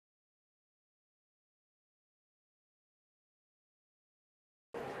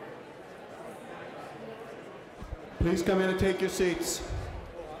Please come in and take your seats.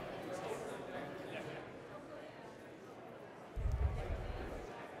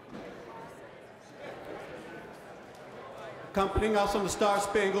 Accompanying us on the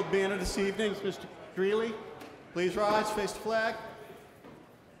Star-Spangled Banner this evening is Mr. Greeley. Please rise, face the flag.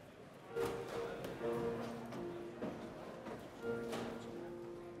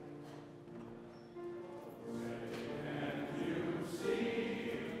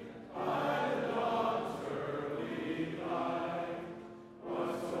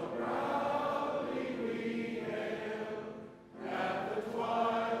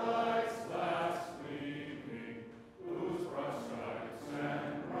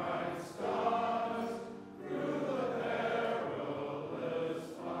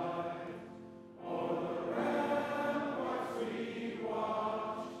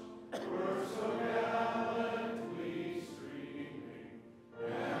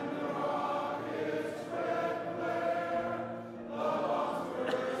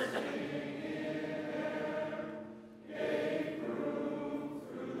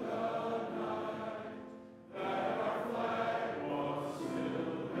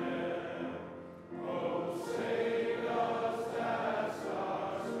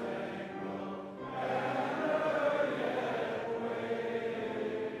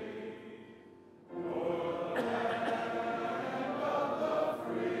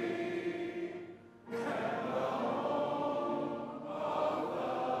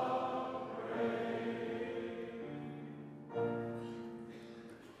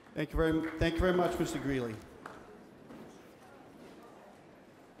 Thank you very much, Mr. Greeley.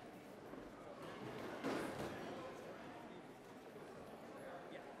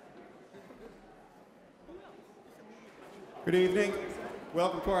 Good evening.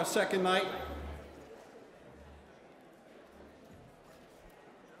 Welcome to our second night.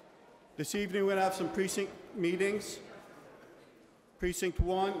 This evening we're going to have some precinct meetings. Precinct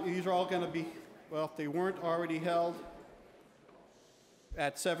 1, these are all going to be, well, if they weren't already held,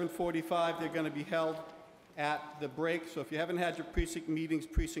 at 7:45, they're going to be held at the break. So if you haven't had your precinct meetings,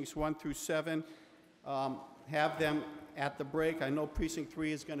 precincts 1 through 7, have them at the break. I know precinct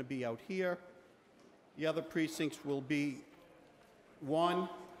 3 is going to be out here. The other precincts will be 1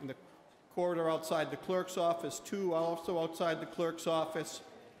 in the corridor outside the clerk's office, 2 also outside the clerk's office,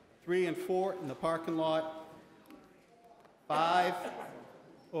 3 and 4 in the parking lot, 5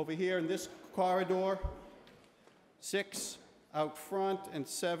 over here in this corridor, 6 out front, and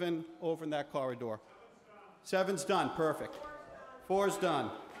 7 over in that corridor. 7's done, perfect. 4's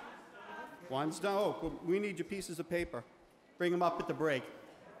done. 1's done. Oh, well, we need your pieces of paper. Bring them up at the break.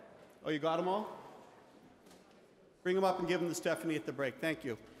 Oh, you got them all? Bring them up and give them to Stephanie at the break. Thank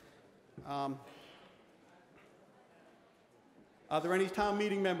you. Are there any town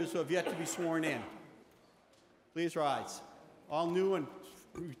meeting members who have yet to be sworn in? Please rise. All new and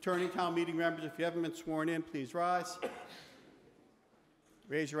returning town meeting members, if you haven't been sworn in, please rise.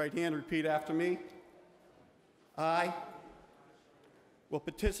 Raise your right hand and repeat after me. I will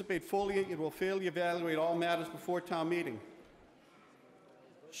participate fully and will fairly evaluate all matters before town meeting.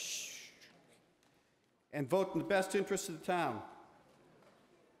 And vote in the best interest of the town.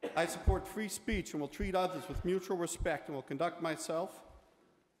 I support free speech and will treat others with mutual respect and will conduct myself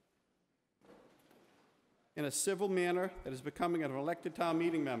in a civil manner that is becoming an elected town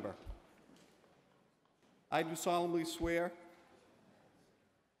meeting member. I do solemnly swear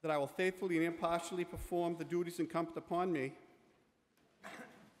that I will faithfully and impartially perform the duties incumbent upon me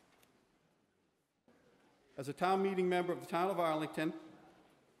as a town meeting member of the town of Arlington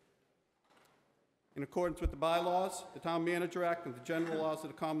in accordance with the bylaws, the Town Manager Act, and the general laws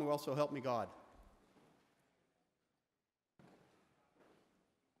of the Commonwealth, so help me God.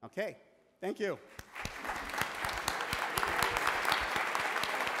 Okay, thank you.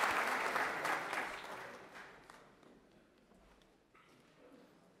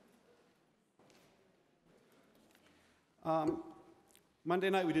 Monday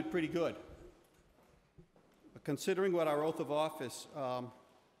night we did pretty good. But considering what our oath of office,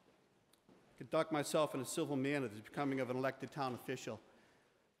 conduct myself in a civil manner that is becoming of an elected town official.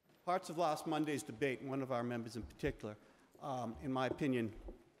 Parts of last Monday's debate, and one of our members in particular, in my opinion,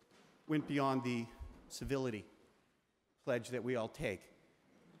 went beyond the civility pledge that we all take.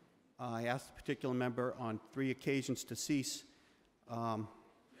 I asked a particular member on 3 occasions to cease,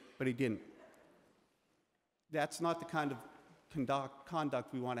 but he didn't. That's not the kind of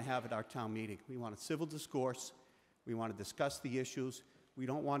conduct we want to have at our town meeting. We want a civil discourse. We want to discuss the issues. We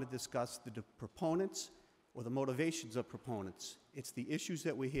don't want to discuss the proponents or the motivations of proponents. It's the issues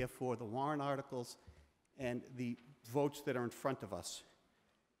that we're here for, the warrant articles, and the votes that are in front of us.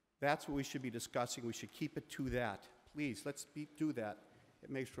 That's what we should be discussing. We should keep it to that. Please, let's do that. It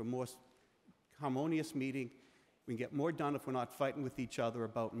makes for a more harmonious meeting. We can get more done if we're not fighting with each other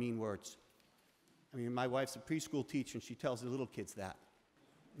about mean words. I mean, my wife's a preschool teacher, and she tells the little kids that.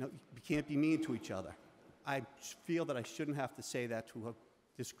 You know, you can't be mean to each other. I feel that I shouldn't have to say that to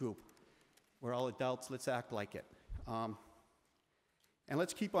this group. We're all adults. Let's act like it. And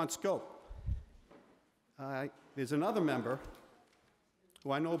let's keep on scope. There's another member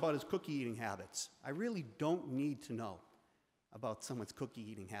who I know about his cookie eating habits. I really don't need to know about someone's cookie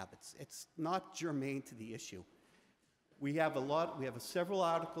eating habits. It's not germane to the issue. We have several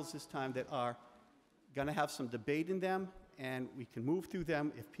articles this time that are going to have some debate in them, and we can move through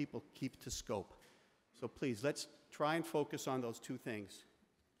them if people keep to scope. So please, let's try and focus on those two things.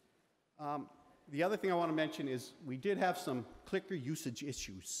 The other thing I want to mention is we did have some clicker usage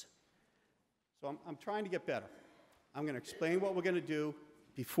issues. So I'm trying to get better. I'm going to explain what we're going to do.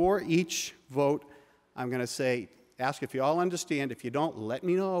 Before each vote, I'm going to ask if you all understand. If you don't, let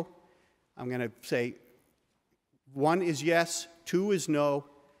me know. I'm going to say 1 is yes, 2 is no.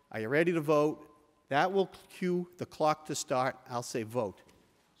 Are you ready to vote? That will cue the clock to start. I'll say vote.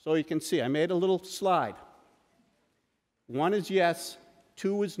 So you can see, I made a little slide. 1 is yes,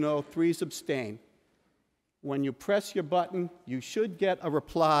 2 is no, 3 is abstain. When you press your button, you should get a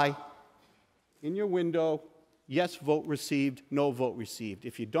reply in your window, yes vote received, no vote received.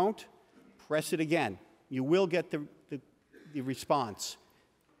 If you don't, press it again. You will get the response.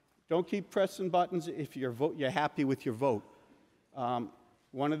 Don't keep pressing buttons if you're happy with your vote.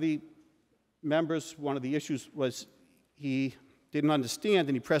 One of the members, one of the issues was he didn't understand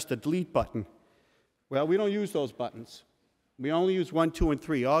and he pressed the delete button. Well, we don't use those buttons. We only use 1, 2, and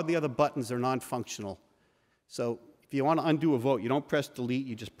 3. All the other buttons are non-functional. So if you want to undo a vote, you don't press delete,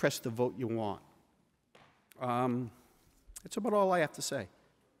 you just press the vote you want. That's about all I have to say.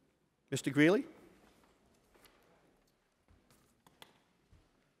 Mr. Greeley?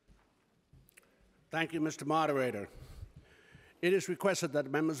 Thank you, Mr. Moderator. It is requested that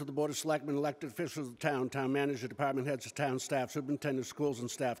members of the Board of Selectmen, elected officials of the town manager, department heads, town staff, superintendents, schools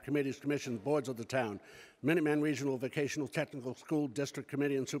and staff, committees, commissions, boards of the town, Minuteman Regional Vocational Technical School District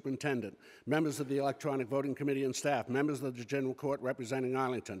Committee and Superintendent, members of the Electronic Voting Committee and staff, members of the General Court representing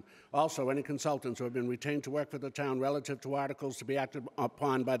Arlington. Also, any consultants who have been retained to work for the town relative to articles to be acted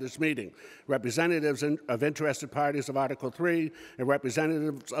upon by this meeting, representatives of interested parties of Article 3, and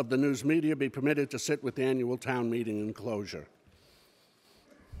representatives of the news media be permitted to sit with the annual town meeting enclosure.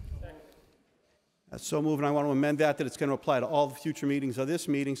 So moved, and I want to amend that it's going to apply to all the future meetings of this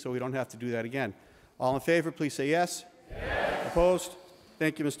meeting, so we don't have to do that again. All in favor, please say yes. Yes. Opposed?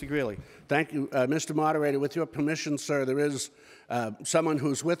 Thank you, Mr. Greeley. Thank you, Mr. Moderator. With your permission, sir, there is someone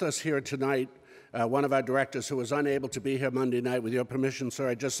who's with us here tonight, one of our directors who was unable to be here Monday night. With your permission, sir,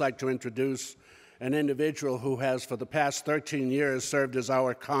 I'd just like to introduce an individual who has, for the past 13 years, served as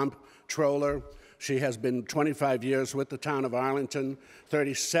our comptroller. She has been 25 years with the town of Arlington,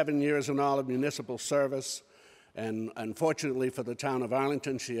 37 years in all of municipal service. And unfortunately for the town of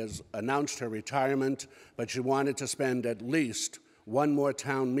Arlington, she has announced her retirement, but she wanted to spend at least one more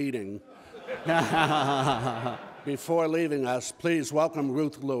town meeting before leaving us. Please welcome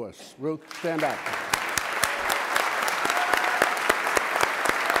Ruth Lewis. Ruth, stand up.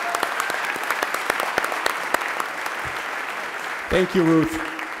 Thank you, Ruth.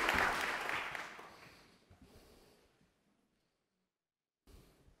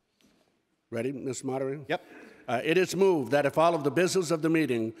 Ready, Ms. Moderator? Yep. It is moved that if all of the business of the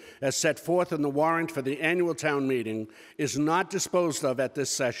meeting as set forth in the warrant for the annual town meeting is not disposed of at this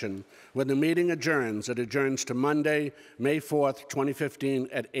session, when the meeting adjourns, it adjourns to Monday, May 4th, 2015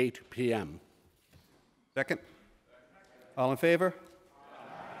 at 8 p.m. Second. All in favor?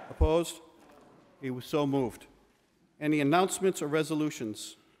 Aye. Opposed? It was so moved. Any announcements or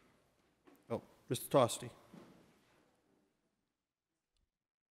resolutions? Oh, Mr. Tosti.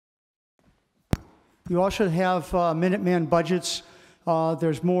 You all should have Minuteman budgets.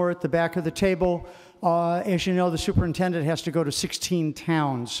 There's more at the back of the table. As you know, the superintendent has to go to 16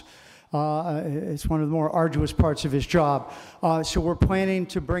 towns. It's one of the more arduous parts of his job. So we're planning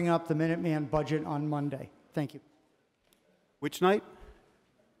to bring up the Minuteman budget on Monday. Thank you. Which night?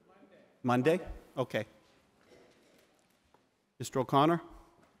 Monday. Monday? Okay. Mr. O'Connor?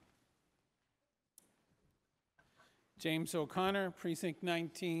 James O'Connor, Precinct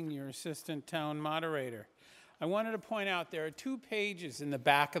 19, your Assistant Town Moderator. I wanted to point out there are 2 pages in the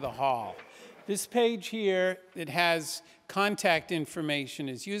back of the hall. This page here, it has contact information,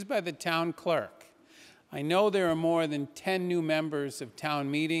 is used by the town clerk. I know there are more than 10 new members of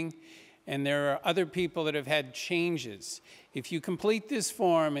town meeting, and there are other people that have had changes. If you complete this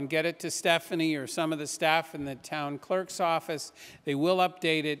form and get it to Stephanie or some of the staff in the town clerk's office, they will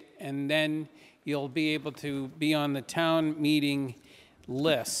update it, and then you'll be able to be on the town meeting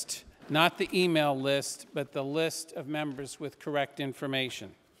list. Not the email list, but the list of members with correct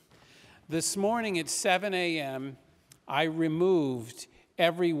information. This morning at 7 a.m., I removed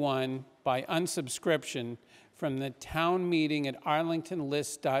everyone by unsubscription from the town meeting at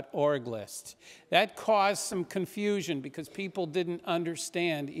arlingtonlist.org list. That caused some confusion because people didn't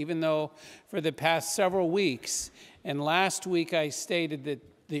understand, even though for the past several weeks, and last week I stated that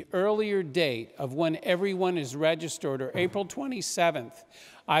the earlier date of when everyone is registered, or April 27th,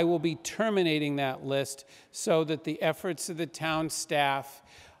 I will be terminating that list so that the efforts of the town staff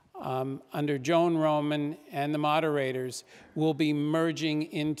under Joan Roman and the moderators will be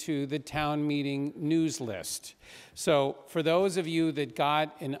merging into the town meeting news list. So for those of you that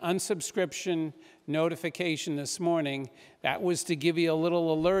got an unsubscription notification this morning, that was to give you a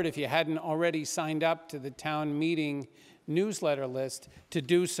little alert if you hadn't already signed up to the town meeting newsletter list to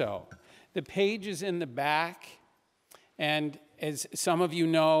do so. The page is in the back, and as some of you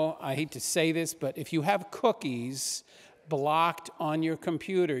know, I hate to say this, but if you have cookies blocked on your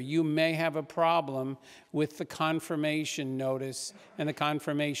computer, you may have a problem with the confirmation notice and the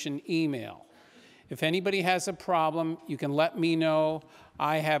confirmation email. If anybody has a problem, you can let me know.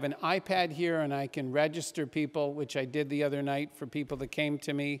 I have an iPad here and I can register people, which I did the other night for people that came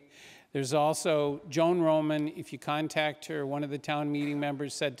to me. There's also Joan Roman. If you contact her, one of the town meeting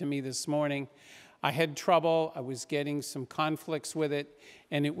members said to me this morning, I had trouble, I was getting some conflicts with it,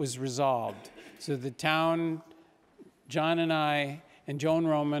 and it was resolved. So the town, John and I and Joan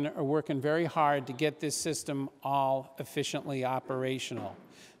Roman are working very hard to get this system all efficiently operational.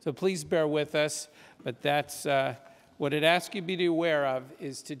 So please bear with us, but that's what I'd ask you to be aware of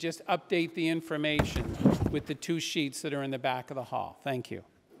is to just update the information with the 2 sheets that are in the back of the hall. Thank you.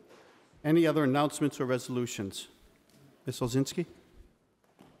 Any other announcements or resolutions? Ms. Olszynski?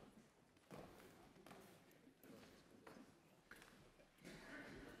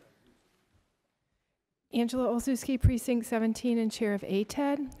 Angela Olszewski, Precinct 17 and Chair of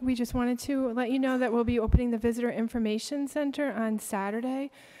ATED. We just wanted to let you know that we'll be opening the Visitor Information Center on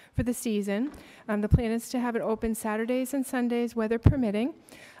Saturday for the season. The plan is to have it open Saturdays and Sundays, weather permitting.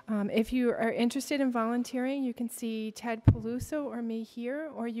 If you are interested in volunteering, you can see Ted Peluso or me here,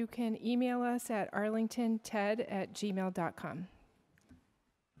 or you can email us at arlingtonted@gmail.com.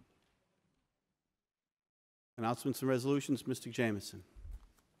 Announcements and resolutions, Mr. Jamieson.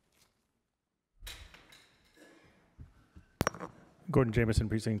 Gordon Jamieson,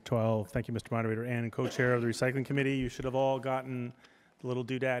 Precinct 12. Thank you, Mr. Moderator, and co-chair of the Recycling Committee. You should have all gotten the little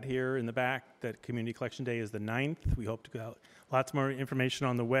doodad here in the back that Community Collection Day is the 9th. We hope to get out lots more information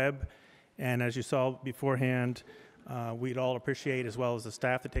on the web. And as you saw beforehand, we'd all appreciate, as well as the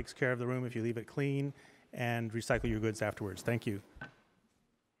staff that takes care of the room, if you leave it clean and recycle your goods afterwards. Thank you.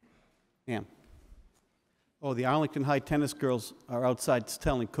 Pam. Oh, the Arlington High tennis girls are outside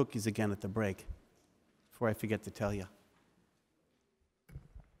selling cookies again at the break, before I forget to tell you.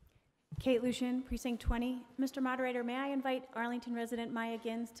 Kate Lucian, Precinct 20. Mr. Moderator, may I invite Arlington resident Maya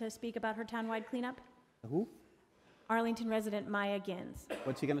Gins to speak about her townwide cleanup? Who? Arlington resident Maya Gins.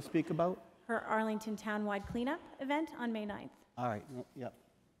 What's he going to speak about? Her Arlington townwide cleanup event on May 9th. All right, yep.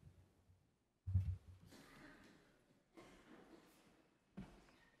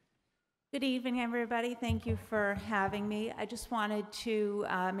 Good evening, everybody. Thank you for having me. I just wanted to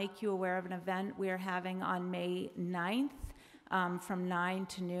make you aware of an event we are having on May 9th. From 9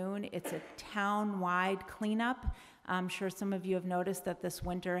 to noon. It's a town-wide cleanup. I'm sure some of you have noticed that this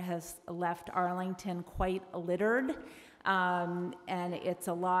winter has left Arlington quite littered, and it's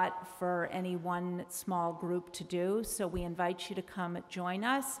a lot for any one small group to do. So we invite you to come join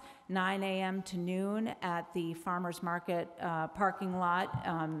us 9 a.m. to noon at the Farmers Market parking lot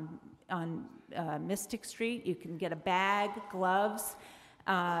on Mystic Street. You can get a bag, gloves,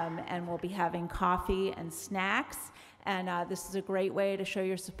 and we'll be having coffee and snacks. And this is a great way to show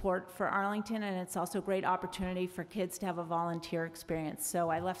your support for Arlington, and it's also a great opportunity for kids to have a volunteer experience.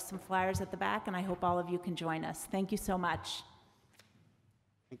 So I left some flyers at the back, and I hope all of you can join us. Thank you so much.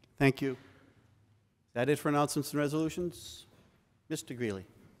 Thank you. Is that it for announcements and resolutions? Mr. Greeley.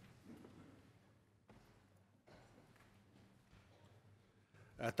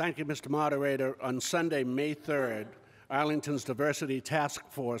 Thank you, Mr. Moderator. On Sunday, May 3rd, Arlington's Diversity Task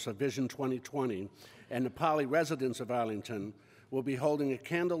Force of Vision 2020 and the Poly residents of Arlington will be holding a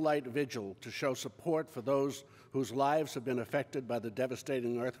candlelight vigil to show support for those whose lives have been affected by the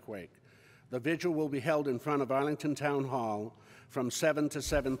devastating earthquake. The vigil will be held in front of Arlington Town Hall from 7 to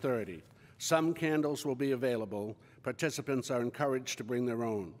 7:30. Some candles will be available. Participants are encouraged to bring their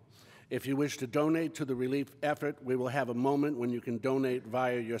own. If you wish to donate to the relief effort, we will have a moment when you can donate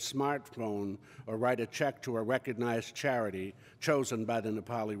via your smartphone or write a check to a recognized charity chosen by the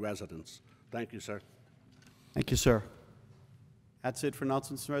Nepali residents. Thank you, sir. Thank you, sir. That's it for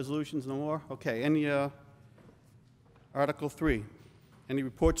announcements and resolutions, no more? Okay, any, Article 3, any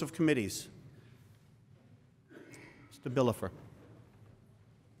reports of committees? Mr. Billifer.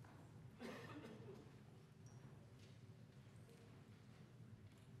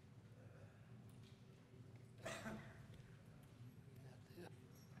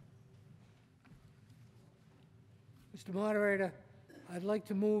 Mr. Moderator, I'd like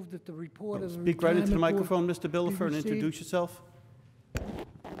to move that the report of the Speak right into the Retirement Board microphone, Mr. Billifer, and received. introduce yourself.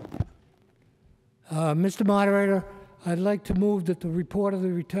 Mr. Moderator, I'd like to move that the report of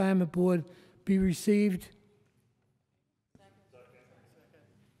the Retirement Board be received.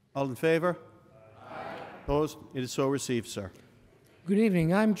 All in favor? Opposed? It is so received, sir. Good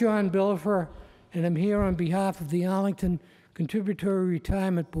evening. I'm John Billifer, and I'm here on behalf of the Arlington Contributory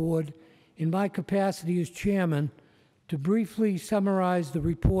Retirement Board in my capacity as chairman to briefly summarize the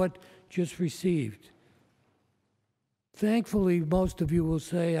report just received. Thankfully, most of you will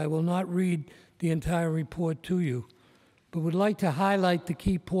say I will not read the entire report to you, but would like to highlight the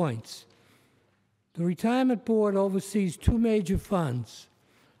key points. The Retirement Board oversees two major funds,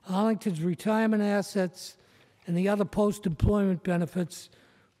 Arlington's retirement assets and the other post-employment benefits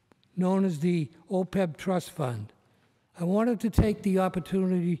known as the OPEB Trust Fund. I wanted to take the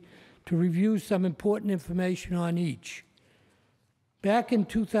opportunity to review some important information on each. Back in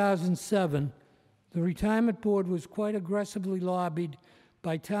 2007, the Retirement Board was quite aggressively lobbied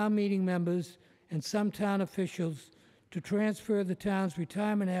by town meeting members and some town officials to transfer the town's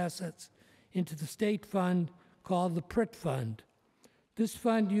retirement assets into the state fund called the PRIT Fund. This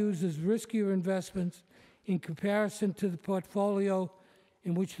fund uses riskier investments in comparison to the portfolio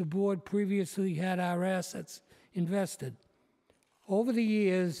in which the board previously had our assets invested. Over the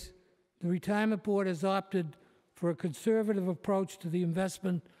years, the Retirement Board has opted for a conservative approach to the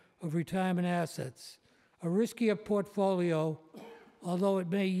investment of retirement assets. A riskier portfolio, although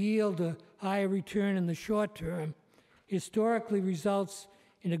it may yield a higher return in the short term, historically results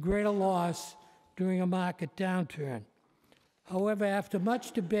in a greater loss during a market downturn. However, after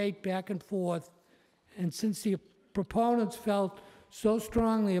much debate back and forth, and since the proponents felt so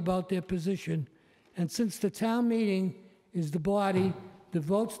strongly about their position, and since the town meeting is the body that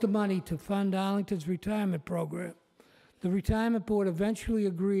votes the money to fund Arlington's retirement program, the Retirement Board eventually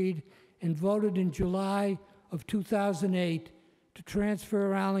agreed and voted in July of 2008 to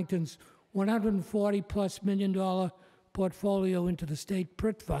transfer Arlington's $140+ million portfolio into the state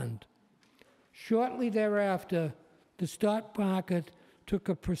PRIT Fund. Shortly thereafter, the stock market took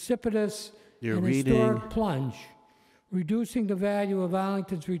a precipitous and historic plunge, reducing the value of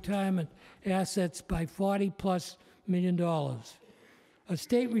Arlington's retirement assets by $40+ million. A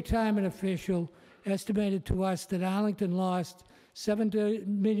state retirement official estimated to us that Arlington lost $7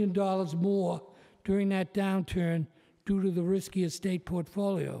 million more during that downturn due to the risky estate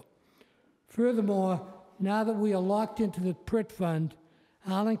portfolio. Furthermore, now that we are locked into the PRIT Fund,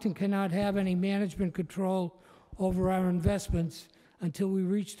 Arlington cannot have any management control over our investments until we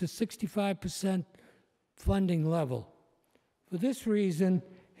reach the 65% funding level. For this reason,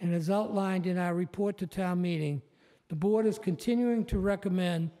 and as outlined in our report to town meeting, the board is continuing to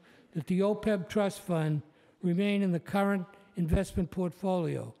recommend that the OPEB Trust Fund remain in the current investment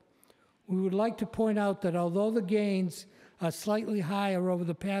portfolio. We would like to point out that although the gains are slightly higher over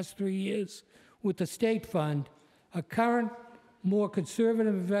the past 3 years with the state fund, a current, more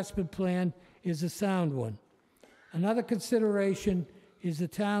conservative investment plan is a sound one. Another consideration is the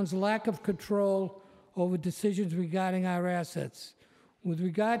town's lack of control over decisions regarding our assets. With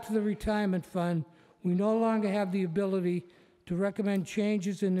regard to the retirement fund, we no longer have the ability to recommend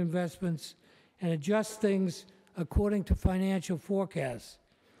changes in investments and adjust things according to financial forecasts.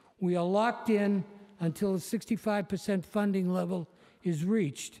 We are locked in until the 65% funding level is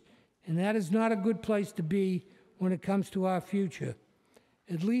reached, and that is not a good place to be when it comes to our future.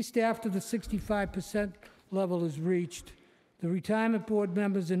 At least after the 65% level is reached, the retirement board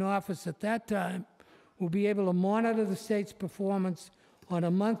members in office at that time will be able to monitor the state's performance on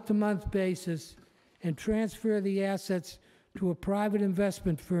a month-to-month basis and transfer the assets to a private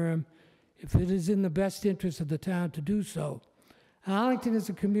investment firm if it is in the best interest of the town to do so. Arlington is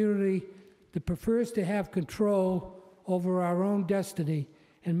a community that prefers to have control over our own destiny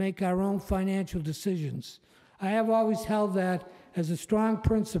and make our own financial decisions. I have always held that as a strong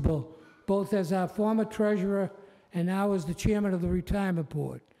principle, both as our former treasurer and now as the chairman of the retirement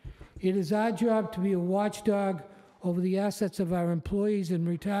board. It is our job to be a watchdog over the assets of our employees and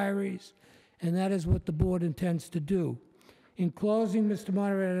retirees, and that is what the board intends to do. In closing, Mr.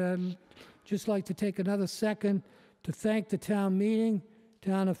 Moderator, I'd just like to take another second to thank the town meeting,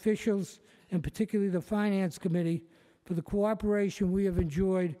 town officials, and particularly the Finance Committee for the cooperation we have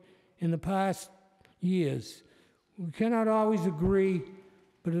enjoyed in the past years. We cannot always agree,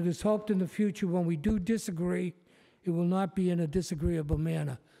 but it is hoped in the future when we do disagree, it will not be in a disagreeable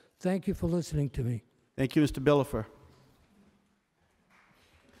manner. Thank you for listening to me. Thank you, Mr. Billafer.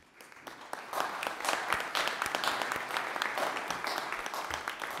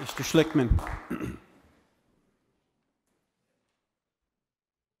 Mr. Schlickman.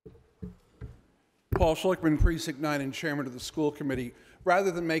 Paul Schlickman, Precinct 9 and Chairman of the School Committee. Rather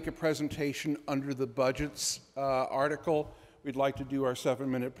than make a presentation under the budgets article, we'd like to do our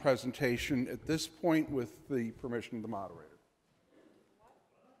 7-minute presentation at this point with the permission of the moderator.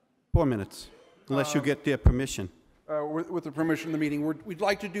 4 minutes, unless you get their permission. With the permission of the meeting, we'd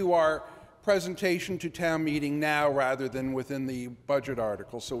like to do our presentation to town meeting now rather than within the budget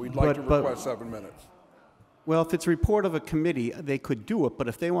article, so we'd like to request 7 minutes. Well, if it's a report of a committee, they could do it, but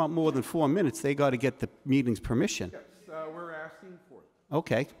if they want more than 4 minutes, they got to get the meeting's permission. Yes, we're asking for it.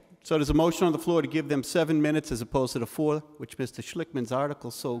 Okay. So there's a motion on the floor to give them 7 minutes as opposed to the 4, which Mr. Schlickman's article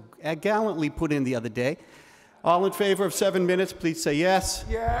so gallantly put in the other day. All in favor of 7 minutes, please say yes.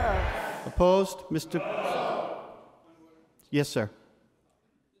 Yes. Opposed? Mr. Yes, sir.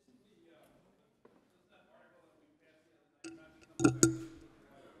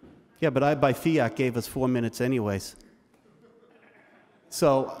 Yeah, but I, by fiat, gave us 4 minutes anyways.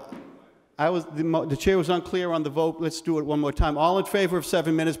 So the chair was unclear on the vote. Let's do it one more time. All in favor of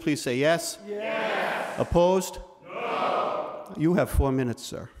 7 minutes, please say yes. Yes. Opposed? No. You have 4 minutes,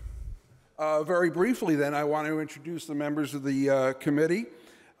 sir. Very briefly, then, I want to introduce the members of the committee.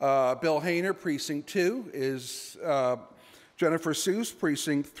 Bill Hayner, Precinct 2, is Jennifer Seuss,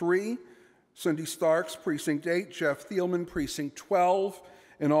 Precinct 3, Cindy Starks, Precinct 8, Jeff Thielman, Precinct 12,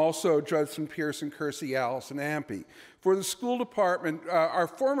 and also Judson Pearson, Kersey, Allison Ampe. For the school department, our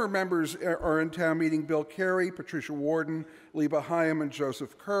former members are in town meeting: Bill Carey, Patricia Warden, Liba Hyam, and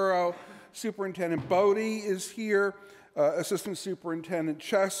Joseph Currow. Superintendent Bodie is here, Assistant Superintendent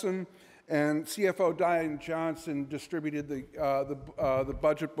Chesson, and CFO Diane Johnson distributed the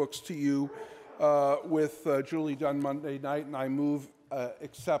budget books to you with Julie Dunn Monday night, and I move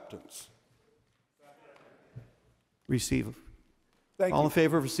acceptance. Receive. Thank All you. in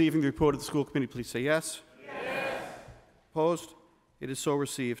favor of receiving the report of the school committee, please say yes. Yes. Opposed? It is so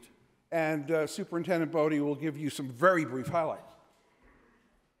received. And Superintendent Bodie will give you some very brief highlights.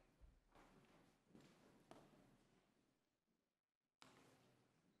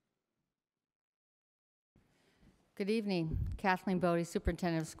 Good evening. Kathleen Bodie,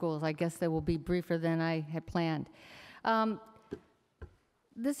 Superintendent of Schools. I guess they will be briefer than I had planned.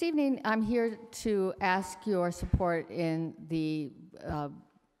 This evening, I'm here to ask your support in the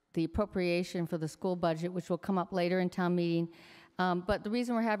appropriation for the school budget, which will come up later in town meeting. But the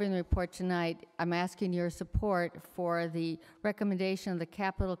reason we're having the report tonight, I'm asking your support for the recommendation of the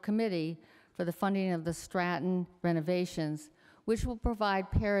Capital Committee for the funding of the Stratton renovations, which will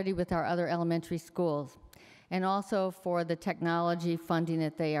provide parity with our other elementary schools, and also for the technology funding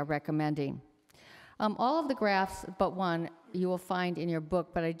that they are recommending. All of the graphs but one you will find in your book,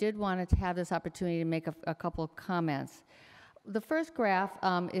 but I did want to have this opportunity to make a couple of comments. The first graph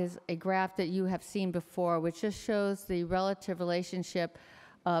is a graph that you have seen before, which just shows the relative relationship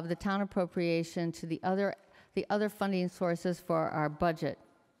of the town appropriation to the other funding sources for our budget.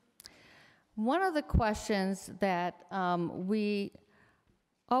 One of the questions that we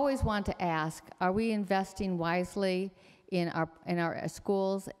always want to ask, are we investing wisely in our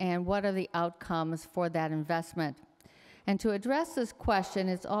schools, and what are the outcomes for that investment? And to address this question,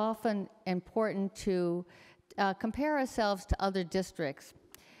 it's often important to compare ourselves to other districts.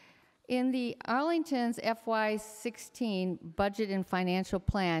 In the Arlington's FY16 budget and financial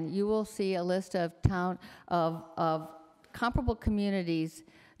plan, you will see a list of comparable communities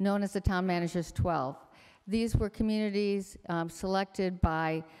known as the Town Managers 12. These were communities selected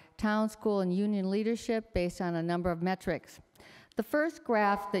by town, school, and union leadership based on a number of metrics. The first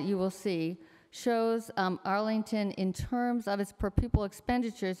graph that you will see shows Arlington in terms of its per pupil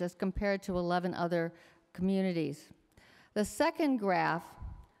expenditures as compared to 11 other communities. The second graph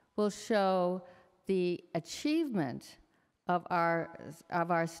will show the achievement of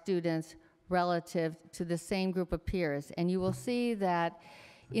our students relative to the same group of peers. And you will see that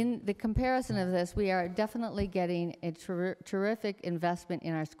In the comparison of this, we are definitely getting a terrific investment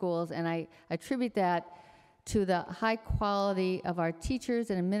in our schools, and I attribute that to the high quality of our teachers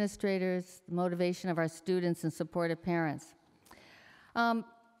and administrators, the motivation of our students, and supportive parents.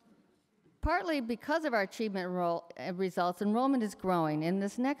 Partly because of our achievement results, enrollment is growing. In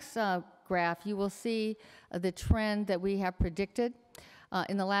this next graph, you will see the trend that we have predicted.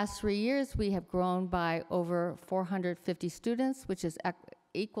 In the last 3 years, we have grown by over 450 students, which is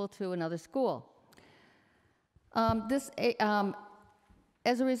equal to another school. As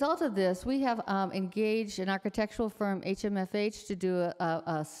a result of this, we have engaged an architectural firm, HMFH, to do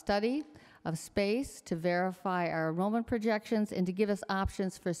a study of space to verify our enrollment projections and to give us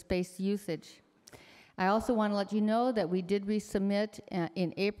options for space usage. I also want to let you know that we did resubmit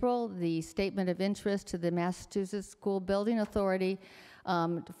in April the statement of interest to the Massachusetts School Building Authority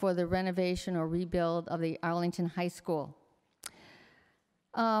for the renovation or rebuild of the Arlington High School.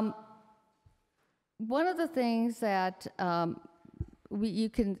 One of the things that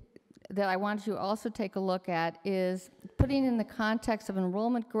that I want you to also take a look at is putting in the context of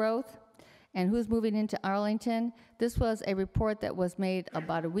enrollment growth and who's moving into Arlington. This was a report that was made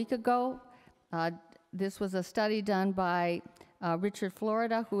about a week ago. This was a study done by Richard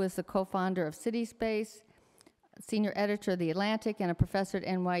Florida, who is the co-founder of CitySpace, senior editor of The Atlantic, and a professor at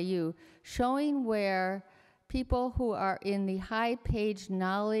NYU, showing where people who are in the high-page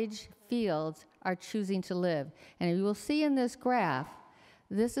knowledge fields are choosing to live. And you will see in this graph,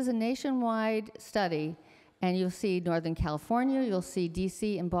 this is a nationwide study, and you'll see Northern California, you'll see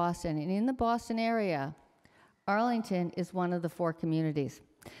DC and Boston. And in the Boston area, Arlington is one of the 4 communities.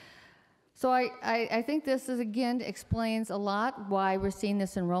 So I think this is, again, explains a lot why we're seeing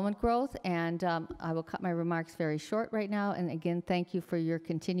this enrollment growth, and I will cut my remarks very short right now, and again, thank you for your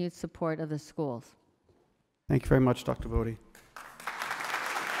continued support of the schools. Thank you very much, Dr. Bodie.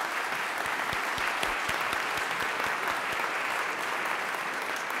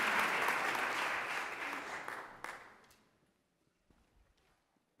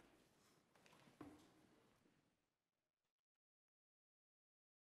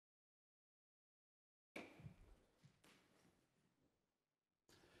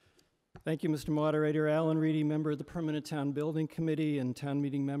 Thank you, Mr. Moderator. Alan Reedy, member of the Permanent Town Building Committee and town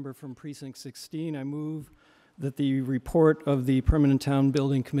meeting member from Precinct 16. I move that the report of the Permanent Town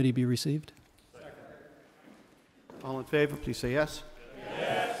Building Committee be received. Second. All in favor, please say yes.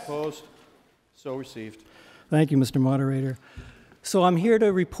 Yes. Opposed? So received. Thank you, Mr. Moderator. So I'm here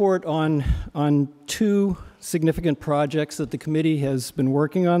to report on 2 significant projects that the committee has been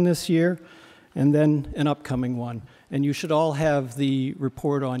working on this year, and then an upcoming one. And you should all have the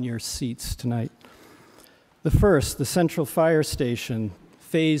report on your seats tonight. The first, the Central Fire Station,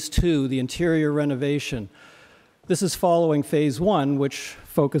 Phase 2, the interior renovation. This is following Phase 1, which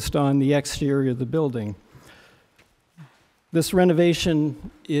focused on the exterior of the building. This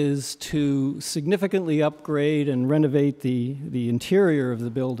renovation is to significantly upgrade and renovate the interior of the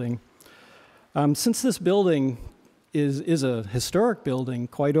building. Since this building is a historic building,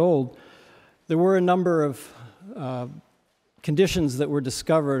 quite old, there were a number of conditions that were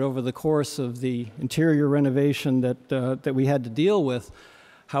discovered over the course of the interior renovation that we had to deal with.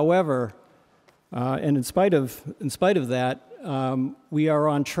 However, and in spite of that, we are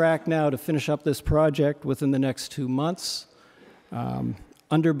on track now to finish up this project within the next 2 months,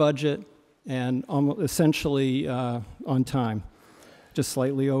 under budget and essentially on time, just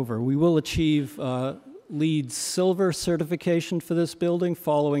slightly over. We will achieve LEED Silver certification for this building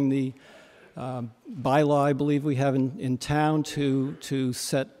following the bylaw I believe we have in town to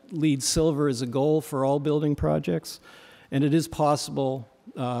set LEED Silver as a goal for all building projects. And it is possible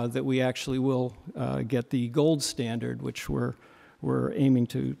that we actually will get the gold standard, which we're aiming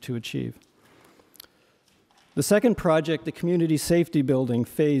to achieve. The second project, the Community Safety Building,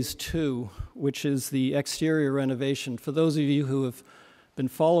 Phase 2, which is the exterior renovation. For those of you who have been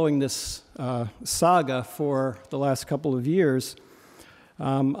following this saga for the last couple of years,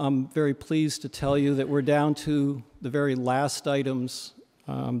 I'm very pleased to tell you that we're down to the very last items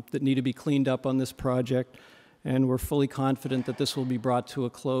that need to be cleaned up on this project, and we're fully confident that this will be brought to a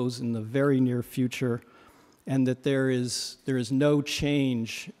close in the very near future, and that there is no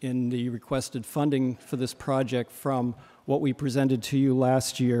change in the requested funding for this project from what we presented to you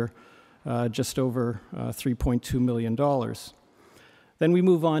last year, just over $3.2 million. Then we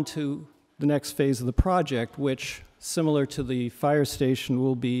move on to the next phase of the project, which, similar to the fire station,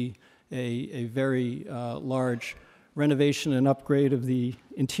 will be a very large renovation and upgrade of the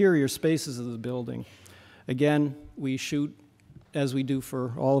interior spaces of the building. Again, we shoot, as we do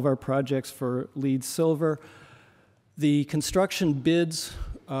for all of our projects, for LEED Silver. The construction bids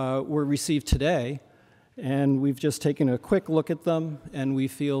were received today, and we've just taken a quick look at them, and we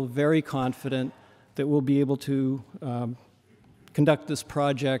feel very confident that we'll be able to conduct this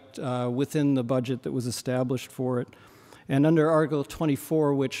project within the budget that was established for it. And under Article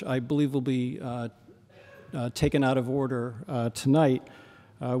 24, which I believe will be taken out of order tonight,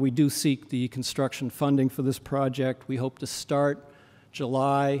 we do seek the construction funding for this project. We hope to start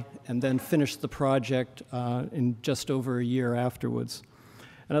July and then finish the project in just over a year afterwards.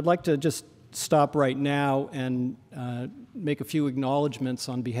 And I'd like to just stop right now and make a few acknowledgments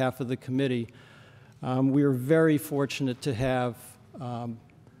on behalf of the committee. We are very fortunate to have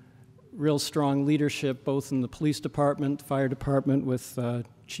real strong leadership both in the police department, fire department with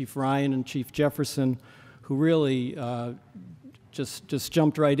Chief Ryan and Chief Jefferson, who really just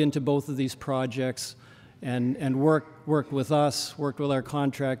jumped right into both of these projects and worked with us, worked with our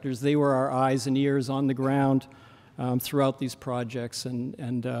contractors. They were our eyes and ears on the ground throughout these projects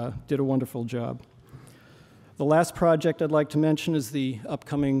and did a wonderful job. The last project I'd like to mention is the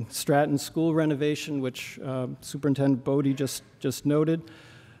upcoming Stratton School renovation, which Superintendent Bodie just noted.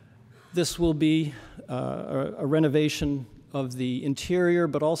 This will be a renovation of the interior,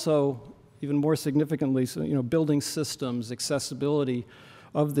 but also, even more significantly, building systems, accessibility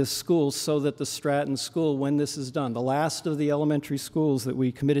of this school, so that the Stratton School, when this is done, the last of the elementary schools that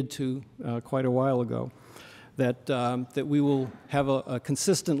we committed to quite a while ago, that we will have a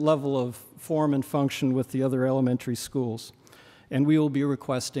consistent level of form and function with the other elementary schools. And we will be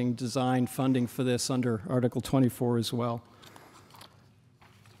requesting design funding for this under Article 24 as well.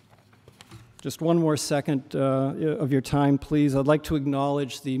 Just one more second of your time, please. I'd like to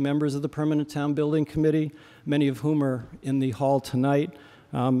acknowledge the members of the Permanent Town Building Committee, many of whom are in the hall tonight.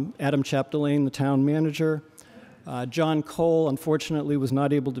 Adam Chapdelaine, the town manager. John Cole, unfortunately, was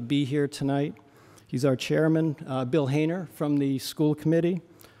not able to be here tonight. He's our chairman. Bill Hayner from the school committee.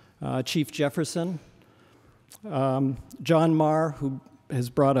 Chief Jefferson. John Marr, who has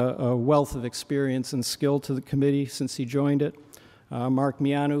brought a wealth of experience and skill to the committee since he joined it. Mark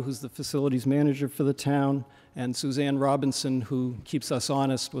Miano, who's the facilities manager for the town, and Suzanne Robinson, who keeps us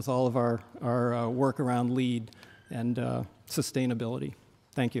honest with all of our work around LEED and sustainability.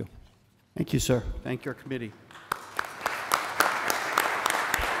 Thank you. Thank you, sir. Thank your committee.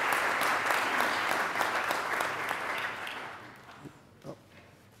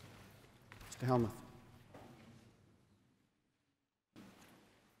 Mr. Helmuth.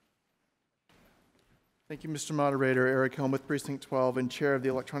 Thank you, Mr. Moderator. Eric Helmuth, Precinct 12, and Chair of the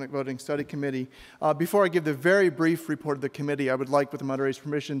Electronic Voting Study Committee. Before I give the very brief report of the committee, I would like, with the moderator's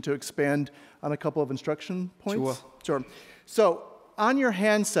permission, to expand on a couple of instruction points. Sure. So, on your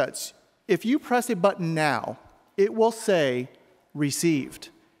handsets, if you press a button now, it will say received.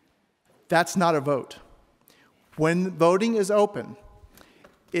 That's not a vote. When voting is open,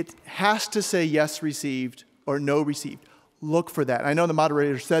 it has to say yes received or no received. Look for that. I know the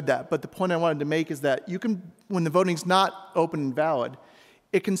moderator said that, but the point I wanted to make is that you can, when the voting's not open and valid,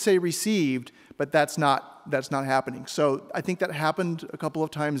 it can say received, but that's not happening. So I think that happened a couple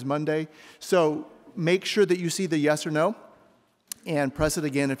of times Monday. So make sure that you see the yes or no, and press it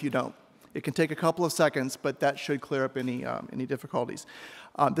again if you don't. It can take a couple of seconds, but that should clear up any difficulties.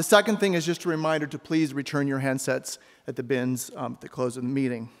 The second thing is just a reminder to please return your handsets at the bins at the close of the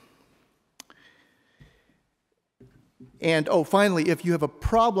meeting. And finally, if you have a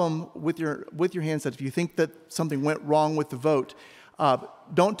problem with your handset, if you think that something went wrong with the vote,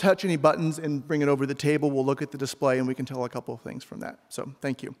 don't touch any buttons and bring it over to the table. We'll look at the display and we can tell a couple of things from that. So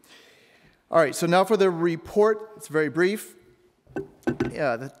thank you. All right, so now for the report. It's very brief.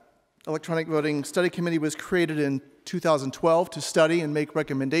 The Electronic Voting Study Committee was created in 2012 to study and make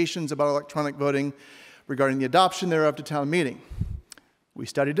recommendations about electronic voting regarding the adoption thereof to town meeting. We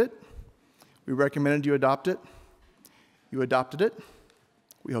studied it. We recommended you adopt it. You adopted it.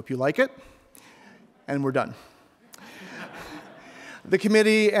 We hope you like it. And we're done. The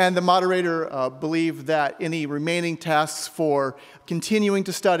committee and the moderator believe that any remaining tasks for continuing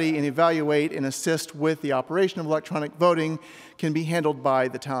to study and evaluate and assist with the operation of electronic voting can be handled by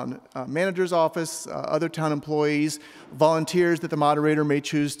the town manager's office, other town employees, volunteers that the moderator may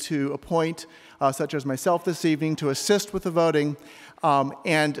choose to appoint, such as myself this evening, to assist with the voting,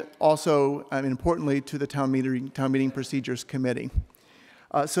 and also, importantly, to the Town Meeting Procedures Committee.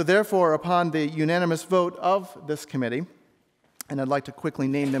 So therefore, upon the unanimous vote of this committee, and I'd like to quickly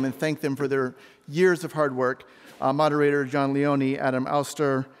name them and thank them for their years of hard work, Moderator John Leone, Adam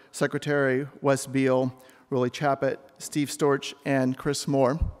Auster, Secretary Wes Beal, Rolly Chappett, Steve Storch, and Chris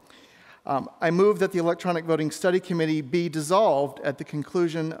Moore. I move that the Electronic Voting Study Committee be dissolved at the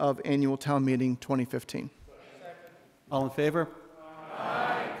conclusion of Annual Town Meeting 2015. All in favor?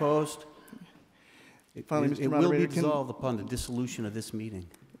 Aye. Opposed? Finally, Mr. It will Moderator, be dissolved upon the dissolution of this meeting.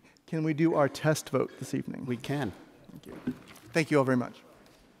 Can we do our test vote this evening? We can. Thank you. Thank you all very much.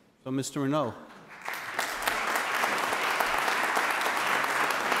 So, Mr. Renaud.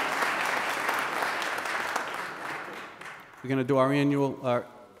 We're going to do our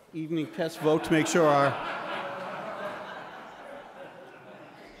evening test vote to make sure our...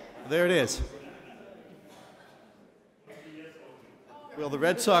 There it is. Will the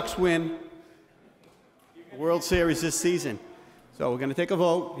Red Sox win the World Series this season? So we're going to take a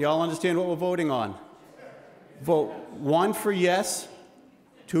vote. Y'all understand what we're voting on? Vote 1 for yes,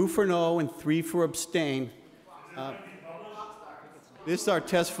 2 for no, and 3 for abstain. This is our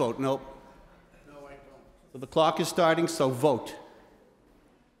test vote. Nope. So the clock is starting, so vote.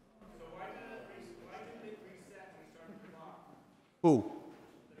 Who?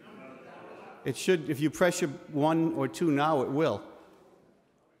 It should, if you press your 1 or 2 now, it will.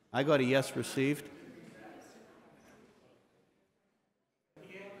 I got a yes received.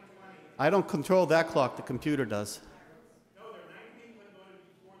 I don't control that clock, the computer does.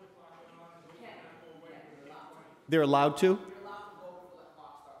 They're allowed to?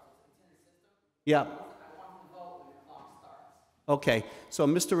 Yeah. Okay, so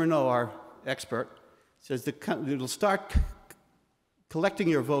Mr. Renaud, our expert, says it'll start collecting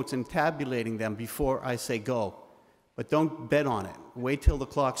your votes and tabulating them before I say go. But don't bet on it. Wait till the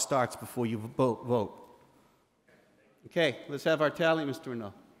clock starts before you vote. Okay, let's have our tally, Mr.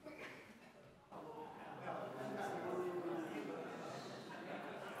 Renaud.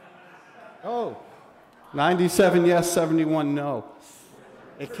 Oh, 97 yes, 71 no.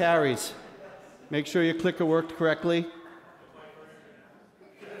 It carries. Make sure your clicker worked correctly.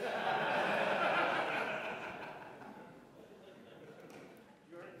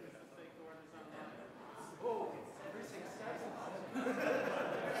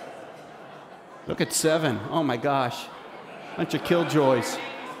 Look at 7. Oh my gosh. Bunch of killjoys.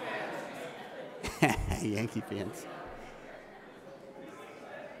 Yankee fans.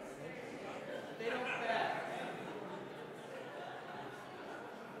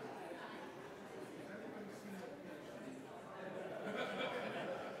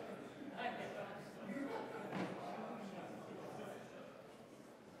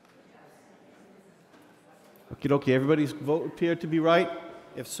 Okay, everybody's vote appeared to be right.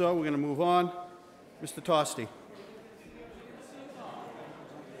 If so, we're going to move on. Mr. Tosti.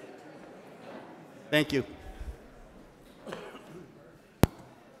 Thank you.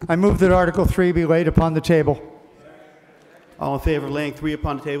 I move that Article 3 be laid upon the table. All in favor of laying 3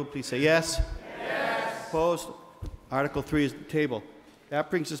 upon the table, please say yes. Yes. Opposed? Article 3 is the table. That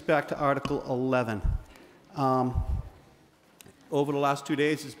brings us back to Article 11. Over the last 2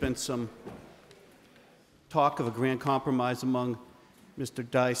 days, there's been some talk of a grand compromise among Mr.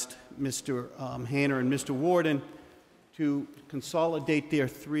 Deist, Mr. Hayner, and Mr. Warden to consolidate their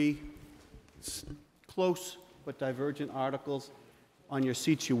 3 close but divergent articles. On your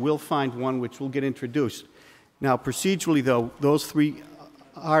seats, you will find one which will get introduced. Now, procedurally, though, those 3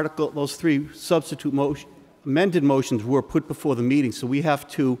 substitute amended motions were put before the meeting, so we have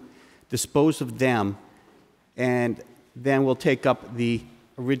to dispose of them, and then we'll take up the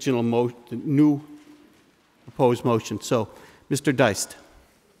original the new proposed motion. So, Mr. Deist.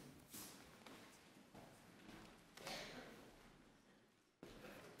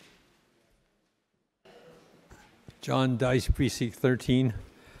 John Deist, Precinct 13.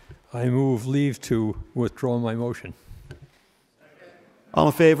 I move leave to withdraw my motion. All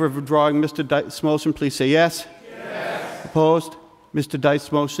in favor of withdrawing Mr. Deist's motion, please say yes. Yes. Opposed? Mr.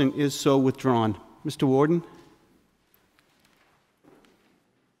 Deist's motion is so withdrawn. Mr. Warden?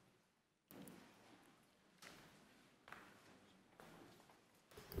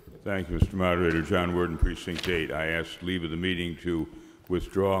 Thank you, Mr. Moderator. John Warden, Precinct 8. I ask leave of the meeting to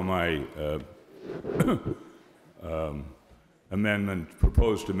withdraw my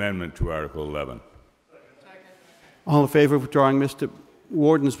proposed amendment to Article 11. All in favor of withdrawing Mr.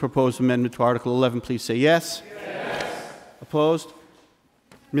 Warden's proposed amendment to Article 11, please say yes. Yes. Opposed?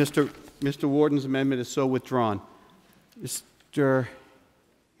 Mr. Warden's amendment is so withdrawn. Mr.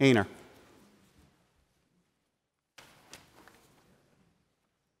 Hayner.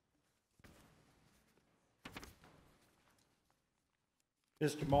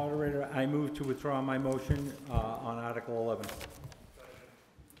 Mr. Moderator, I move to withdraw my motion on Article 11.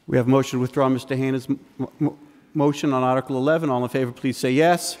 We have a motion to withdraw Mr. Hayner's motion on Article 11. All in favor, please say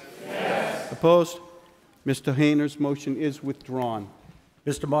yes. Yes. Opposed? Mr. Hayner's motion is withdrawn.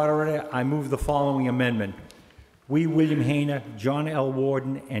 Mr. Moderator, I move the following amendment. We, William Hayner, John L.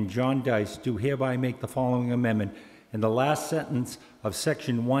 Warden, and John Deist, do hereby make the following amendment. In the last sentence of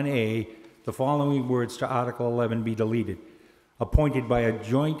Section 1A, the following words to Article 11 be deleted. Appointed by a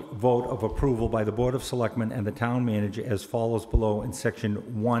joint vote of approval by the Board of Selectmen and the Town Manager as follows below in Section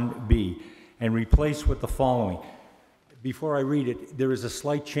 1B, and replaced with the following. Before I read it, there is a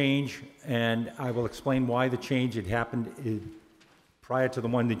slight change, and I will explain why the change had happened prior to the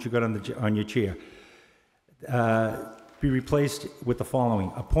one that you got on your chair. Be replaced with the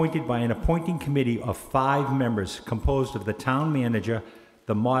following. Appointed by an appointing committee of 5 members composed of the Town Manager,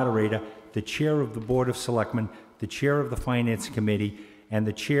 the Moderator, the Chair of the Board of Selectmen, the Chair of the Finance Committee, and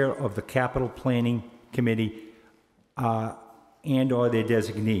the Chair of the Capital Planning Committee, and or their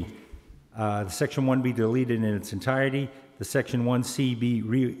designee. The Section 1 be deleted in its entirety. The Section 1C be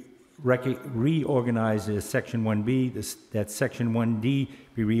reorganized as Section 1B. That Section 1D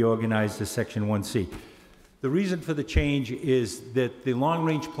be reorganized as Section 1C. The reason for the change is that the Long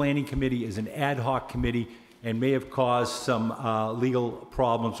Range Planning Committee is an ad hoc committee and may have caused some legal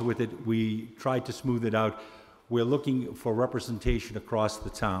problems with it. We tried to smooth it out. We're looking for representation across the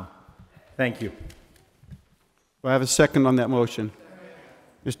town. Thank you. Do I have a second on that motion?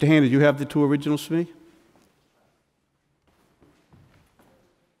 Mr. Hayner, do you have the 2 originals for me?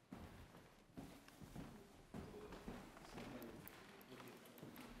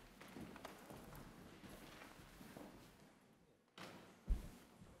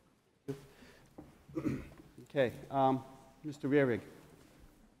 Okay, Mr. Rearig.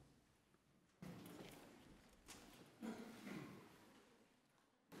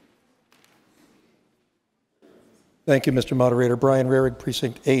 Thank you, Mr. Moderator. Brian Rearig,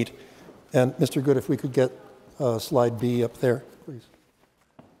 Precinct 8. And Mr. Good, if we could get slide B up there, please.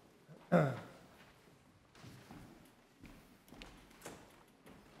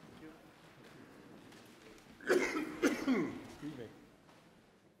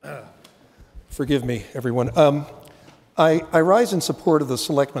 Forgive me, everyone. I rise in support of the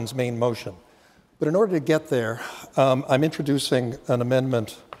Selectmen's main motion. But in order to get there, I'm introducing an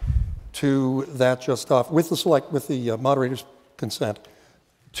amendment to that just off, with the moderator's consent,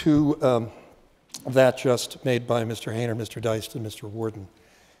 to that just made by Mr. Hayner, Mr. Deist, and Mr. Warden,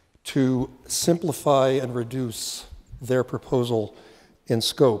 to simplify and reduce their proposal in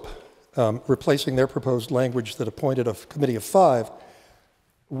scope, replacing their proposed language that appointed a committee of 5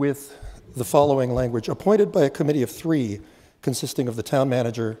 with the following language: appointed by a committee of 3 consisting of the town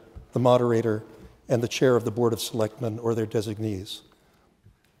manager, the moderator, and the chair of the Board of Selectmen or their designees.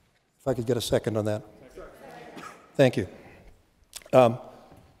 If I could get a second on that. Thank you.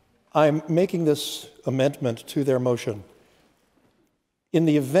 I'm making this amendment to their motion in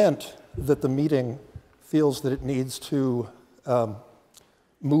the event that the meeting feels that it needs to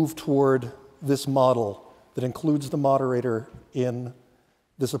move toward this model that includes the moderator in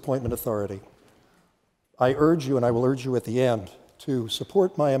this appointment authority. I urge you, and I will urge you at the end, to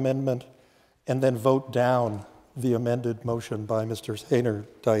support my amendment and then vote down the amended motion by Mr. Hayner,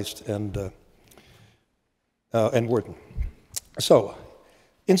 Deist, and Warden. So,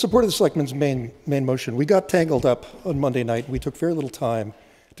 in support of the Selectmen's main motion, we got tangled up on Monday night. We took very little time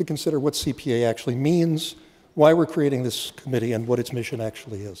to consider what CPA actually means, why we're creating this committee, and what its mission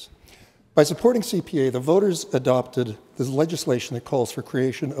actually is. By supporting CPA, the voters adopted the legislation that calls for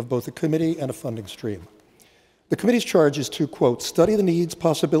creation of both a committee and a funding stream. The committee's charge is to, quote, study the needs,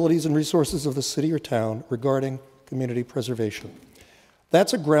 possibilities, and resources of the city or town regarding community preservation.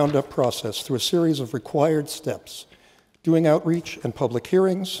 That's a ground-up process through a series of required steps, doing outreach and public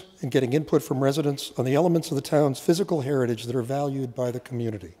hearings and getting input from residents on the elements of the town's physical heritage that are valued by the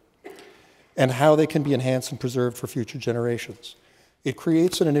community and how they can be enhanced and preserved for future generations. It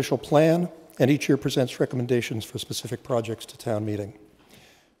creates an initial plan and each year presents recommendations for specific projects to town meeting.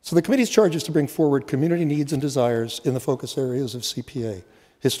 So the committee's charge is to bring forward community needs and desires in the focus areas of CPA: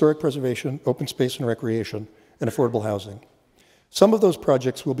 historic preservation, open space and recreation, and affordable housing. Some of those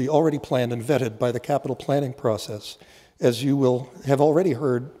projects will be already planned and vetted by the capital planning process, as you will have already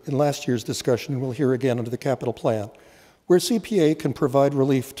heard in last year's discussion and will hear again under the capital plan, where CPA can provide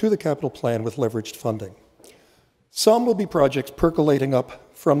relief to the capital plan with leveraged funding. Some will be projects percolating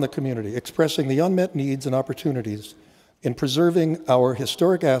up from the community, expressing the unmet needs and opportunities in preserving our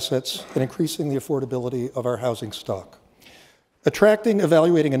historic assets and increasing the affordability of our housing stock. Attracting,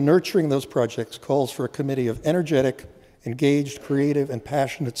 evaluating, and nurturing those projects calls for a committee of energetic, engaged, creative, and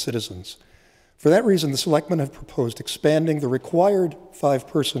passionate citizens. For that reason, the Selectmen have proposed expanding the required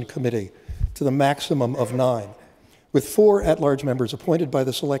 5-person committee to the maximum of 9, with 4 at-large members appointed by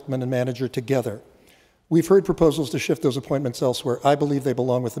the Selectmen and manager together. We've heard proposals to shift those appointments elsewhere. I believe they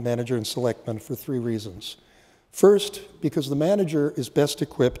belong with the manager and Selectmen for 3 reasons. First, because the manager is best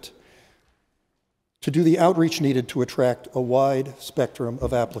equipped to do the outreach needed to attract a wide spectrum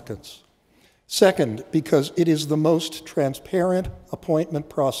of applicants. Second, because it is the most transparent appointment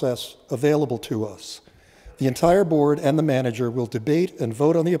process available to us. The entire board and the manager will debate and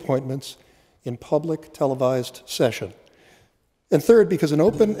vote on the appointments in public televised session. And third, because an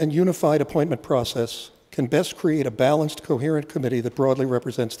open and unified appointment process can best create a balanced, coherent committee that broadly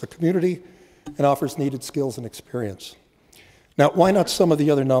represents the community and offers needed skills and experience. Now, why not some of the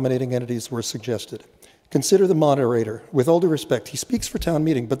other nominating entities were suggested? Consider the moderator. With all due respect, he speaks for town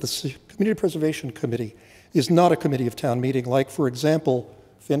meeting, but the Community Preservation Committee is not a committee of town meeting like, for example,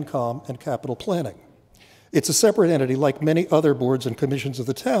 FinCom and Capital Planning. It's a separate entity like many other boards and commissions of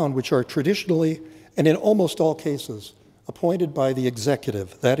the town, which are traditionally, and in almost all cases, appointed by the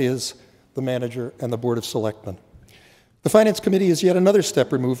executive, that is, the manager and the Board of Selectmen. The Finance Committee is yet another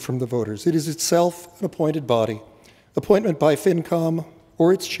step removed from the voters. It is itself an appointed body. Appointment by FinCom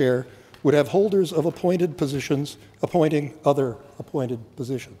or its chair would have holders of appointed positions appointing other appointed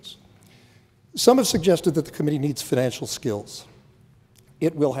positions. Some have suggested that the committee needs financial skills.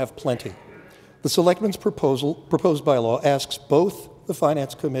 It will have plenty. The Selectmen's proposed bylaw asks both the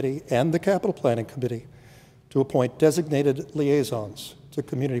Finance Committee and the Capital Planning Committee to appoint designated liaisons to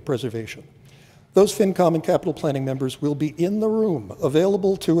community preservation. Those FinCom and Capital Planning members will be in the room,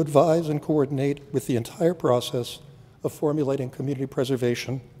 available to advise and coordinate with the entire process of formulating community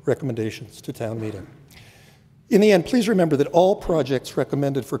preservation recommendations to town meeting. In the end, please remember that all projects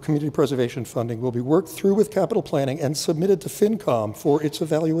recommended for community preservation funding will be worked through with Capital Planning and submitted to FinCom for its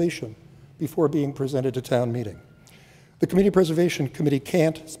evaluation before being presented to town meeting. The Community Preservation Committee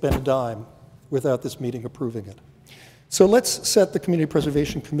can't spend a dime without this meeting approving it. So let's set the Community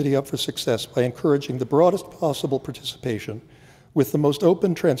Preservation Committee up for success by encouraging the broadest possible participation with the most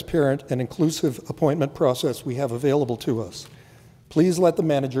open, transparent, and inclusive appointment process we have available to us. Please let the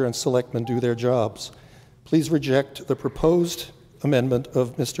manager and selectmen do their jobs. Please reject the proposed amendment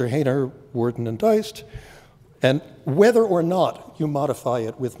of Mr. Hayner, Worden, and Deist, and whether or not you modify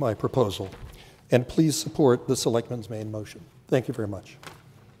it with my proposal. And please support the selectmen's main motion. Thank you very much.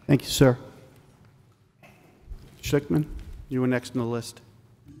 Thank you, sir. Schlickman, you were next on the list.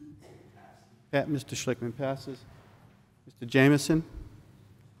 Mr. Schlickman passes. Mr. Jameson?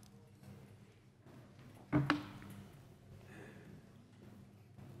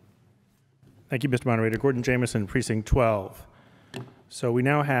 Thank you, Mr. Moderator. Gordon Jameson, Precinct 12. So we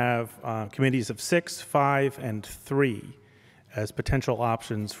now have committees of 6, 5, and 3 as potential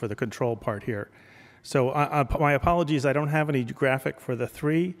options for the control part here. So my apologies, I don't have any graphic for the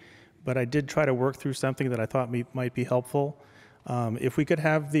 3, but I did try to work through something that I thought might be helpful. If we could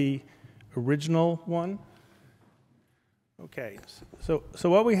have the original one. Okay, so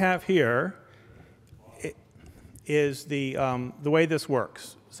what we have here is the way this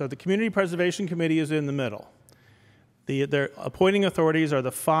works. So the Community Preservation Committee is in the middle. Their appointing authorities are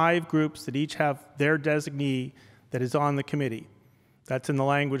the 5 groups that each have their designee that is on the committee. That's in the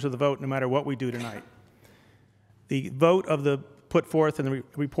language of the vote no matter what we do tonight. The vote of the put forth in the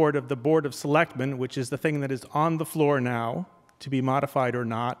report of the Board of Selectmen, which is the thing that is on the floor now to be modified or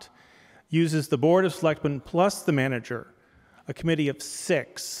not, uses the Board of Selectmen plus the manager, a committee of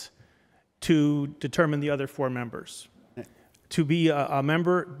 6, to determine the other 4 members. To be a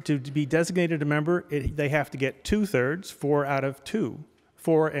member, to be designated a member, they have to get 2/3, 4 out of 2,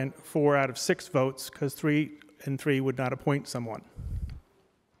 4 out of 6 votes, because 3 and 3 would not appoint someone.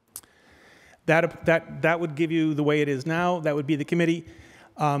 That would give you the way it is now. That would be the committee.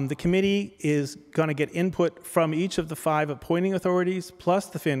 The committee is going to get input from each of the 5 appointing authorities, plus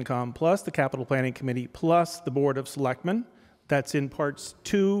the FinCom, plus the Capital Planning Committee, plus the Board of Selectmen. That's in parts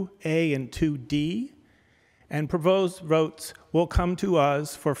 2A and 2D. And proposed votes will come to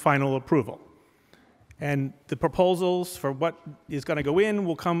us for final approval. And the proposals for what is going to go in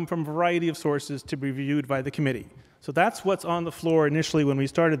will come from a variety of sources to be reviewed by the committee. So that's what's on the floor initially when we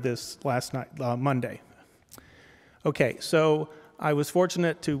started this last night, Monday. Okay, so I was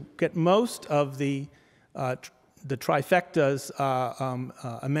fortunate to get most of the trifecta's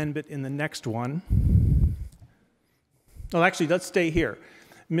amendment in the next one. Well, actually, let's stay here.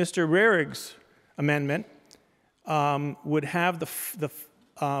 Mr. Rarig's amendment would have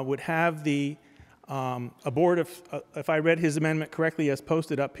a board of, if I read his amendment correctly as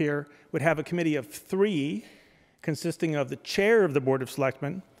posted up here, would have a committee of 3 consisting of the chair of the Board of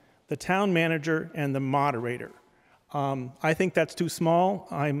Selectmen, the town manager, and the moderator. I think that's too small.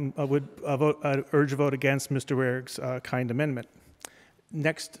 I would urge a vote against Mr. Rarig's kind amendment.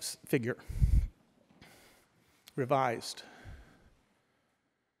 Next figure. Revised.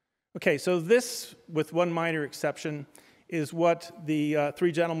 Okay, so this, with one minor exception, is what the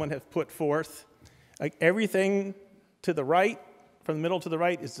 3 gentlemen have put forth. Like everything to the right, from the middle to the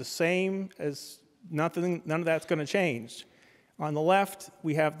right, is the same as nothing, none of that's going to change. On the left,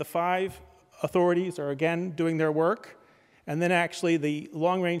 we have the 5 authorities are again doing their work, and then actually the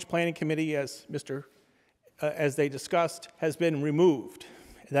long-range planning committee, as they discussed, has been removed.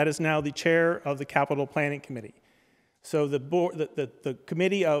 That is now the chair of the capital planning committee. So the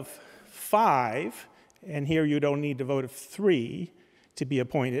committee of 5, and here you don't need to vote of 3 to be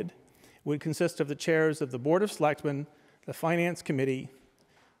appointed, would consist of the chairs of the Board of Selectmen, the Finance Committee,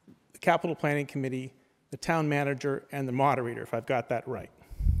 the Capital Planning Committee, the Town Manager, and the Moderator, if I've got that right.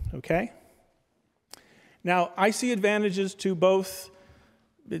 Okay? Now, I see advantages to both,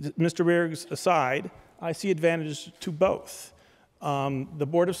 Mr. Berg's aside, I see advantages to both. The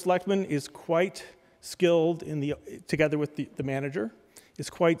Board of Selectmen is quite skilled in the, together with the manager, is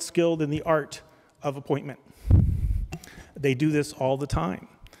quite skilled in the art of appointment. They do this all the time.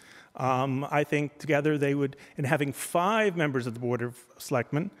 I think together they would, and having 5 members of the Board of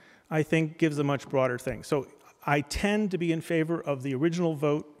Selectmen, I think gives a much broader thing. So I tend to be in favor of the original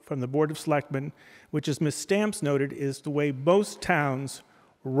vote from the Board of Selectmen, which, as Ms. Stamps noted, is the way most towns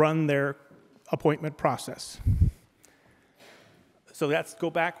run their appointment process. So let's go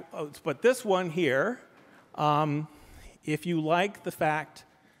back, but this one here, if you like the fact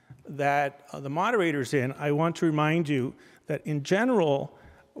that the moderator's in, I want to remind you that in general,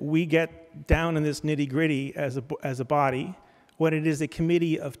 we get down in this nitty-gritty as a body when it is a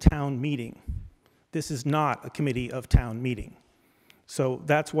committee of town meeting. This is not a committee of town meeting. So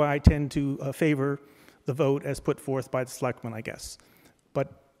that's why I tend to favor the vote as put forth by the selectmen, I guess.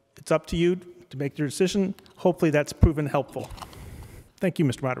 But it's up to you to make your decision. Hopefully that's proven helpful. Thank you,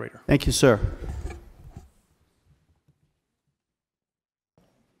 Mr. Moderator. Thank you, sir.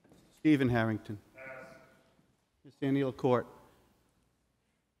 Stephen Harrington. Ms. Annie LaCourte.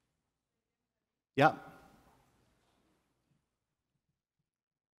 Yep.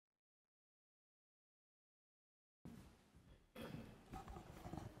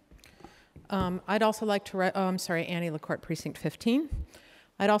 I'd also like to, Annie LaCourte, Precinct 15.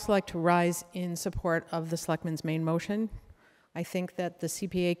 I'd also like to rise in support of the Selectmen's main motion. I think that the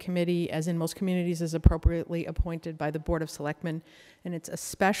CPA committee, as in most communities, is appropriately appointed by the Board of Selectmen, and it's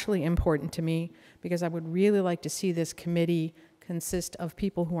especially important to me because I would really like to see this committee consist of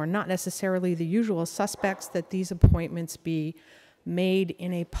people who are not necessarily the usual suspects, that these appointments be made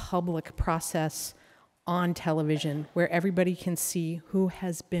in a public process on television where everybody can see who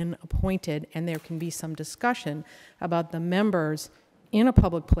has been appointed, and there can be some discussion about the members in a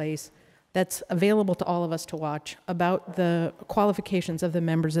public place that's available to all of us to watch about the qualifications of the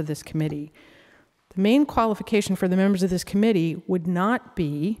members of this committee. The main qualification for the members of this committee would not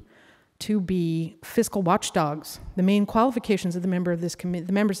be to be fiscal watchdogs. The main qualifications of the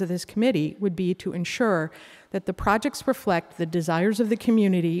members of this committee would be to ensure that the projects reflect the desires of the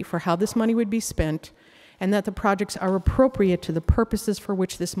community for how this money would be spent, and that the projects are appropriate to the purposes for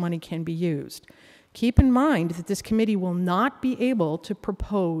which this money can be used. Keep in mind that this committee will not be able to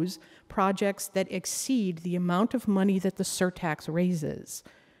propose projects that exceed the amount of money that the surtax raises.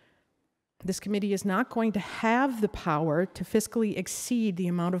 This committee is not going to have the power to fiscally exceed the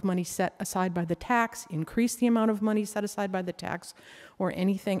amount of money set aside by the tax, increase the amount of money set aside by the tax, or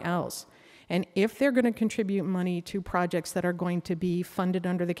anything else. And if they're going to contribute money to projects that are going to be funded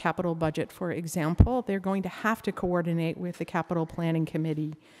under the capital budget, for example, they're going to have to coordinate with the capital planning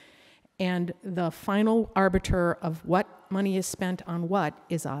committee. And the final arbiter of what money is spent on what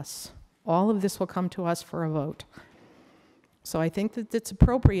is us. All of this will come to us for a vote. So I think that it's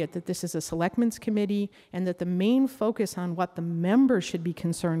appropriate that this is a selectmen's committee, and that the main focus on what the members should be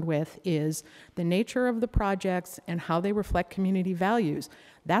concerned with is the nature of the projects and how they reflect community values.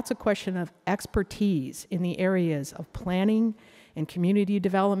 That's a question of expertise in the areas of planning and community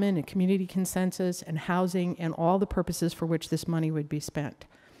development and community consensus and housing and all the purposes for which this money would be spent.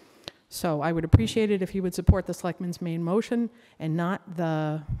 So I would appreciate it if you would support the selectmen's main motion and not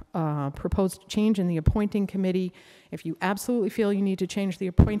the proposed change in the appointing committee. If you absolutely feel you need to change the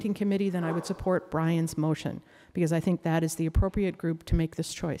appointing committee, then I would support Brian's motion, because I think that is the appropriate group to make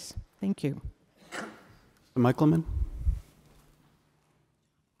this choice. Thank you. Michaelman?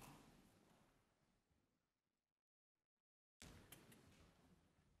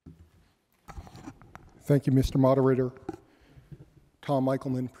 Thank you, Mr. Moderator. Tom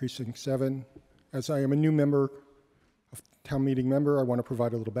Michaelman, Precinct 7. As I am a new town meeting member, I want to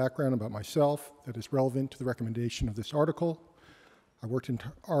provide a little background about myself that is relevant to the recommendation of this article. I worked in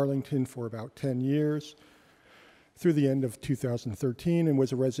Arlington for about 10 years through the end of 2013 and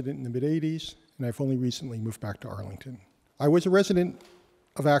was a resident in the mid-'80s, and I've only recently moved back to Arlington. I was a resident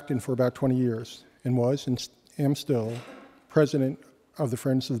of Acton for about 20 years, and was and am still president of the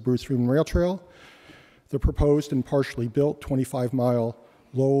Friends of the Bruce Freeman Rail Trail, the proposed and partially built 25-mile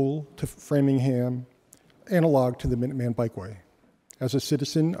Lowell to Framingham analog to the Minuteman Bikeway. As a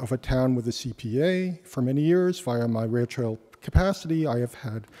citizen of a town with a CPA for many years, via my rail trail capacity, I have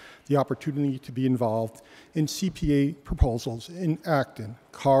had the opportunity to be involved in CPA proposals in Acton,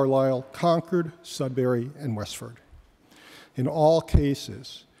 Carlisle, Concord, Sudbury, and Westford. In all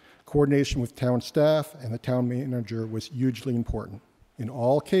cases, coordination with town staff and the town manager was hugely important. In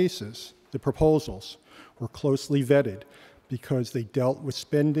all cases, the proposals were closely vetted because they dealt with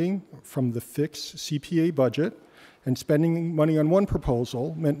spending from the fixed CPA budget, and spending money on one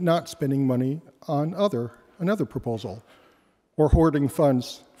proposal meant not spending money on another proposal, or hoarding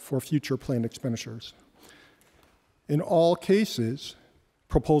funds for future planned expenditures. In all cases,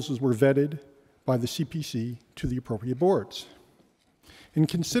 proposals were vetted by the CPC to the appropriate boards. In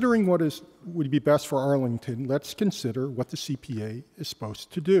considering what would be best for Arlington, let's consider what the CPA is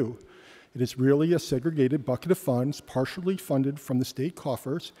supposed to do. It is really a segregated bucket of funds partially funded from the state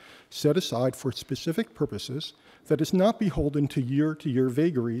coffers, set aside for specific purposes, that is not beholden to year-to-year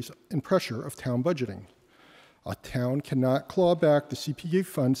vagaries and pressure of town budgeting. A town cannot claw back the CPA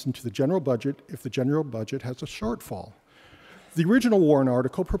funds into the general budget if the general budget has a shortfall. The original warrant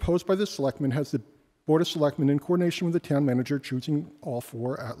article proposed by the selectmen has the Board of Selectmen in coordination with the town manager choosing all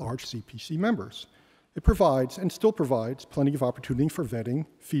 4 at-large CPC members. It provides, and still provides, plenty of opportunity for vetting,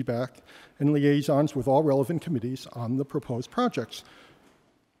 feedback, and liaisons with all relevant committees on the proposed projects.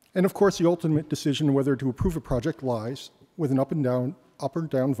 And of course, the ultimate decision whether to approve a project lies with an up or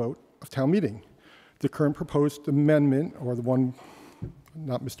down vote of town meeting. The current proposed amendment, or the one,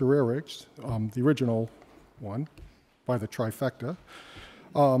 not Mr. Eric's, the original one by the trifecta,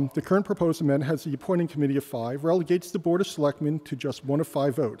 the current proposed amendment has the appointing committee of 5, relegates the Board of Selectmen to just 1 of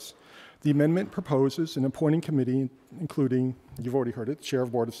 5 votes. The amendment proposes an appointing committee, including, you've already heard it, Chair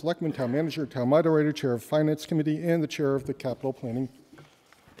of Board of Selectmen, Town Manager, Town Moderator, Chair of Finance Committee, and the Chair of the Capital Planning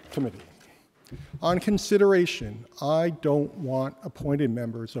Committee. On consideration, I don't want appointed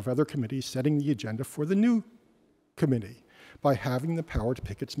members of other committees setting the agenda for the new committee by having the power to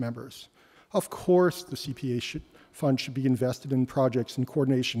pick its members. Of course, the CPA fund should be invested in projects in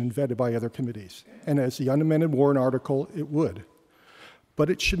coordination and vetted by other committees. And as the unamended warrant article, it would. But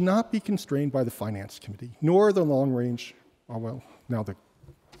it should not be constrained by the Finance Committee, nor the Long Range, now the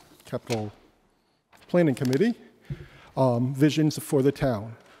Capital Planning Committee, visions for the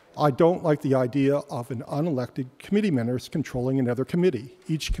town. I don't like the idea of an unelected committee members controlling another committee.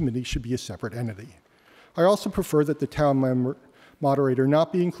 Each committee should be a separate entity. I also prefer that the town moderator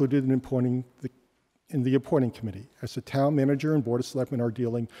not be included in the appointing committee, as the town manager and Board of Selectmen are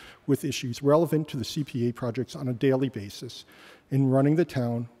dealing with issues relevant to the CPA projects on a daily basis in running the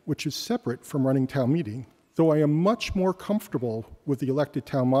town, which is separate from running town meeting, though I am much more comfortable with the elected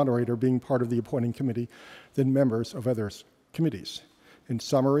town moderator being part of the appointing committee than members of other committees. In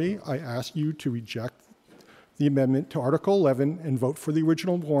summary, I ask you to reject the amendment to Article 11 and vote for the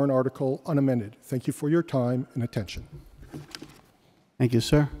original warrant article unamended. Thank you for your time and attention. Thank you,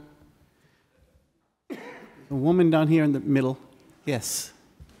 sir. The woman down here in the middle. Yes.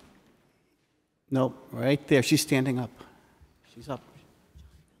 No, right there. She's standing up. She's up.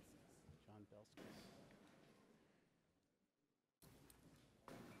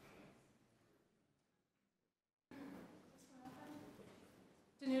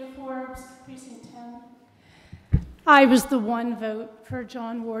 Danuta Forbes, Precinct 10. I was the one vote for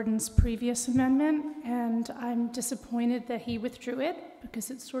John Warden's previous amendment, and I'm disappointed that he withdrew it because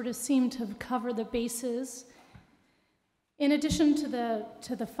it sort of seemed to cover the bases. In addition to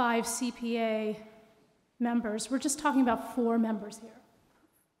the 5 CPA members, we're just talking about 4 members here.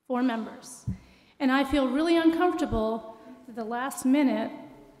 4 members. And I feel really uncomfortable that the last minute,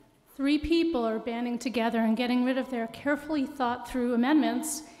 3 people are banding together and getting rid of their carefully thought through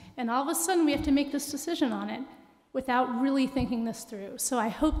amendments, and all of a sudden we have to make this decision on it without really thinking this through. So I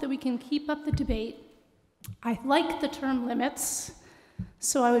hope that we can keep up the debate. I like the term limits,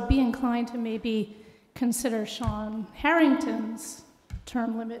 so I would be inclined to maybe consider Sean Harrington's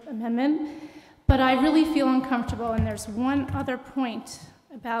term limit amendment, but I really feel uncomfortable, and there's one other point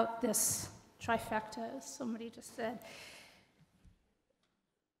about this trifecta, as somebody just said.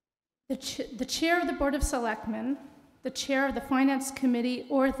 The chair of the Board of Selectmen, the chair of the Finance Committee,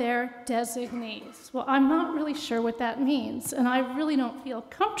 or their designees. Well, I'm not really sure what that means, and I really don't feel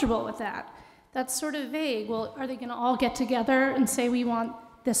comfortable with that. That's sort of vague. Well, are they going to all get together and say we want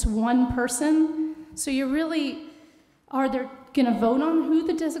this one person? So are they going to vote on who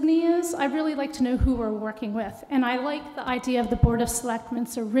the designee is? I'd really like to know who we're working with. And I like the idea of the Board of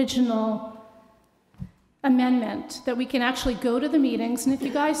Selectmen's original amendment that we can actually go to the meetings, and if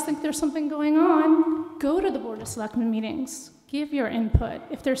you guys think there's something going on, go to the Board of Selectmen meetings, give your input.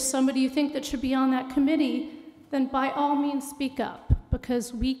 If there's somebody you think that should be on that committee, then by all means speak up,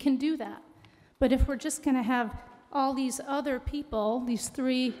 because we can do that. But if we're just going to have all these other people, these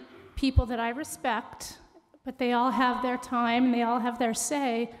 3 people that I respect, but they all have their time and they all have their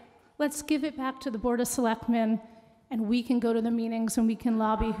say, let's give it back to the Board of Selectmen, and we can go to the meetings and we can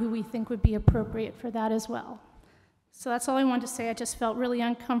lobby who we think would be appropriate for that as well. So that's all I wanted to say. I just felt really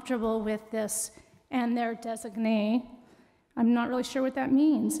uncomfortable with this and their designee. I'm not really sure what that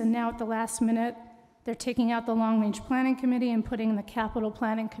means. And now at the last minute, they're taking out the Long Range Planning Committee and putting the Capital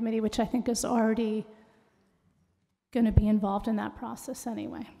Planning Committee, which I think is already going to be involved in that process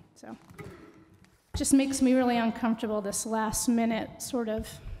anyway. So just makes me really uncomfortable, this last minute sort of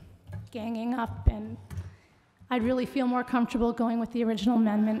ganging up, and I'd really feel more comfortable going with the original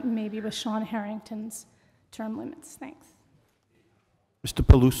amendment and maybe with Sean Harrington's term limits. Thanks. Mr.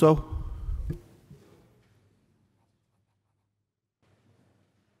 Peluso?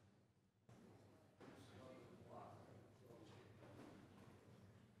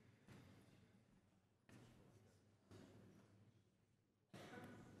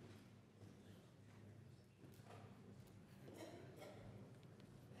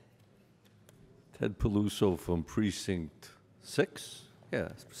 Ted Peluso from Precinct 6? Yeah,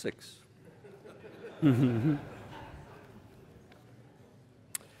 6. I'm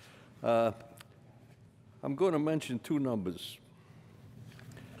going to mention 2 numbers.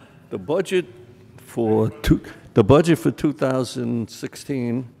 The budget for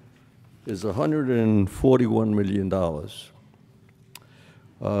 2016 is $141 million.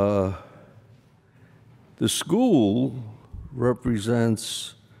 The school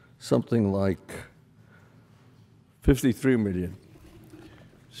represents something like 53 million.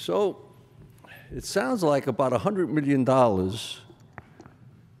 So it sounds like about $100 million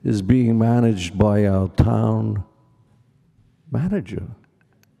is being managed by our town manager.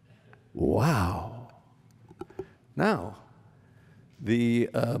 Wow. Now,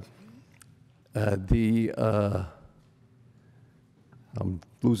 I'm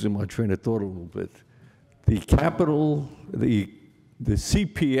losing my train of thought a little bit. The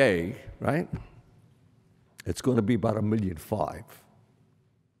CPA, right? It's going to be about $1.5 million.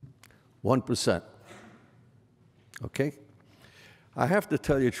 1%. Okay? I have to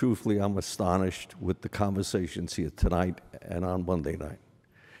tell you truthfully, I'm astonished with the conversations here tonight and on Monday night.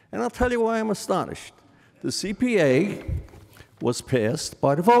 And I'll tell you why I'm astonished. The CPA was passed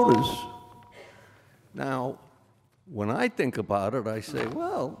by the voters. Now, when I think about it, I say,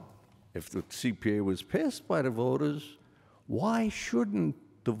 well, if the CPA was passed by the voters, why shouldn't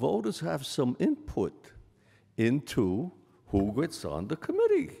the voters have some input into who gets on the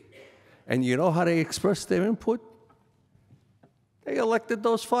committee? And you know how they express their input? They elected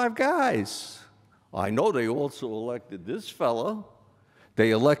those 5 guys. I know they also elected this fella.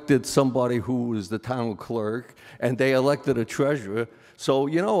 They elected somebody who is the town clerk, and they elected a treasurer. So,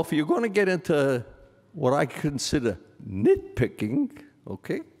 you know, if you're going to get into what I consider nitpicking,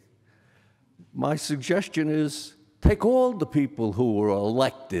 okay, my suggestion is take all the people who were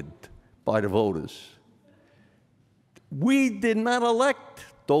elected by the voters. We did not elect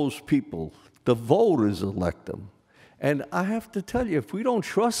those people. The voters elect them. And I have to tell you, if we don't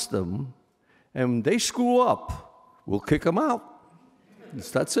trust them and they screw up, we'll kick them out.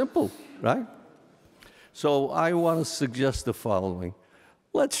 It's that simple, right? So I want to suggest the following.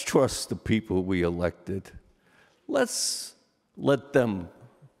 Let's trust the people we elected. Let's let them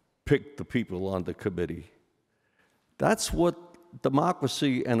pick the people on the committee. That's what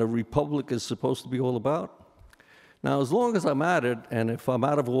democracy and a republic is supposed to be all about. Now, as long as I'm at it, and if I'm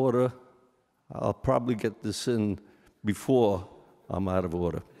out of order, I'll probably get this in before I'm out of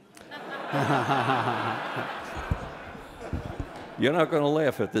order. You're not going to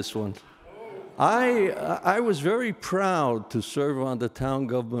laugh at this one. I was very proud to serve on the Town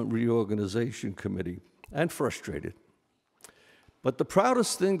Government Reorganization Committee, and frustrated. But the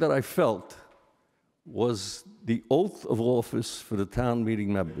proudest thing that I felt was the oath of office for the town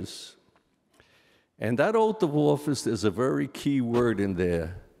meeting members. And that oath of office, there's a very key word in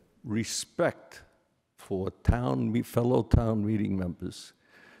there, respect for fellow town meeting members.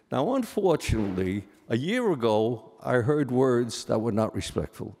 Now, unfortunately, a year ago, I heard words that were not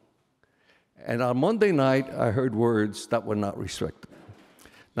respectful. And on Monday night, I heard words that were not respectful.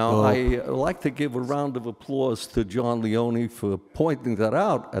 Now, I'd like to give a round of applause to John Leone for pointing that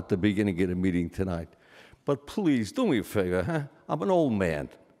out at the beginning of the meeting tonight. But please, do me a favor, huh? I'm an old man.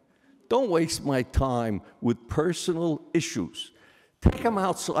 Don't waste my time with personal issues. Take them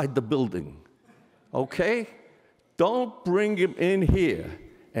outside the building. okay? Don't bring him in here.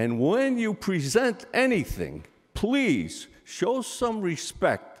 And when you present anything, please show some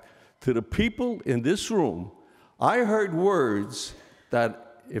respect to the people in this room. I heard words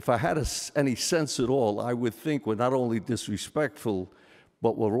that, if I had any sense at all, I would think were not only disrespectful,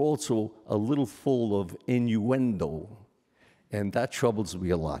 but were also a little full of innuendo. And that troubles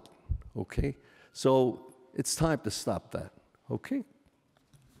me a lot, okay? So it's time to stop that, okay?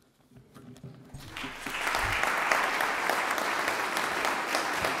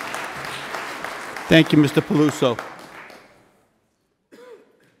 Thank you, Mr. Peluso.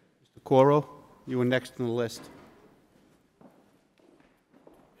 Mr. Coro, you were next on the list.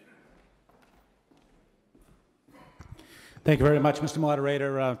 Thank you very much, Mr.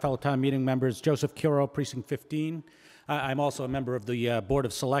 Moderator, fellow town meeting members. Joseph Curo, Precinct 15. I'm also a member of the Board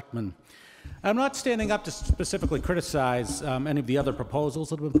of Selectmen. I'm not standing up to specifically criticize any of the other proposals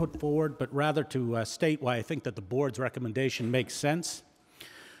that have been put forward, but rather to state why I think that the board's recommendation makes sense.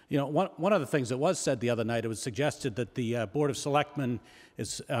 You know, one of the things that was said the other night, it was suggested that the Board of Selectmen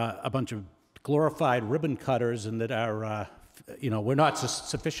is a bunch of glorified ribbon cutters and that our, you know, we're not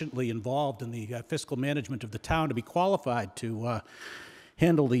sufficiently involved in the fiscal management of the town to be qualified to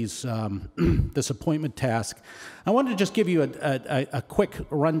handle these, this appointment task. I wanted to just give you a quick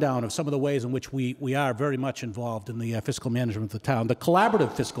rundown of some of the ways in which we are very much involved in the fiscal management of the town. The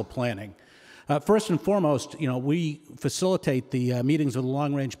collaborative fiscal planning. First and foremost, you know, we facilitate the meetings of the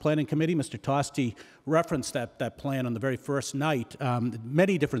Long Range Planning Committee. Mr. Tosti referenced that plan on the very first night.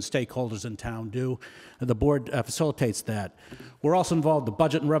 Many different stakeholders in town do. The board facilitates that. We're also involved in the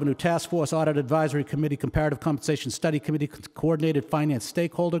Budget and Revenue Task Force, Audit Advisory Committee, Comparative Compensation Study Committee, Coordinated Finance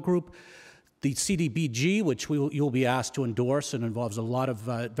Stakeholder Group, the CDBG, which you'll be asked to endorse and involves a lot of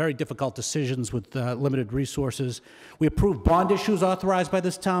very difficult decisions with limited resources. We approve bond issues authorized by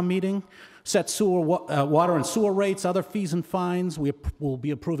this town meeting, set water and sewer rates, other fees and fines. We will be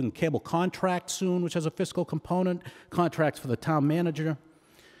approving cable contracts soon, which has a fiscal component, contracts for the town manager.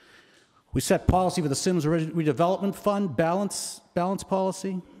 We set policy for the Sims Redevelopment Fund, balance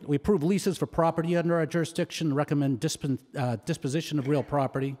policy. We approve leases for property under our jurisdiction, recommend disposition of real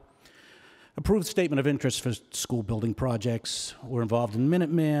property. Approved statement of interest for school building projects. We're involved in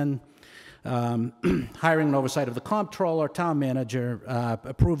Minuteman, hiring and oversight of the comptroller, town manager,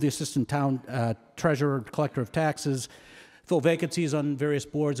 approve the assistant town treasurer, collector of taxes, fill vacancies on various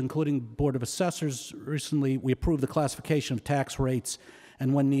boards, including Board of Assessors. Recently, we approved the classification of tax rates,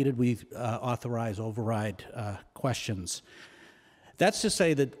 and when needed, we authorize override questions. That's to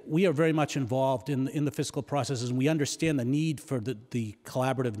say that we are very much involved in the fiscal processes, and we understand the need for the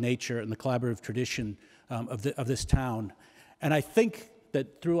collaborative nature and the collaborative tradition of this town. And I think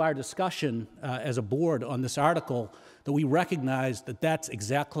that through our discussion as a board on this article, that we recognize that that's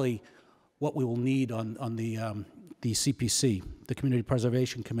exactly what we will need on the CPC, the Community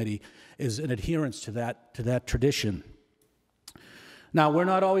Preservation Committee, is an adherence to that tradition. Now, we're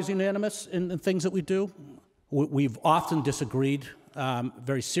not always unanimous in things that we do. We've often disagreed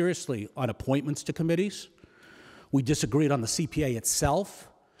very seriously on appointments to committees. We disagreed on the CPA itself.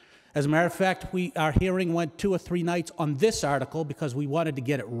 As a matter of fact, our hearing went 2 or 3 nights on this article because we wanted to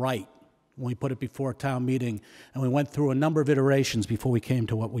get it right when we put it before a town meeting, and we went through a number of iterations before we came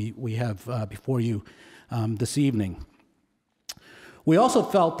to what we have before you this evening. We also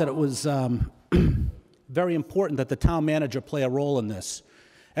felt that it was very important that the town manager play a role in this.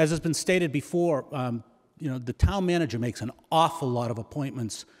 As has been stated before, you know, the town manager makes an awful lot of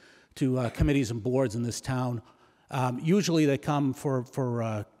appointments to committees and boards in this town. Usually they come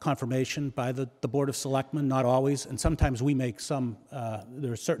for confirmation by the Board of Selectmen, not always, and sometimes we make some,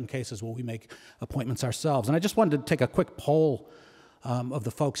 there are certain cases where we make appointments ourselves. And I just wanted to take a quick poll of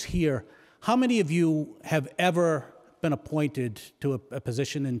the folks here. How many of you have ever been appointed to a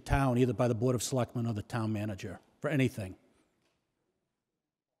position in town, either by the Board of Selectmen or the town manager, for anything?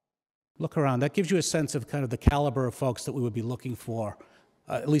 Look around. That gives you a sense of kind of the caliber of folks that we would be looking for,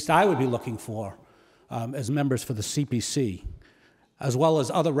 at least I would be looking for, as members for the CPC, as well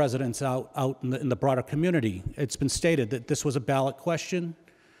as other residents out in the broader community. It's been stated that this was a ballot question.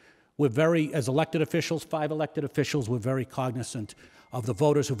 We're very, as elected officials, 5 elected officials, we're very cognizant of the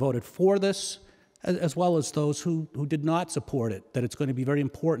voters who voted for this, as well as those who did not support it, that it's going to be very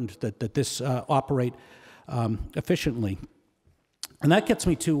important that this operate efficiently. And that gets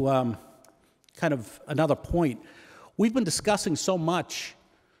me to kind of another point. We've been discussing so much,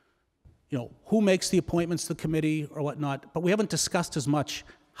 you know, who makes the appointments to the committee or whatnot, but we haven't discussed as much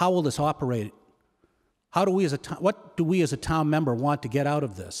how will this operate. How do we as what do we as a town member want to get out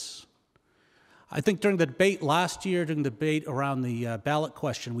of this? I think during the debate last year, during the debate around the ballot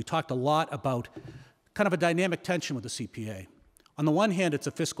question, we talked a lot about kind of a dynamic tension with the CPA. On the one hand, it's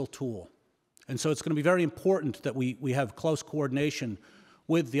a fiscal tool, and so it's going to be very important that we have close coordination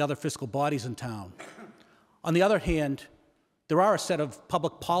with the other fiscal bodies in town. On the other hand, there are a set of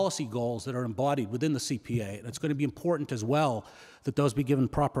public policy goals that are embodied within the CPA, and it's going to be important as well that those be given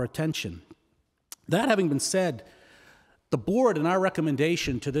proper attention. That having been said, the board and our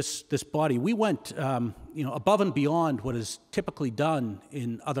recommendation to this body, we went above and beyond what is typically done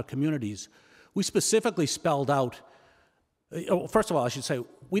in other communities. We specifically spelled out, first of all, I should say,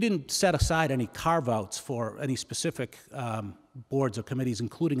 we didn't set aside any carve-outs for any specific boards or committees,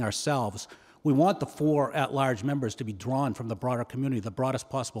 including ourselves. We want the 4 at-large members to be drawn from the broader community, the broadest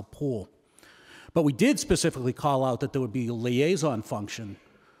possible pool. But we did specifically call out that there would be a liaison function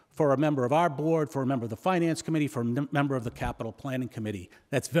for a member of our board, for a member of the Finance Committee, for a member of the Capital Planning Committee.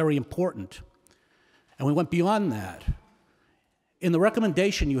 That's very important. And we went beyond that. In the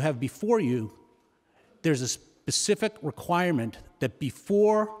recommendation you have before you, there's a specific requirement that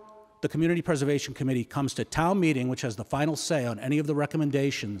before the Community Preservation Committee comes to town meeting, which has the final say on any of the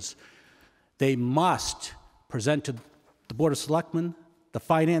recommendations, they must present to the Board of Selectmen, the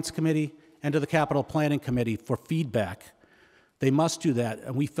Finance Committee, and to the Capital Planning Committee for feedback. They must do that,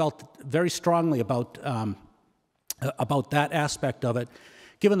 and we felt very strongly about that aspect of it.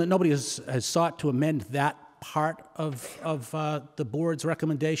 Given that nobody has sought to amend that part of the board's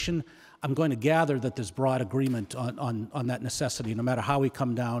recommendation, I'm going to gather that there's broad agreement on that necessity, no matter how we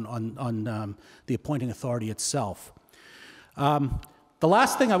come down on the appointing authority itself. The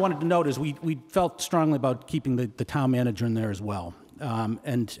last thing I wanted to note is we felt strongly about keeping the town manager in there as well,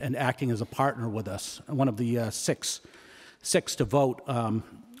 and acting as a partner with us, one of the six to vote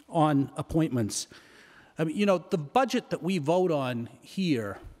on appointments. I mean, the budget that we vote on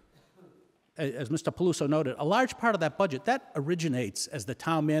here, as Mr. Peluso noted, a large part of that budget, that originates as the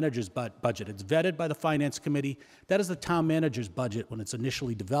town manager's budget. It's vetted by the Finance Committee. That is the town manager's budget when it's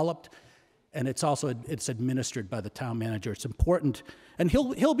initially developed, and it's administered by the town manager. It's important, and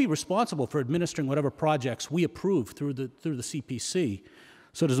he'll be responsible for administering whatever projects we approve through the CPC.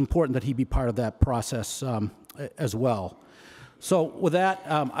 So it is important that he be part of that process as well. So with that,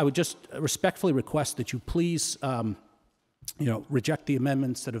 I would just respectfully request that you please, reject the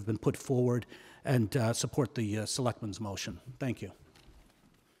amendments that have been put forward and support the Selectmen's motion. Thank you.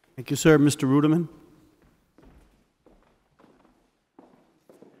 Thank you, sir. Mr. Ruderman?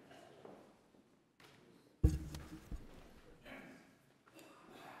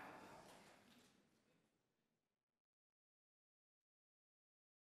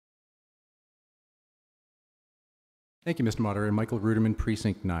 Thank you, Mr. Moderator. Michael Ruderman,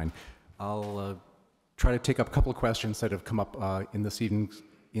 Precinct 9. I'll try to take up a couple of questions that have come up in this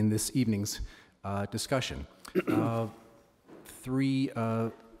evening's discussion. At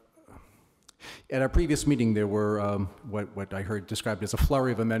our previous meeting, there were what I heard described as a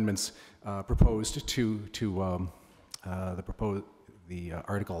flurry of amendments proposed to the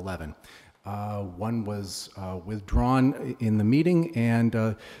Article 11. One was withdrawn in the meeting,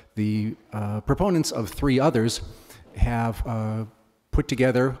 and the proponents of 3 others have put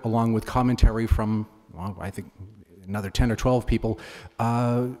together, along with commentary from, well, I think, another 10 or 12 people,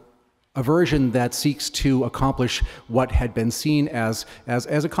 a version that seeks to accomplish what had been seen as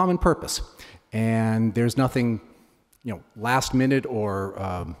a common purpose. And there's nothing, last minute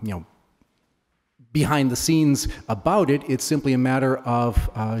or, behind the scenes about it. It's simply a matter of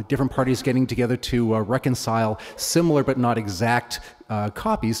different parties getting together to reconcile similar but not exact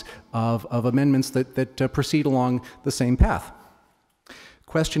copies of amendments that proceed along the same path.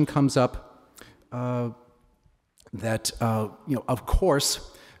 Question comes up that, of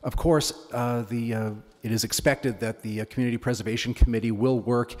course, it is expected that the Community Preservation Committee will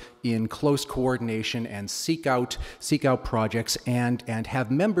work in close coordination and seek out projects and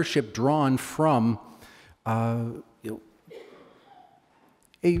have membership drawn from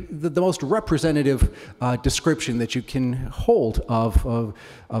the most representative description that you can hold of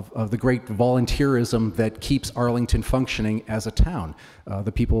the great volunteerism that keeps Arlington functioning as a town.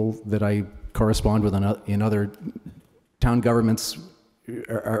 The people that I correspond with in other town governments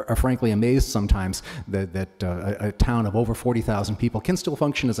are frankly amazed sometimes that a town of over 40,000 people can still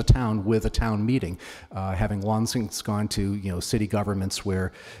function as a town with a town meeting, having long since gone to city governments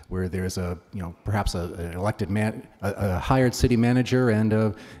where there's perhaps an elected a hired city manager and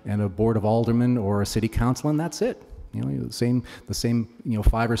a board of aldermen or a city council, and that's it. The same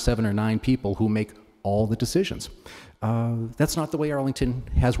 5 or 7 or 9 people who make all the decisions. That's not the way Arlington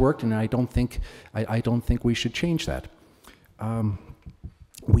has worked, and I don't think we should change that.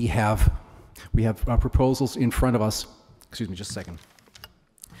 We have proposals in front of us. Excuse me, just a second.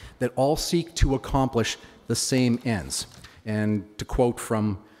 that all seek to accomplish the same ends. And to quote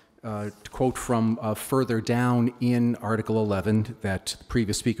from further down in Article 11 that the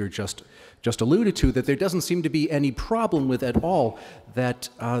previous speaker just alluded to, that there doesn't seem to be any problem with at all that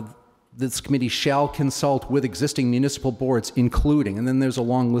this committee shall consult with existing municipal boards, including, and then there's a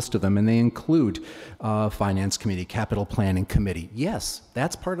long list of them, and they include Finance Committee, Capital Planning Committee. Yes,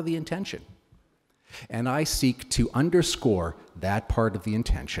 that's part of the intention. And I seek to underscore that part of the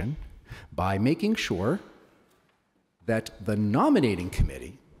intention by making sure that the nominating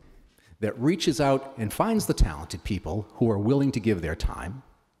committee that reaches out and finds the talented people who are willing to give their time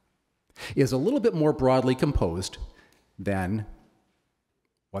is a little bit more broadly composed than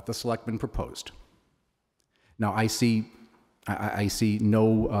what the selectmen proposed. Now, I see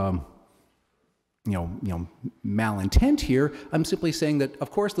no malintent here. I'm simply saying that, of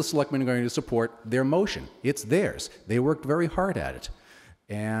course, the selectmen are going to support their motion. It's theirs. They worked very hard at it.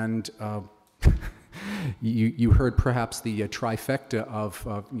 And you heard perhaps the trifecta of,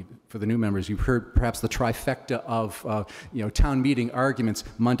 for the new members, you've heard perhaps the trifecta of town meeting arguments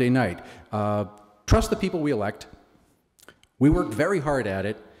Monday night. Trust the people we elect. We worked very hard at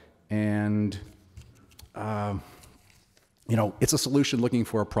it, and it's a solution looking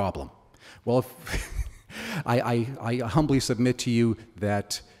for a problem. Well, I humbly submit to you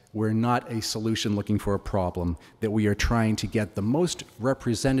that we're not a solution looking for a problem, that we are trying to get the most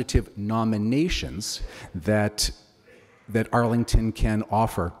representative nominations that Arlington can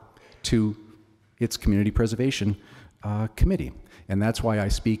offer to its Community Preservation Committee. And that's why I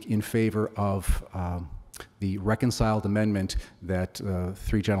speak in favor of the reconciled amendment that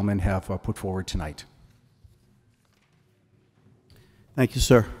three gentlemen have put forward tonight. Thank you,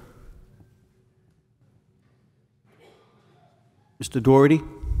 sir. Mr. Doherty?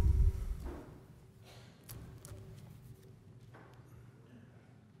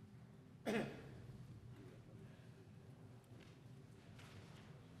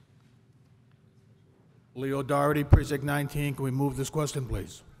 Leo Doherty, Precinct 19. Can we move this question,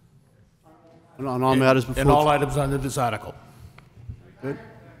 please? On all matters before... And all items under this article. Good.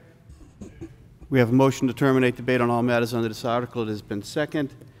 We have a motion to terminate debate on all matters under this article. It has been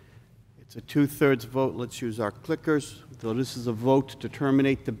seconded. It's a 2/3 vote. Let's use our clickers. So this is a vote to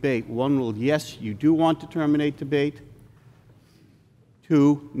terminate debate. 1 will, yes, you do want to terminate debate.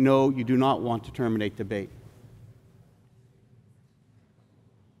 2, no, you do not want to terminate debate.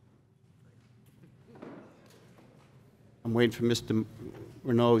 I'm waiting for Mr.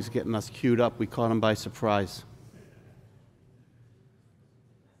 Renault. He's getting us queued up. We caught him by surprise.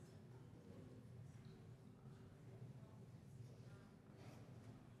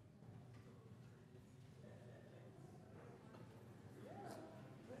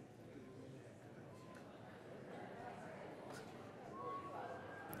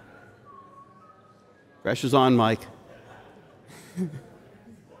 Pressure's on, Mike.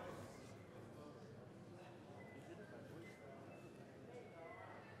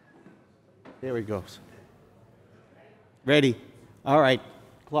 There he goes. Ready? All right.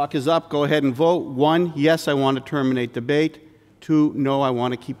 Clock is up. Go ahead and vote. 1, yes, I want to terminate debate. 2, no, I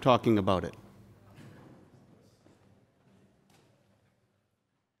want to keep talking about it.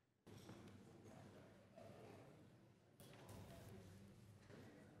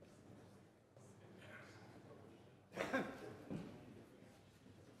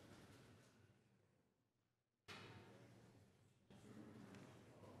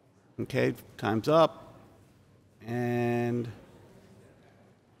 Okay, time's up. And,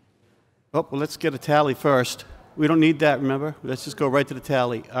 well, let's get a tally first. We don't need that, remember? Let's just go right to the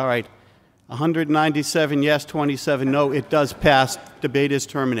tally. All right. 197 yes, 27 no. It does pass. Debate is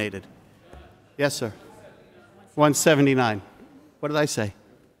terminated. Yes, sir. 179. What did I say?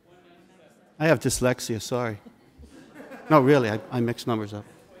 I have dyslexia, sorry. No, really, I mixed numbers up.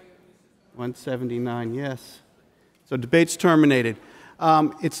 179 yes. So debate's terminated.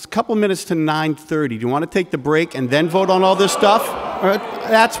 It's a couple minutes to 9:30. Do you want to take the break and then vote on all this stuff?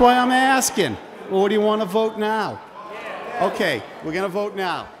 That's why I'm asking. Well, what do you want to vote now? Okay, we're going to vote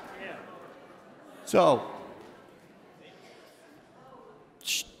now. So,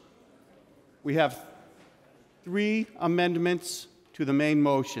 we have 3 amendments to the main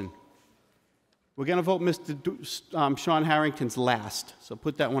motion. We're going to vote Mr. Sean Harrington's last, so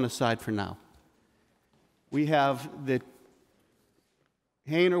put that one aside for now. We have the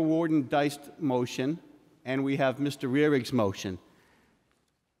Hayner Warden Deist motion, and we have Mr. Rearig's motion.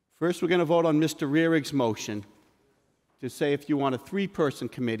 First, we're going to vote on Mr. Rearig's motion to say if you want a 3-person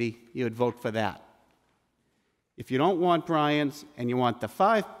committee, you would vote for that. If you don't want Brian's and you want the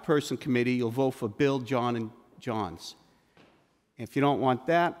 5-person committee, you'll vote for Bill, John, and John's. If you don't want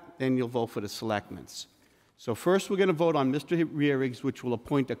that, then you'll vote for the selectmen's. So first we're going to vote on Mr. Rearig's, which will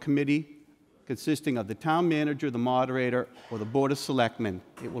appoint a committee consisting of the town manager, the moderator, or the board of selectmen.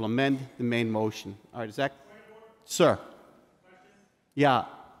 It will amend the main motion. All right, is that? Sir. Yeah.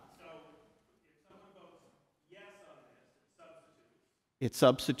 It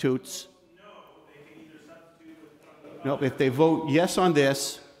substitutes. No, if they vote yes on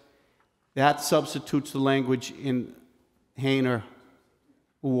this, that substitutes the language in Hayner,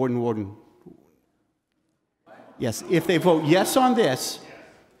 Warden. Yes, if they vote yes on this,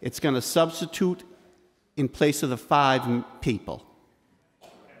 it's going to substitute in place of the 5 people.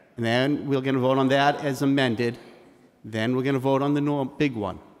 And then we're going to vote on that as amended. Then we're going to vote on the big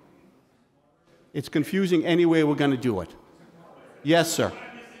one. It's confusing any way we're going to do it. Yes, sir.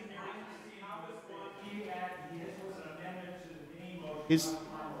 His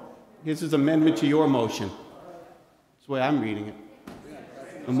is amendment to your motion. That's the way I'm reading it.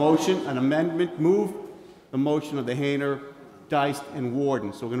 A motion, an amendment, move the motion of the Hayner, Deist, and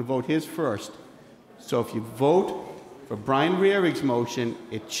Warden. So we're going to vote his first. So if you vote for Brian Rearig's motion,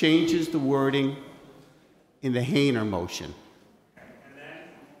 it changes the wording in the Hayner motion.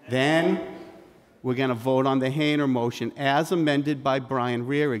 Then we're going to vote on the Hayner motion as amended by Brian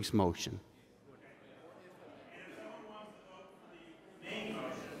Rearig's motion.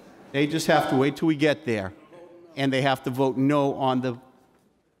 They just have to wait till we get there. And they have to vote no on the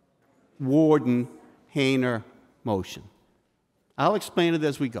Warden Hayner motion. I'll explain it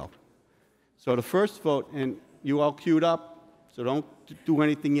as we go. So the first vote, and you all queued up, so don't do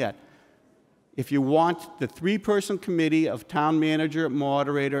anything yet. If you want the 3-person committee of town manager,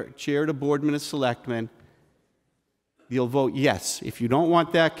 moderator, chair of the board, and selectmen, you'll vote yes. If you don't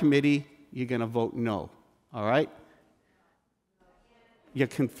want that committee, you're going to vote no. All right? You're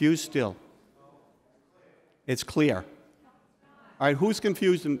confused still. It's clear. All right, who's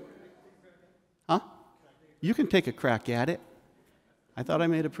confused? Huh? You can take a crack at it. I thought I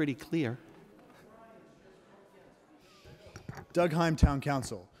made it pretty clear. Doug Heim, Town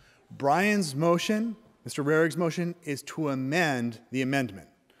Council. Brian's motion, Mr. Rearig's motion, is to amend the amendment.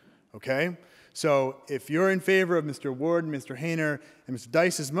 Okay? So if you're in favor of Mr. Ward, Mr. Hayner, and Mr.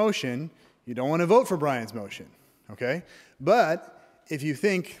 Deist's motion, you don't want to vote for Brian's motion. Okay? But if you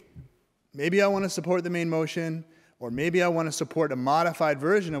think, maybe I want to support the main motion, or maybe I want to support a modified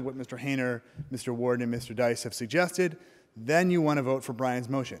version of what Mr. Hayner, Mr. Ward, and Mr. Deist have suggested, then you want to vote for Brian's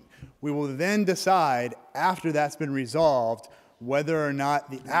motion. We will then decide, after that's been resolved, whether or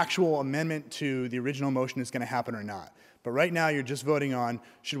not the actual amendment to the original motion is going to happen or not. But right now, you're just voting on,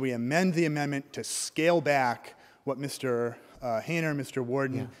 should we amend the amendment to scale back what Mr. Hayner, Mr.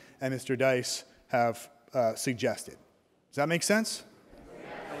 Warden, and Mr. Deist have suggested. Does that make sense?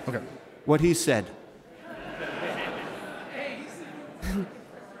 Okay. What he said.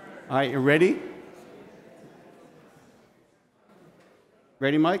 All right, you ready?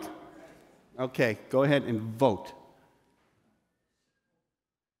 Ready, Mike? Okay, go ahead and vote.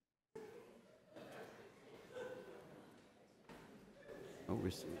 Oh,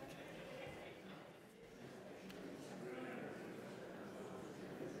 receive.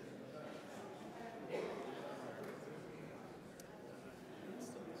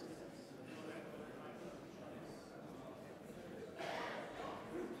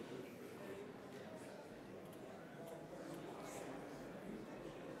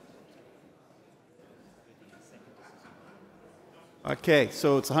 Okay,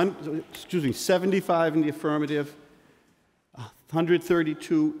 so it's 75 in the affirmative,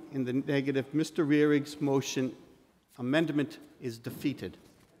 132 in the negative. Mr. Rearig's motion amendment is defeated.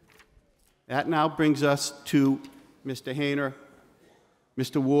 That now brings us to Mr. Hayner,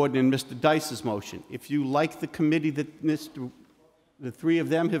 Mr. Warden, and Mr. Deist's motion. If you like the committee that the 3 of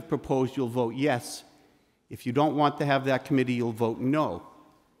them have proposed, you'll vote yes. If you don't want to have that committee, you'll vote no.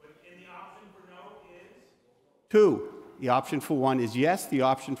 And the option for no is? 2. The option for 1 is yes. The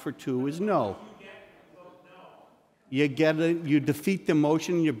option for 2 is no. You defeat the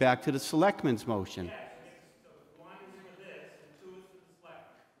motion, and you're back to the selectmen's motion.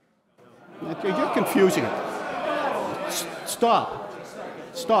 You're confusing it. Stop.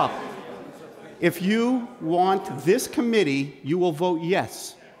 Stop. If you want this committee, you will vote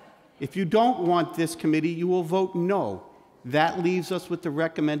yes. If you don't want this committee, you will vote no. That leaves us with the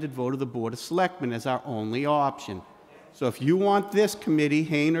recommended vote of the Board of Selectmen as our only option. So if you want this committee,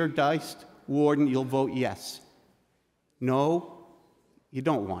 Hayner, Deist, Warden, you'll vote yes. No, you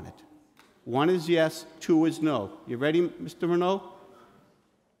don't want it. 1 is yes, 2 is no. You ready, Mr. Renaud?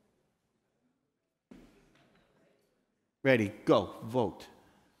 Ready, go, vote.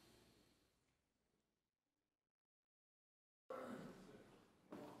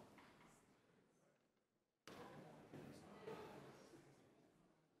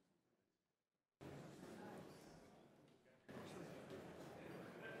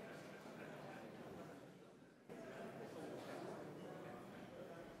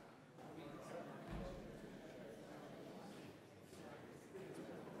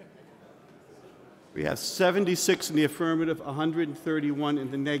 We have 76 in the affirmative, 131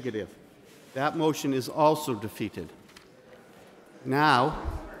 in the negative. That motion is also defeated. Now,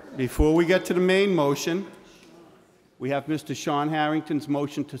 before we get to the main motion, we have Mr. Sean Harrington's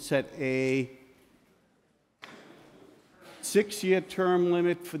motion to set a 6-year term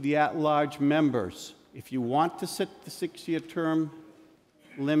limit for the at-large members. If you want to set the 6-year term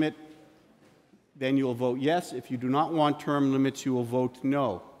limit, then you will vote yes. If you do not want term limits, you will vote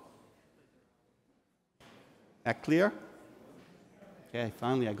no. That clear? Okay,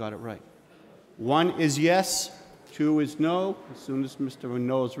 finally I got it right. 1 is yes, 2 is no. As soon as Mr.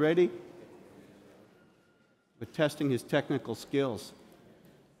 No is ready, we're testing his technical skills.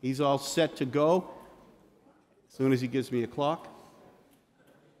 He's all set to go as soon as he gives me a clock.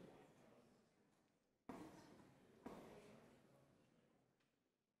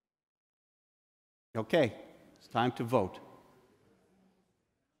 Okay, it's time to vote.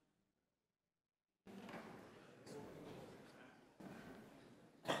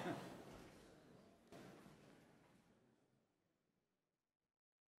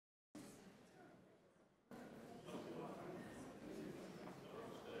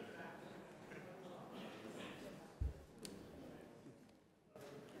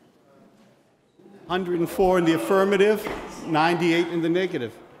 $104 in the affirmative, 98 in the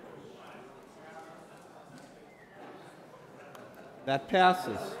negative. That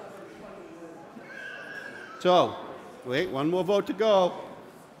passes. So, wait, one more vote to go.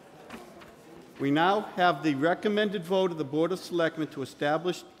 We now have the recommended vote of the Board of Selectmen to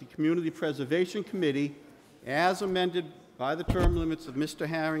establish the Community Preservation Committee as amended by the term limits of Mr.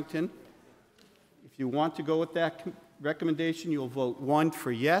 Harrington. If you want to go with that recommendation, you'll vote 1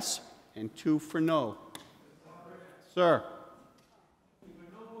 for yes and 2 for no. Sir.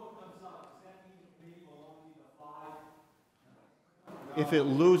 If it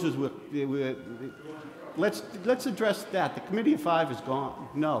loses, let's address that. The committee of 5 is gone.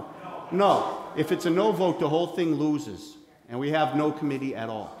 No. No. If it's a no vote, the whole thing loses, and we have no committee at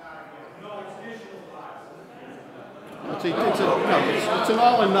all. It's an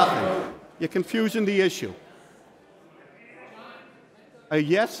all or nothing. You're confusing the issue. A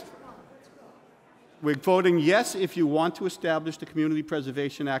yes? We're voting yes if you want to establish the Community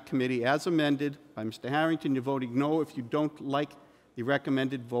Preservation Act Committee as amended by Mr. Harrington. You're voting no if you don't like the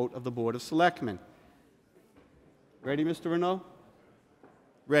recommended vote of the Board of Selectmen. Ready, Mr. Renaud?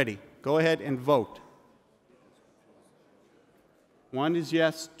 Ready. Go ahead and vote. 1 is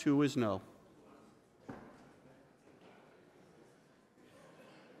yes, 2 is no.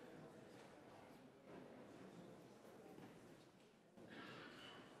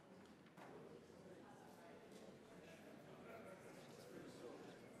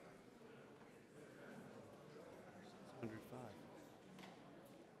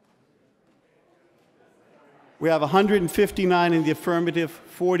 We have 159 in the affirmative,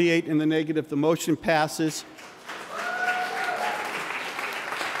 48 in the negative. The motion passes.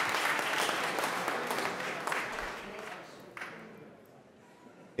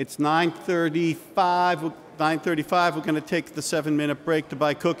 It's 9:35. 9:35. We're going to take the 7-minute break to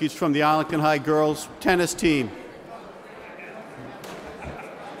buy cookies from the Arlington High girls tennis team.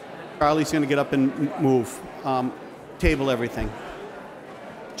 Charlie's going to get up and move. Table everything.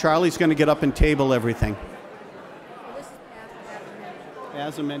 Charlie's going to get up and table everything.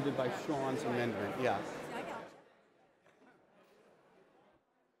 As amended by Sean's amendment, yeah.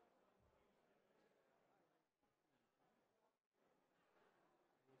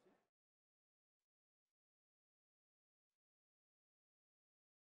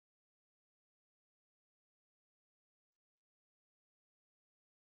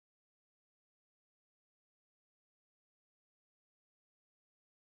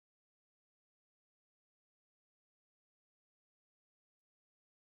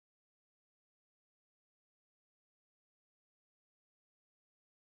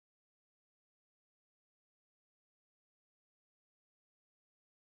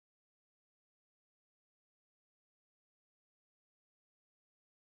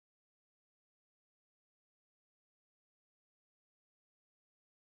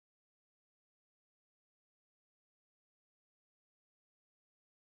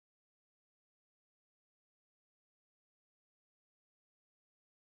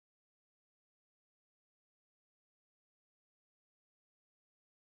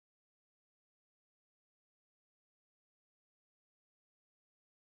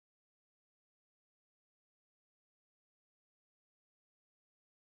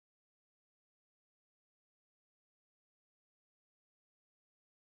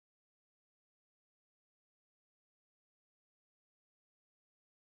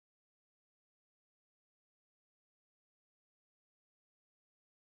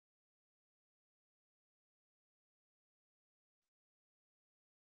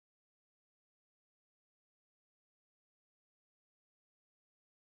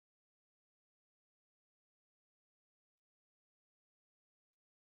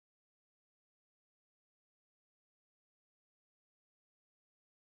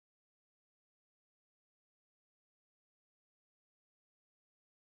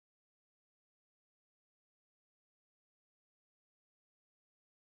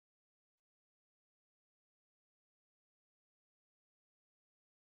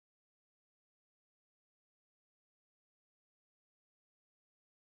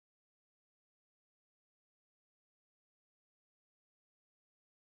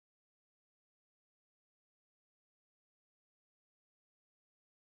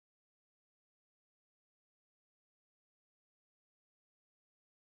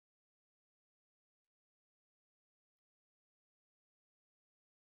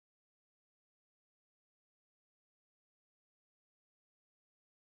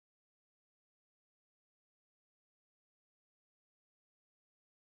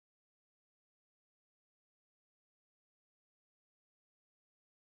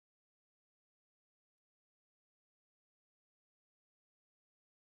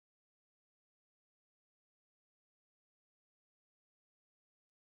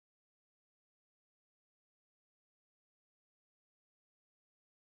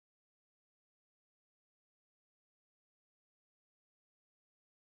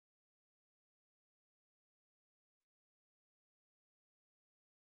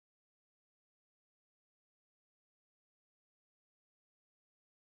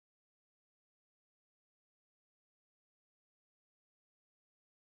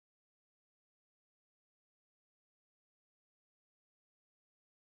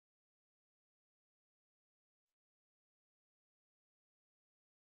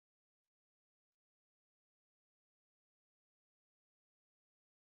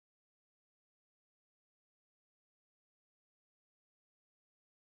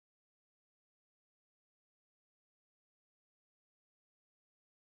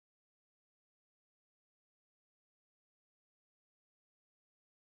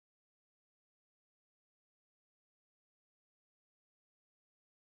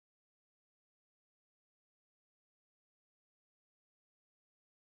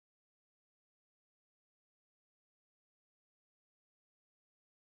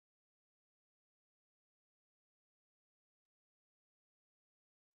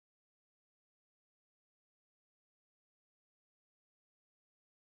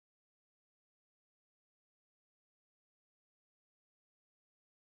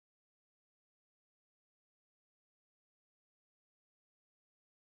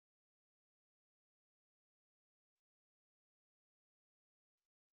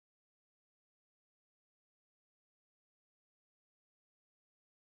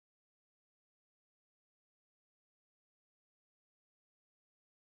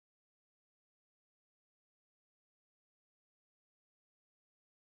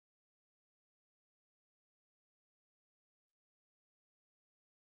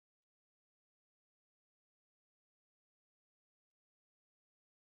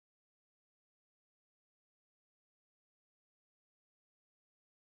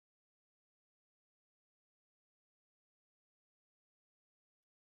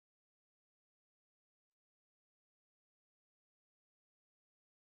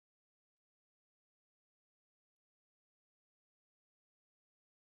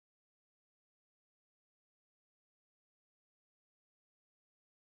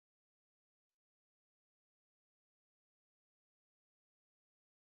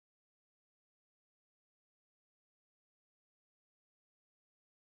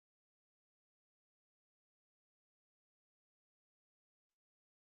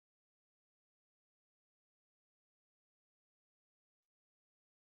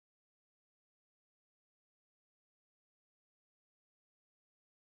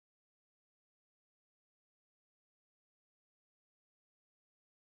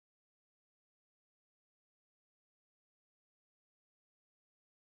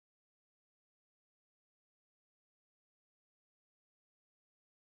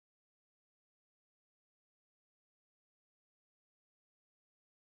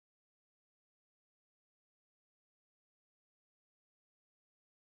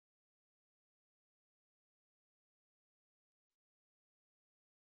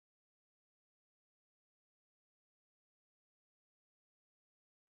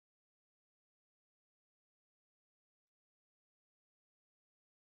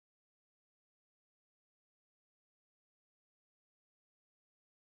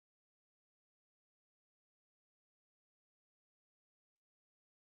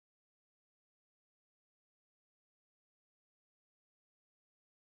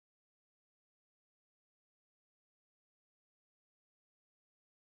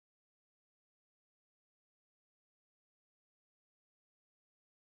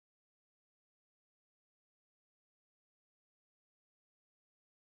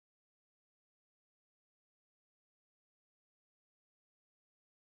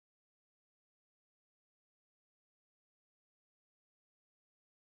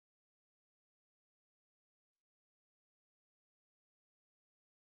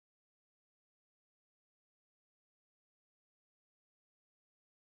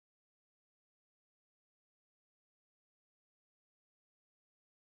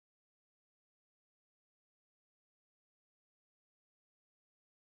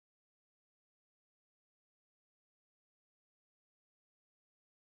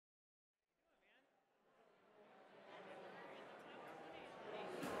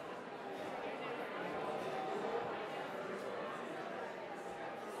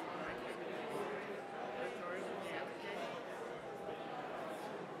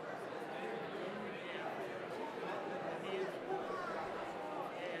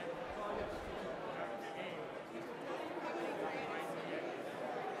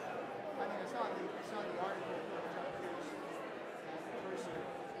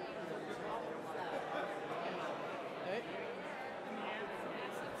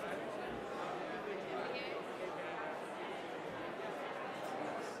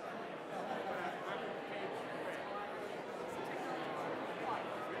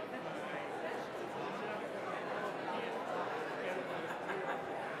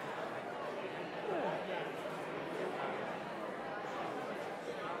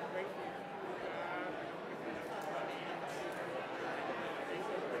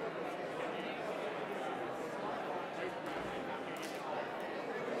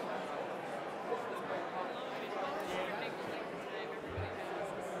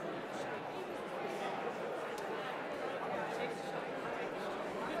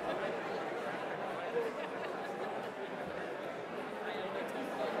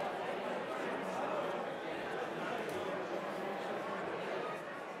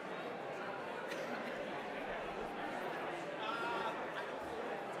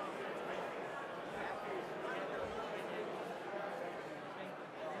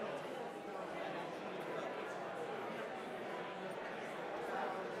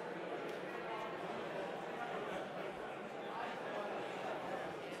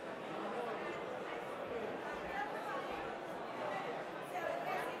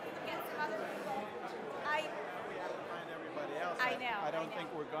 don't think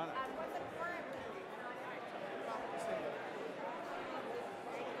we're gonna.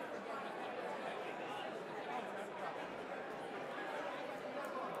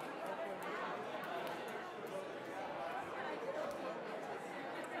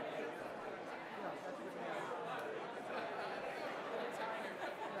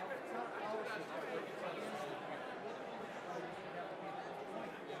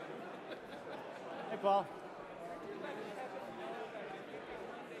 Hey, Paul.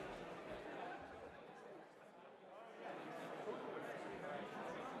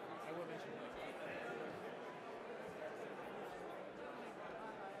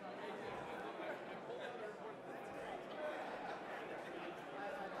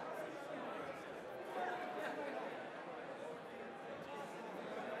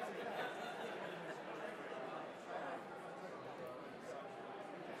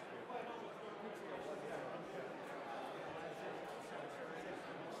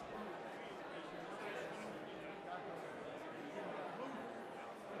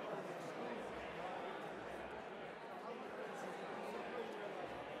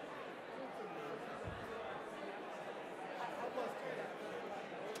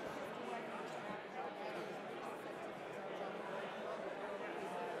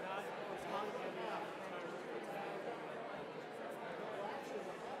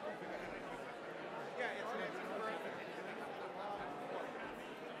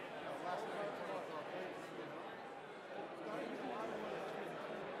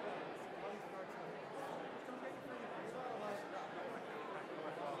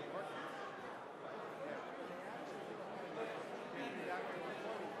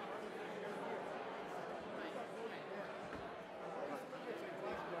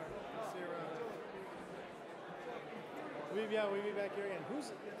 We'll be back here again.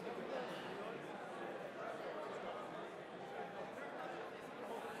 Who's... How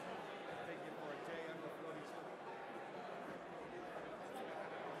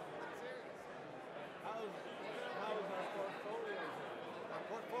is our portfolio? Our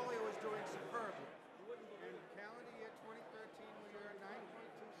portfolio is doing superbly. In calendar year 2013, we earned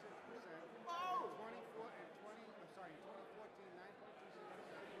 9.26%. Oh! In 2014, 9.26%.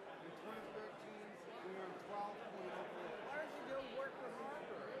 In 2013, we earned 12.04%. Why don't you go work with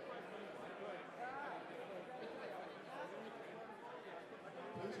Harvard?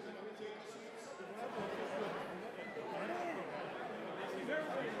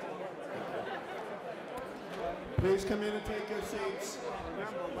 Please come in and take your seats.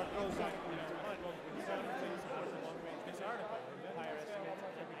 Remember what goes up. This article, higher estimates.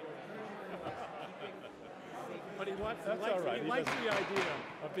 But he wants. That's all right. He likes the idea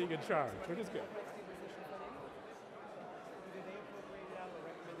of being in charge, which is good.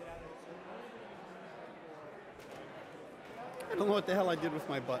 I don't know what the hell I did with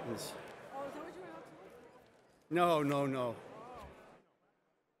my buttons. Oh, is that what you were out to? No, no, no.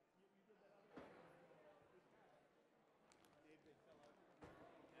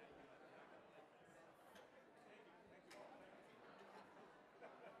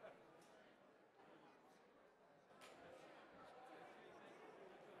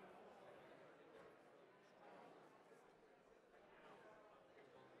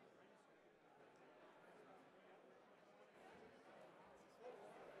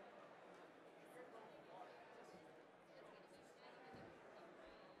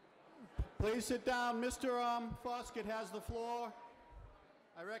 Please sit down. Mr. Foskett has the floor.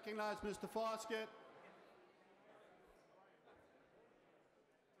 I recognize Mr. Foskett.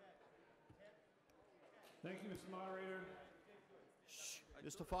 Thank you, Mr. Moderator.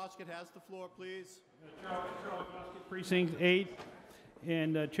 Mr. Foskett has the floor, please. Charles Foskett, Precinct 8,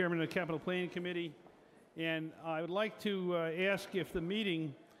 and Chairman of the Capital Planning Committee. And I would like to ask if the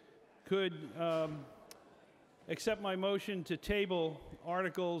meeting could accept my motion to table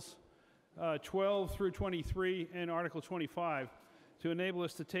Articles 12 through 23 and Article 25 to enable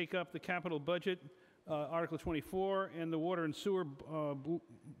us to take up the capital budget, Article 24, and the water and sewer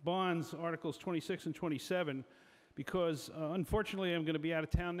bonds, Articles 26 and 27, because unfortunately I'm going to be out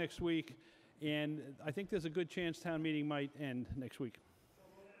of town next week, and I think there's a good chance town meeting might end next week.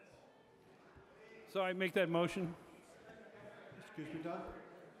 So I make that motion. Excuse me, Doug?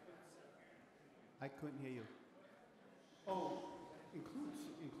 I couldn't hear you. Oh,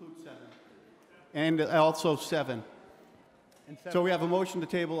 include 7. And also 7. So we have a motion to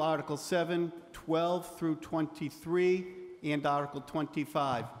table Article 7, 12 through 23, and Article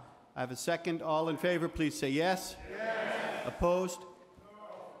 25. I have a second. All in favor, please say yes. Yes. Opposed?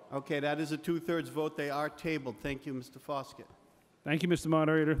 No. Okay, that is a 2/3 vote. They are tabled. Thank you, Mr. Foskett. Thank you, Mr.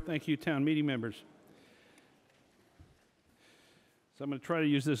 Moderator. Thank you, town meeting members. So I'm going to try to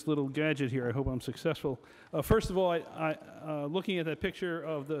use this little gadget here. I hope I'm successful. First of all, looking at that picture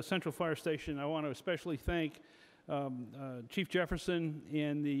of the Central Fire Station, I want to especially thank Chief Jefferson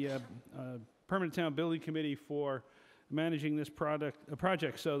and the Permanent Town Building Committee for managing this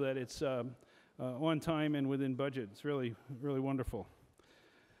project so that it's on time and within budget. It's really, really wonderful.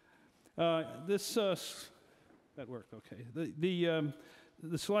 That worked okay.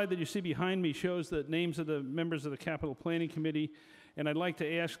 The slide that you see behind me shows the names of the members of the Capital Planning Committee, and I'd like to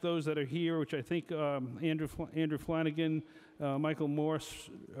ask those that are here, which I think Andrew Flanagan, Michael Morse,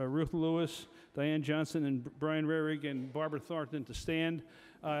 Ruth Lewis, Diane Johnson, and Brian Rehrig, and Barbara Thornton to stand.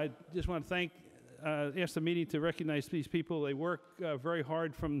 I just want to ask the meeting to recognize these people. They work very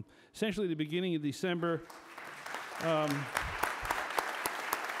hard from essentially the beginning of December.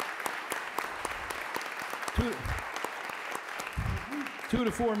 2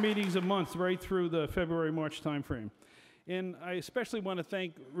 to 4 meetings a month right through the February-March timeframe. And I especially want to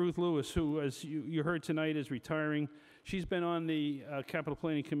thank Ruth Lewis, who, as you heard tonight, is retiring. She's been on the Capital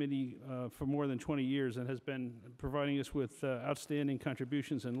Planning Committee for more than 20 years and has been providing us with outstanding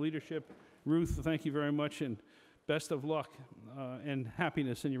contributions and leadership. Ruth, thank you very much, and best of luck and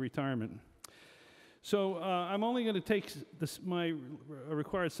happiness in your retirement. So I'm only going to take my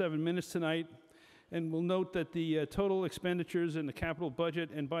required 7 minutes tonight. And we'll note that the total expenditures in the capital budget,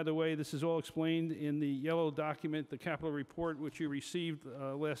 and by the way, this is all explained in the yellow document, the capital report, which you received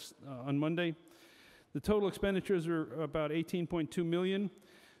on Monday. The total expenditures are about $18.2 million.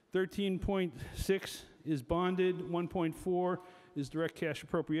 13.6 is bonded, 1.4 is direct cash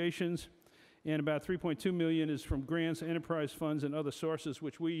appropriations, and about 3.2 million is from grants, enterprise funds, and other sources,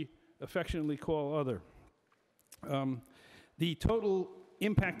 which we affectionately call other. The total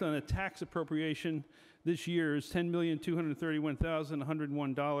impact on a tax appropriation this year is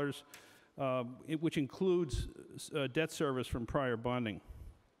 $10,231,101, which includes debt service from prior bonding.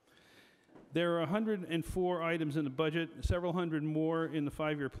 There are 104 items in the budget, several hundred more in the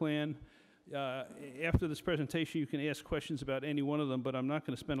 5-year plan. After this presentation, you can ask questions about any one of them, but I'm not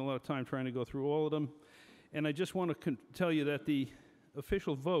going to spend a lot of time trying to go through all of them. And I just want to tell you that the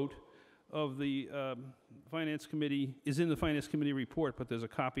official vote of the Finance Committee is in the Finance Committee report, but there's a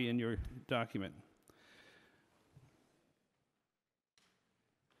copy in your document.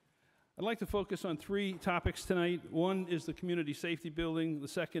 I'd like to focus on 3 topics tonight. One is the Community Safety Building, the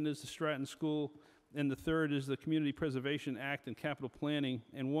second is the Stratton School, and the third is the Community Preservation Act and capital planning,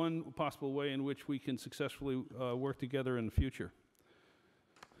 and one possible way in which we can successfully work together in the future.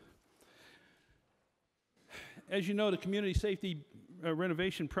 As you know, the Community Safety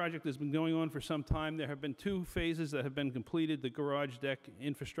renovation project has been going on for some time. There have been 2 phases that have been completed, the garage deck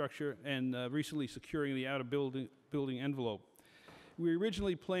infrastructure and recently securing the outer building envelope. We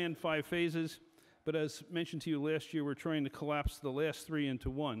originally planned 5 phases, but as mentioned to you last year, we're trying to collapse the last 3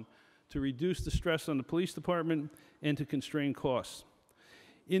 into 1 to reduce the stress on the police department and to constrain costs.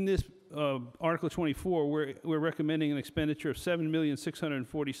 In this Article 24, we're recommending an expenditure of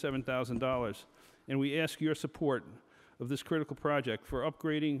 $7,647,000, and we ask your support of this critical project for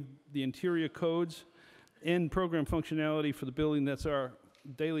upgrading the interior codes and program functionality for the building that's our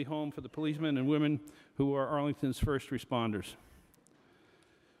daily home for the policemen and women who are Arlington's first responders.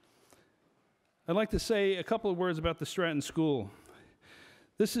 I'd like to say a couple of words about the Stratton School.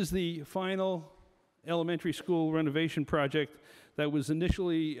 This is the final elementary school renovation project that was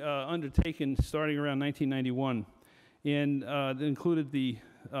initially undertaken starting around 1991, and it included the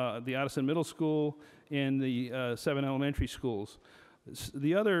Addison Middle School and the 7 elementary schools.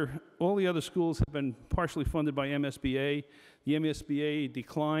 All the other schools have been partially funded by MSBA. The MSBA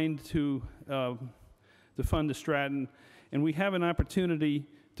declined to fund the Stratton, and we have an opportunity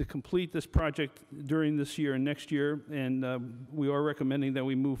to complete this project during this year and next year, and we are recommending that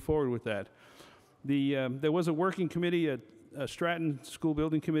we move forward with that. There was a working committee, a Stratton School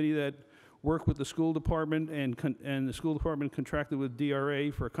Building Committee, that worked with the school department, and the school department contracted with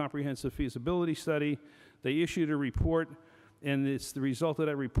DRA for a comprehensive feasibility study. They issued a report, and it's the result of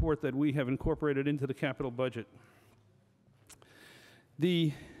that report that we have incorporated into the capital budget.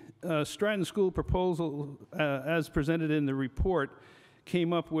 The Stratton School proposal, as presented in the report,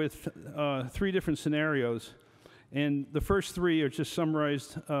 came up with 3 different scenarios, and the first 3 are just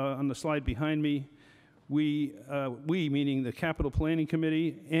summarized on the slide behind me. We, meaning the Capital Planning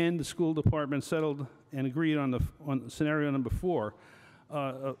Committee and the school department, settled and agreed on scenario number 4,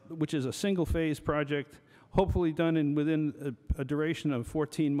 which is a single-phase project, hopefully done within a duration of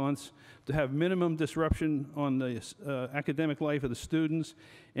 14 months, to have minimum disruption on the academic life of the students,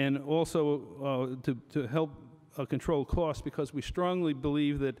 and also to help control costs, because we strongly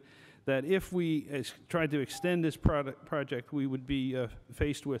believe that that if we tried to extend this project, we would be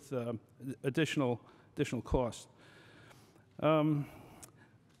faced with additional costs.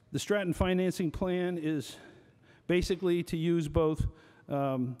 The Stratton financing plan is basically to use both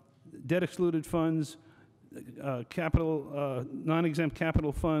debt excluded funds, non-exempt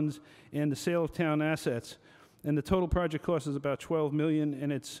capital funds, and the sale of town assets. And the total project cost is about $12 million,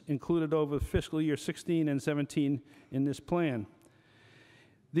 and it's included over fiscal year 16 and 17 in this plan.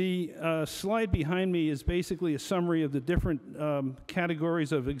 The slide behind me is basically a summary of the different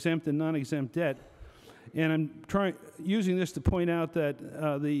categories of exempt and non-exempt debt. And I'm using this to point out that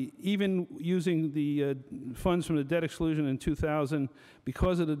even using the funds from the debt exclusion in 2000,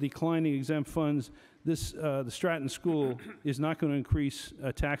 because of the declining exempt funds, the Stratton School is not going to increase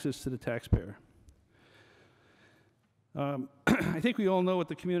taxes to the taxpayer. I think we all know what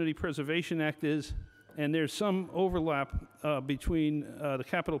the Community Preservation Act is, and there's some overlap between the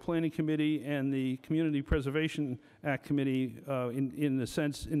Capital Planning Committee and the Community Preservation Act Committee in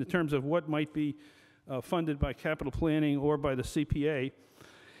the terms of what might be funded by capital planning or by the CPA.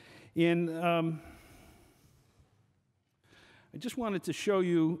 And I just wanted to show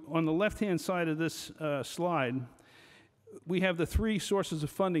you on the left-hand side of this slide, we have the three sources of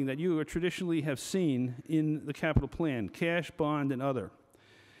funding that you traditionally have seen in the capital plan: cash, bond, and other.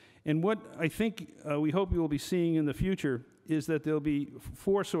 And what I think we hope you will be seeing in the future is that there'll be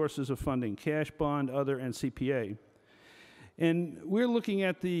four sources of funding: cash, bond, other, and CPA. And we're looking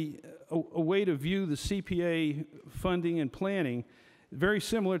at a way to view the CPA funding and planning very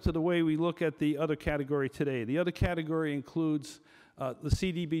similar to the way we look at the other category today. The other category includes the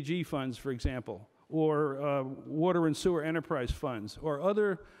CDBG funds, for example, or water and sewer enterprise funds, or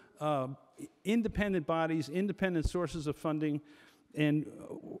other independent bodies, independent sources of funding, and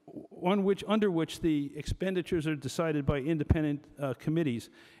under which the expenditures are decided by independent committees.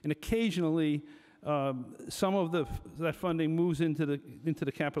 And occasionally, some of that funding moves into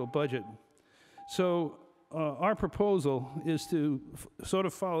the capital budget. So our proposal is to sort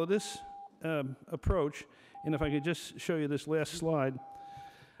of follow this approach. And if I could just show you this last slide.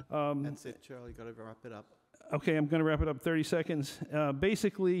 That's it, Charlie. Got to wrap it up. Okay, I'm going to wrap it up 30 seconds.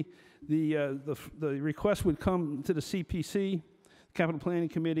 Basically, the request would come to the CPC, Capital Planning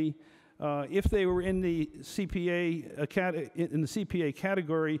Committee. If they were in the CPA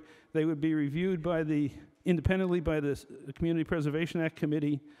category, they would be reviewed independently by the Community Preservation Act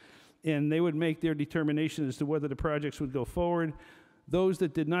Committee, and they would make their determination as to whether the projects would go forward. Those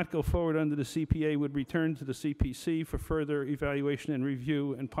that did not go forward under the CPA would return to the CPC for further evaluation and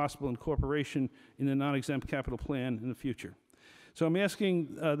review and possible incorporation in the non-exempt capital plan in the future. So I'm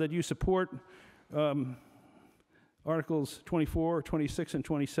asking that you support Articles 24, 26, and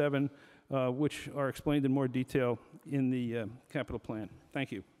 27, which are explained in more detail in the capital plan.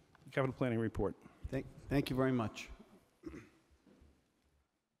 Thank you. Capital planning report. Thank you very much.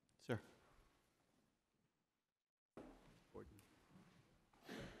 Sir.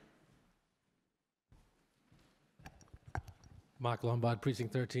 Mark Lombard,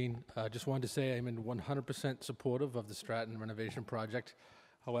 Precinct 13. Just wanted to say I'm in 100% supportive of the Stratton renovation project.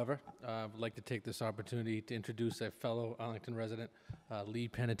 However, I would like to take this opportunity to introduce a fellow Arlington resident, Lee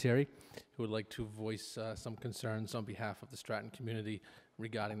Panettiere, who would like to voice some concerns on behalf of the Stratton community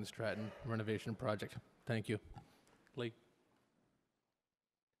regarding the Stratton renovation project. Thank you. Lee.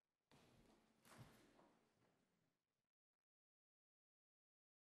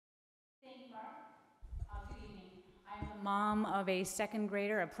 Thank you, Mark. Good evening. I'm the mom of a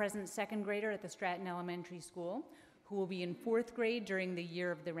present second grader at the Stratton Elementary School, who will be in 4th grade during the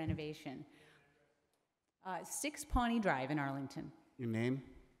year of the renovation. 6 Pawnee Drive in Arlington. Your name?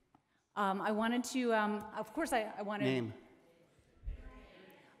 I wanted to, of course I wanted... Name?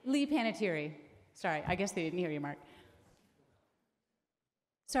 Lee Panettiere. Sorry, I guess they didn't hear you, Mark.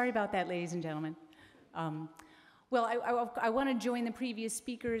 Sorry about that, ladies and gentlemen. Well, I want to join the previous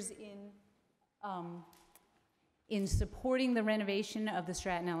speakers in supporting the renovation of the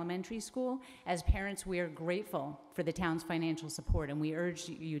Stratton Elementary School. As parents, we are grateful for the town's financial support, and we urge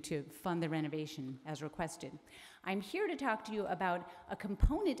you to fund the renovation as requested. I'm here to talk to you about a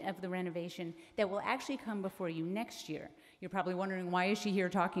component of the renovation that will actually come before you next year. You're probably wondering, why is she here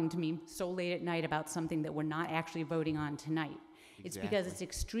talking to me so late at night about something that we're not actually voting on tonight? Exactly. It's because it's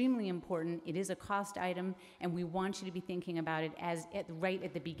extremely important. It is a cost item, and we want you to be thinking about it right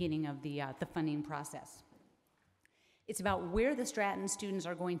at the beginning of the funding process. It's about where the Stratton students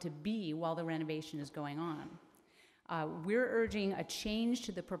are going to be while the renovation is going on. We're urging a change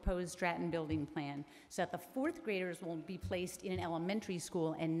to the proposed Stratton building plan so that the 4th graders will be placed in an elementary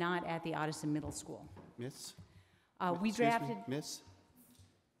school and not at the Ottoson Middle School. Miss? We drafted... Miss?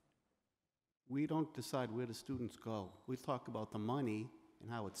 We don't decide where the students go. We talk about the money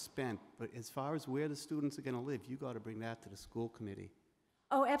and how it's spent, but as far as where the students are going to live, you got to bring that to the school committee.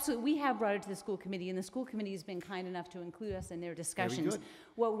 Oh, absolutely. We have brought it to the school committee, and the school committee has been kind enough to include us in their discussions. good.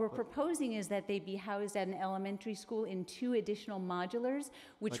 What we're proposing is that they be housed at an elementary school in 2 additional modulars,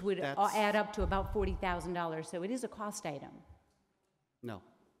 which But would that's- add up to about $40,000. So it is a cost item. No.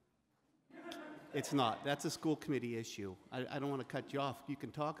 It's not. That's a school committee issue. I don't want to cut you off. You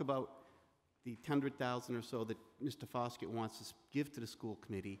can talk about the 100,000 or so that Mr. Foskett wants to give to the school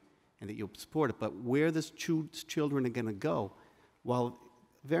committee and that you'll support it, but where the children are going to go, while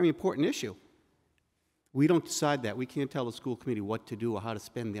very important issue, we don't decide that. We can't tell the school committee what to do or how to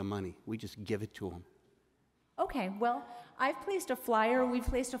spend their money. We just give it to them. Okay, well, we've placed a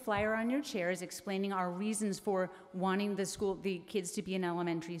flyer on your chairs explaining our reasons for wanting the kids to be in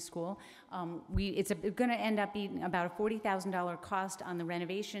elementary school. It's going to end up being about a $40,000 cost on the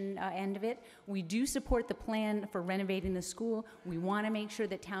renovation end of it. We do support the plan for renovating the school. We want to make sure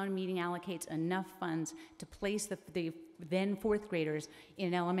that town meeting allocates enough funds to place the then fourth graders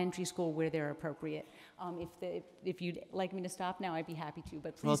in elementary school where they're appropriate. If you'd like me to stop now, I'd be happy to,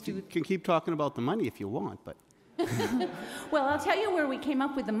 but Well, please do. you can keep talking about the money if you want, but Well, I'll tell you where we came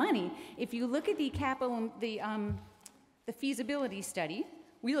up with the money. If you look at the feasibility study,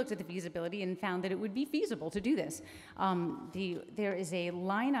 we looked at the feasibility and found that it would be feasible to do this. There is a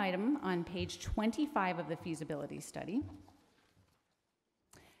line item on page 25 of the feasibility study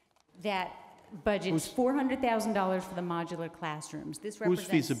that budgets $400,000 for the modular classrooms. This whose represents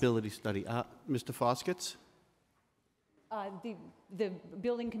feasibility study? Mr. Foskett's? the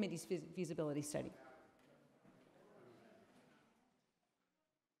building committee's feasibility study.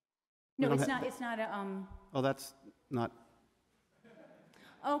 We No, don't it's not a, Oh, that's not.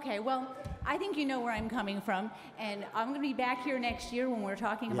 okay, well, I think you know where I'm coming from, and I'm going to be back here next year when we're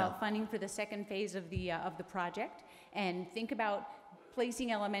talking about funding for the second phase of the project, and think about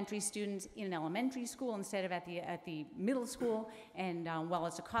placing elementary students in an elementary school instead of at the middle school. And while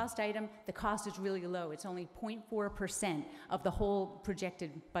it's a cost item, the cost is really low. It's only 0.4% of the whole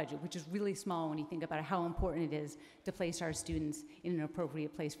projected budget, which is really small when you think about how important it is to place our students in an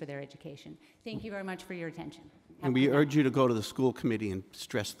appropriate place for their education. Thank you very much for your attention. And we urge you to go to the school committee and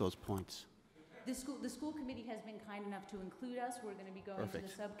stress those points. The school committee has been kind enough to include us. We're going to be going to Perfect.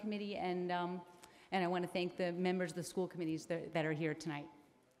 the subcommittee, and I want to thank the members of the school committees that are here tonight.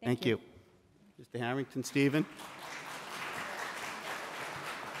 Thank you. Mr. Harrington, Stephen.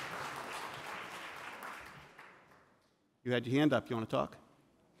 You had your hand up. You want to talk?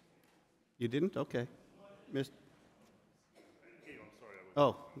 You didn't? Okay. Miss.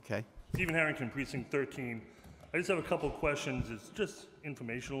 Oh, okay. Stephen Harrington, Precinct 13. I just have a couple of questions. It's just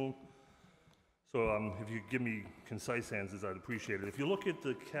informational. So if you could give me concise answers, I'd appreciate it. If you look at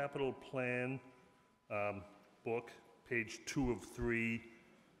the capital plan book, page 2 of 3,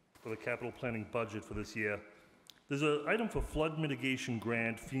 for the capital planning budget for this year, there's an item for flood mitigation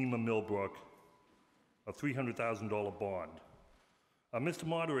grant, FEMA Millbrook, a $300,000 bond. Mr.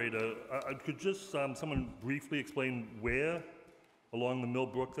 Moderator, could just someone briefly explain where along the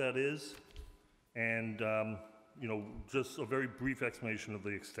Millbrook that is? And, just a very brief explanation of the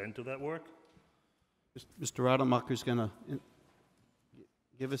extent of that work? Mr. Rademacher's going to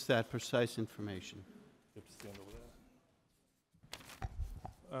give us that precise information. You have to stand over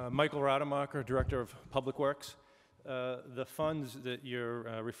there. Michael Rademacher, Director of Public Works. The funds that you're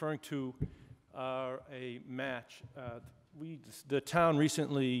referring to are a match. The town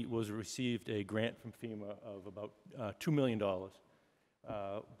recently received a grant from FEMA of about $2 million,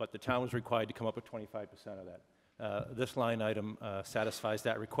 but the town was required to come up with 25% of that. This line item satisfies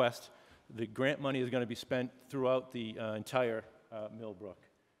that request. The grant money is going to be spent throughout the entire Millbrook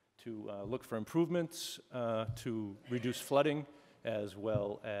to look for improvements, to reduce flooding, as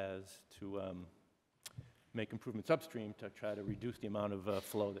well as to make improvements upstream to try to reduce the amount of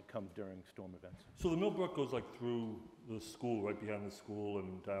flow that comes during storm events. So the Millbrook goes like through the school, right behind the school,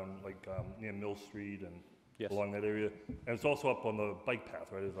 and down like near Mill Street and along that area. And it's also up on the bike path,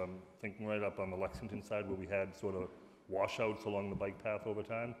 right? As I'm thinking right up on the Lexington side where we had sort of washouts along the bike path over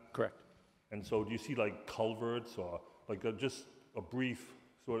time. Correct. And so do you see like culverts or like just a brief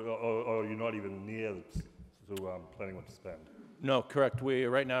sort of, or you're not even near to planning what to spend? No, correct. We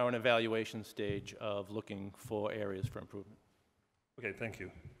are right now in evaluation stage of looking for areas for improvement. Okay, thank you.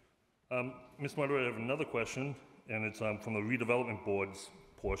 Mr. Moderator, I have another question, and it's from the redevelopment board's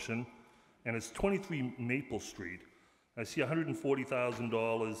portion, and it's 23 Maple Street. I see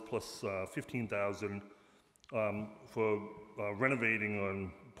 $140,000 plus $15,000 for renovating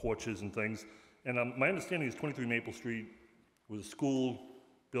on porches and things. And my understanding is 23 Maple Street was a school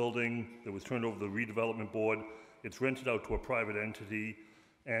building that was turned over to the redevelopment board. It's rented out to a private entity.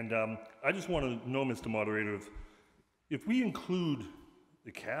 And I just want to know, Mr. Moderator, if we include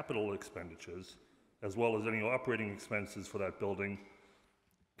the capital expenditures as well as any operating expenses for that building,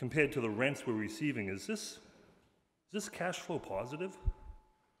 compared to the rents we're receiving, is this cash flow positive?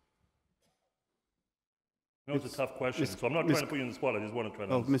 I know it's a tough question, so I'm not trying to put you on the spot. I just want to try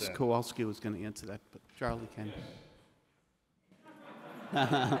to understand. Ms. Kowalski was going to answer that, but Charlie can.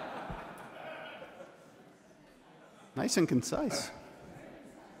 Nice and concise.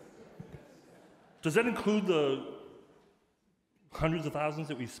 Does that include the hundreds of thousands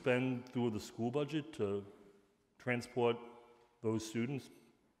that we spend through the school budget to transport those students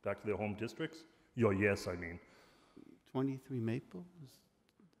back to their home districts? Yes, I mean. 23 Maple?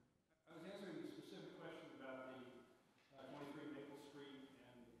 I was answering the specific question about the 23 Maple Street,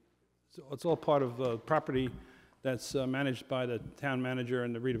 and so it's all part of the property that's managed by the town manager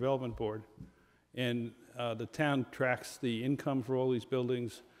and the redevelopment board. And the town tracks the income for all these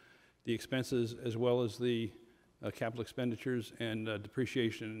buildings, the expenses, as well as the capital expenditures and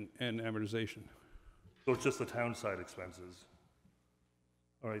depreciation and amortization. So it's just the town side expenses.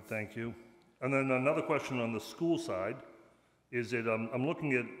 All right, thank you. And then another question on the school side is that I'm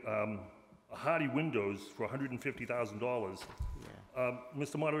looking at Hardy windows for $150,000.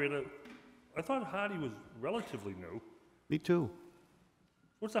 Mr. Moderator, I thought Hardy was relatively new. Me too.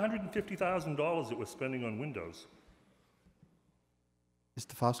 What's $150,000 that we're spending on windows?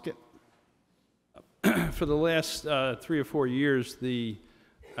 Mr. Foskett? For the last 3 or 4 years,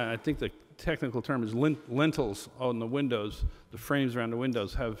 I think the technical term is lintels on the windows, the frames around the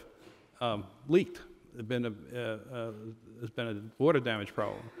windows have leaked. There's been a water damage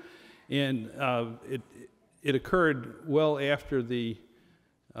problem. And it occurred well after the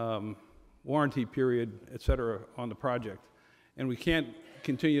warranty period, et cetera, on the project. And we can't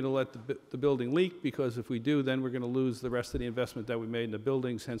continue to let the building leak, because if we do, then we're going to lose the rest of the investment that we made in the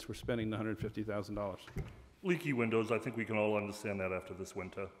buildings, hence we're spending the $150,000. Leaky windows, I think we can all understand that after this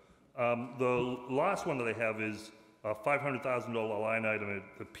winter. The last one that I have is a $500,000 line item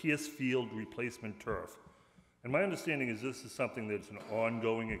at the Pierce Field replacement turf. And my understanding is this is something that's an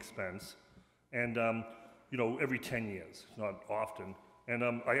ongoing expense, and every 10 years, not often. And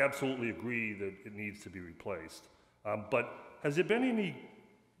I absolutely agree that it needs to be replaced. But has there been any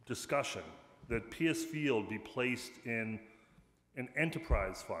discussion that Pierce Field be placed in an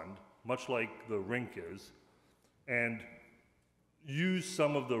enterprise fund, much like the rink is, and use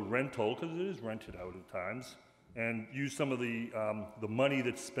some of the rental, because it is rented out at times, and use some of the money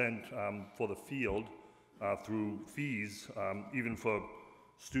that's spent for the field through fees, even for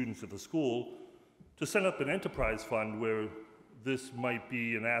students at the school, to set up an enterprise fund where this might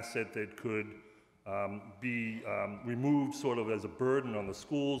be an asset that could be removed sort of as a burden on the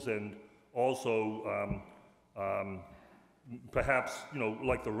schools, and also perhaps,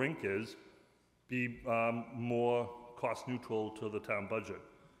 like the rink is, be more cost neutral to the town budget.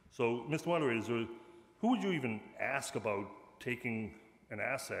 So, Mr. Moderator, who would you even ask about taking an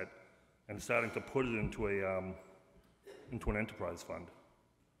asset and starting to put it into an enterprise fund?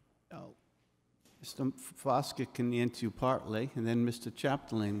 Mr. Foskett can answer you partly, and then Mr.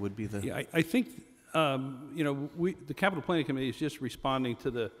 Chapdelaine would be the... Yeah, I think, the Capital Planning Committee is just responding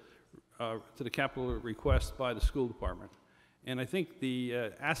to the capital request by the school department. And I think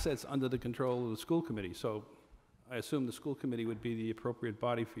the assets under the control of the school committee, so I assume the school committee would be the appropriate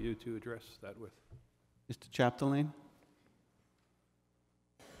body for you to address that with. Mr. Chapdelaine?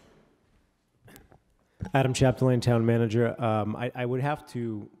 Adam Chapdelaine, Town Manager. I would have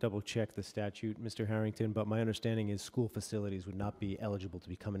to double check the statute, Mr. Harrington, but my understanding is school facilities would not be eligible to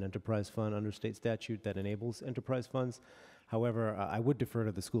become an enterprise fund under state statute that enables enterprise funds. However, I would defer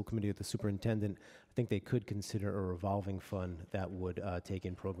to the school committee or the superintendent. I think they could consider a revolving fund that would take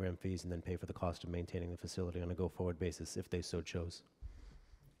in program fees and then pay for the cost of maintaining the facility on a go-forward basis if they so chose.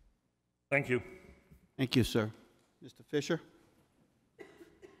 Thank you. Thank you, sir. Mr. Fisher?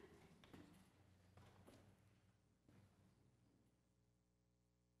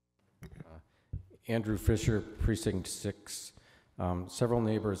 Andrew Fisher, Precinct 6. Several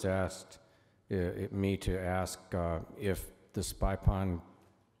neighbors asked me to ask if the Spy Pond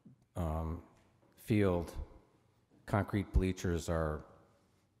field concrete bleachers are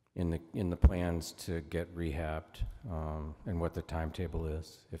in the plans to get rehabbed, and what the timetable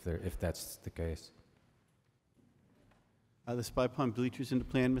is, if that's the case. Are the Spy Pond bleachers in the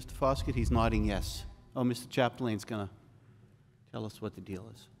plan, Mr. Foskett? He's nodding yes. Oh, Mr. Chapdelaine's going to tell us what the deal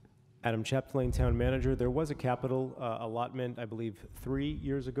is. Adam Chapdelaine, Town Manager. There was a capital allotment, I believe, 3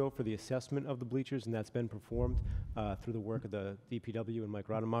 years ago for the assessment of the bleachers, and that's been performed through the work of the DPW and Mike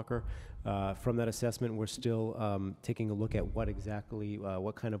Rademacher. From that assessment, we're still taking a look at what exactly,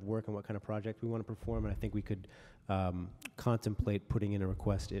 what kind of work and what kind of project we want to perform, and I think we could contemplate putting in a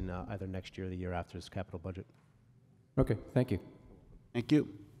request in either next year or the year after this capital budget. Okay, thank you. Thank you.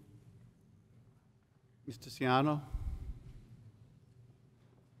 Mr. Ciano?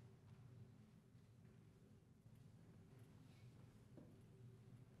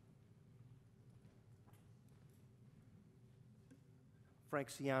 Frank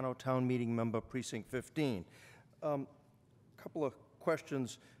Ciano, Town Meeting Member, Precinct 15. Couple of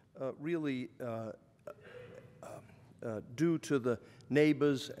questions really due to the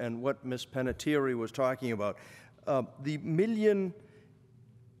neighbors and what Ms. Panettiere was talking about. The million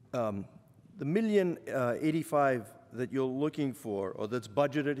 85 that you're looking for, or that's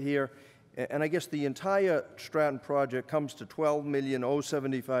budgeted here, and I guess the entire Stratton project comes to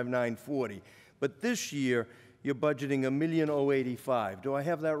 $12,075,940. But this year, you're budgeting $1,085,000. Do I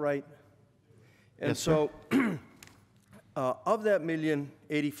have that right? And yes, so, of that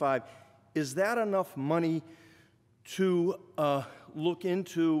 $1,085,000, is that enough money to look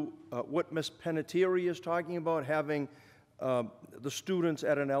into what Ms. Panettiere is talking about, having the students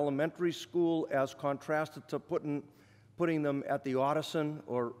at an elementary school as contrasted to putting them at the Ottoson,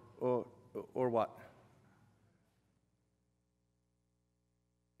 or what?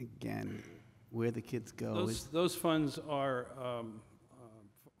 Again, where the kids go. Those funds are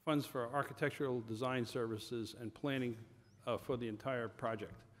funds for architectural design services and planning for the entire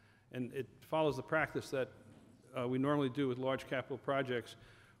project. And it follows the practice that we normally do with large capital projects,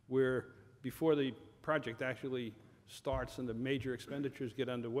 where before the project actually starts and the major expenditures get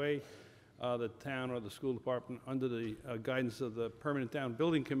underway, the town or the school department, under the guidance of the Permanent Town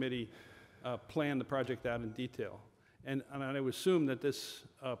Building Committee, plan the project out in detail. And I would assume that this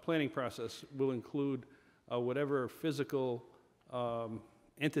planning process will include whatever physical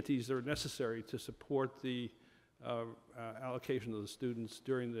entities are necessary to support the allocation of the students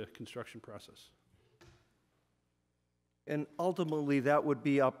during the construction process. And ultimately, that would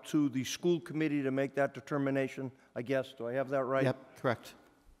be up to the school committee to make that determination, I guess. Do I have that right? Yep, correct.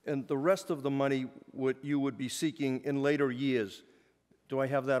 And the rest of the money you would be seeking in later years. Do I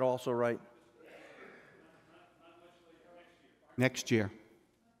have that also right? Next year.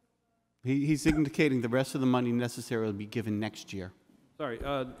 He's indicating the rest of the money necessary will be given next year. Sorry,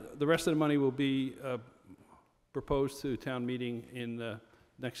 the rest of the money will be proposed to town meeting in the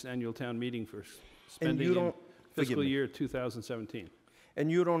next annual town meeting for spending in fiscal year 2017. And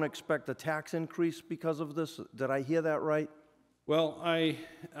you don't expect a tax increase because of this? Did I hear that right? Well, I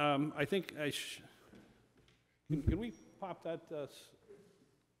think can we pop that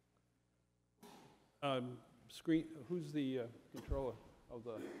screen? Who's the controller of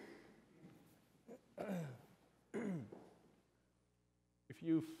the? If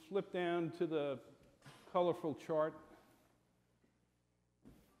you flip down to the colorful chart,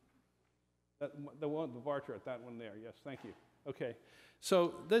 the bar chart, that one there. Yes, thank you. Okay,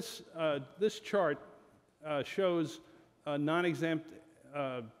 so this chart shows non-exempt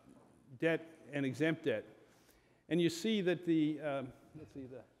debt and exempt debt, and you see that the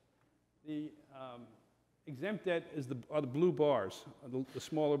exempt debt are the blue bars, the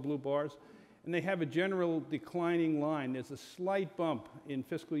smaller blue bars, and they have a general declining line. There's a slight bump in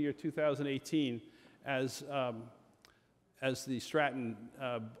fiscal year 2018 as the Stratton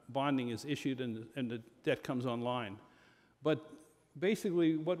bonding is issued and the debt comes online. But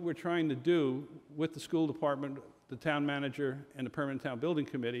basically what we're trying to do with the school department, the town manager, and the Permanent Town Building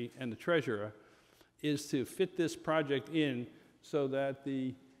Committee, and the treasurer, is to fit this project in so that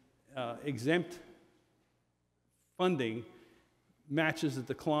the exempt funding matches the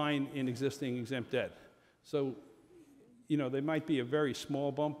decline in existing exempt debt. So, you know, there might be a very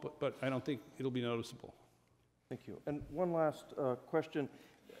small bump, but I don't think it'll be noticeable. Thank you. And one last question.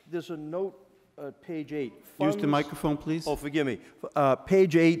 There's a note, page 8. Use the microphone, please. Oh, forgive me.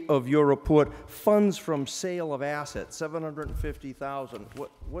 Page 8 of your report, funds from sale of assets, $750,000.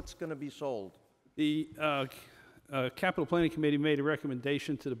 What's going to be sold? The Capital Planning Committee made a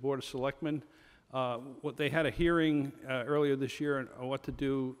recommendation to the Board of Selectmen. They had a hearing earlier this year on what to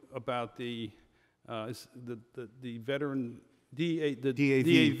do about the veteran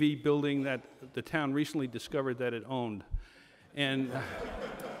DAV building that the town recently discovered that it owned, and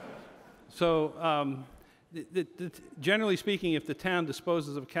so generally speaking, if the town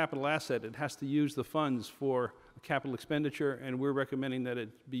disposes of a capital asset, it has to use the funds for a capital expenditure, and we're recommending that it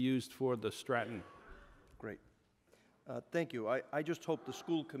be used for the Stratton. Great. Thank you. I just hope the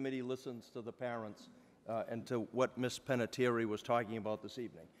school committee listens to the parents and to what Ms. Penetieri was talking about this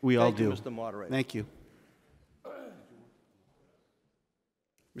evening. We all do. Thank you, Mr. Moderator. Thank you.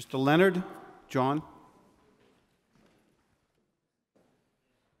 Mr. Leonard, John.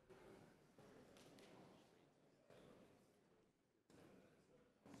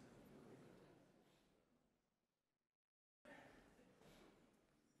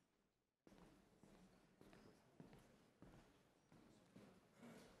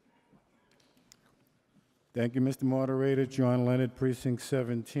 Thank you, Mr. Moderator. John Leonard, Precinct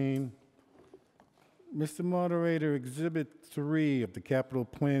 17. Mr. Moderator, Exhibit 3 of the Capital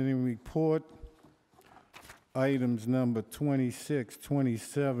Planning Report, items number 26,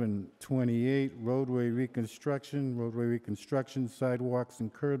 27, 28, roadway reconstruction, sidewalks,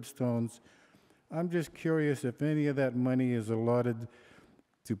 and curbstones. I'm just curious if any of that money is allotted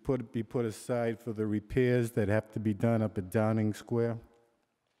to be put aside for the repairs that have to be done up at Downing Square.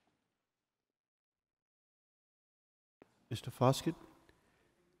 Mr. Foskett?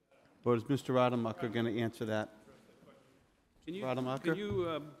 Or is Mr. Rademacher going to answer that? Can you, Rademacher?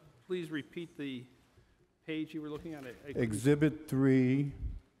 Please repeat the page you were looking at? Exhibit 3,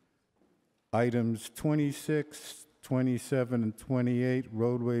 items 26, 27, and 28,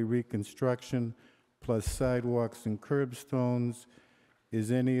 roadway reconstruction plus sidewalks and curbstones.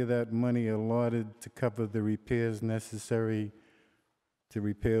 Is any of that money allotted to cover the repairs necessary to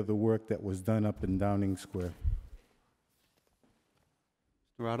repair the work that was done up in Downing Square?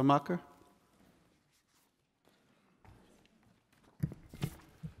 Mr. Rademacher?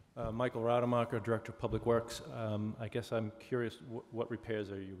 Michael Rademacher, Director of Public Works. I guess I'm curious, what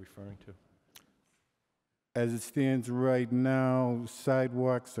repairs are you referring to? As it stands right now,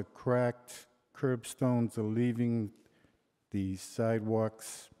 sidewalks are cracked, curbstones are leaving the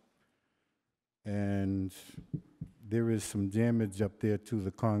sidewalks, and there is some damage up there to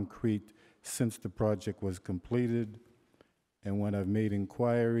the concrete since the project was completed. And when I've made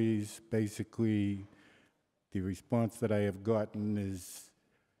inquiries, basically the response that I have gotten is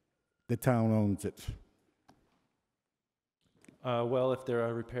the town owns it. Well, if there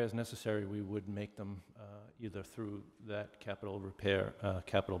are repairs necessary, we would make them either through that capital repair,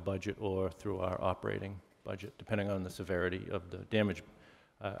 capital budget, or through our operating budget, depending on the severity of the damage.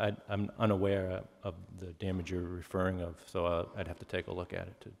 I'm unaware of the damage you're referring of, so I'd have to take a look at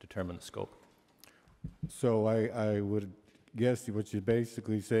it to determine the scope. So I would guess what you're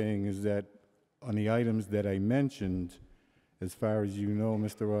basically saying is that on the items that I mentioned, as far as you know,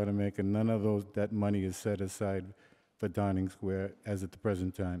 Mr. Rademacher, none of that money is set aside for Downing Square as at the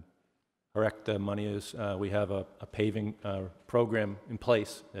present time. Correct. The money is, we have a paving program in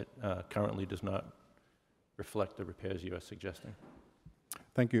place that currently does not reflect the repairs you are suggesting.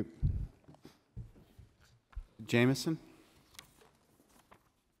 Thank you. Jameson?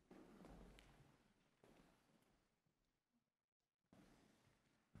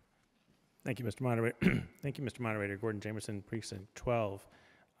 Thank you, Mr. Moderator. Thank you, Mr. Moderator. Gordon Jamerson, Precinct 12.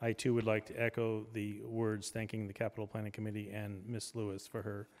 I, too, would like to echo the words thanking the Capital Planning Committee and Ms. Lewis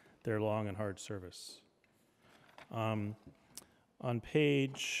for their long and hard service. On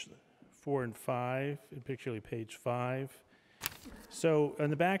page 4 and 5, and particularly page 5, so on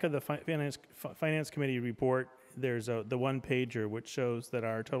the back of the Finance Committee report, there's the one-pager which shows that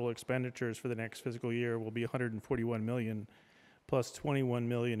our total expenditures for the next fiscal year will be $141 million, plus $21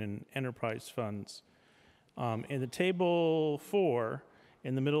 million in enterprise funds. In the table 4,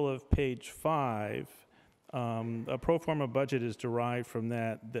 in the middle of page 5, a pro forma budget is derived from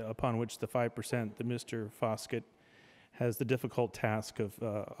that, upon which the 5% that Mr. Foskett has the difficult task of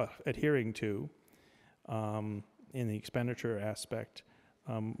adhering to in the expenditure aspect.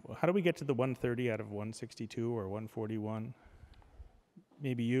 How do we get to the 130 out of 162 or 141?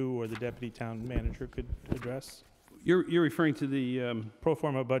 Maybe you or the deputy town manager could address. You're referring to the pro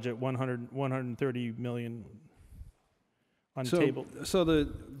forma budget, 130 million on the table. So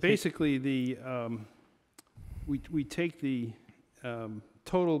basically we take the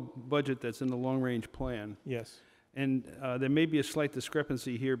total budget that's in the long-range plan. Yes. And there may be a slight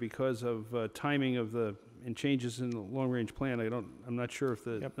discrepancy here because of timing of and changes in the long-range plan. I'm not sure if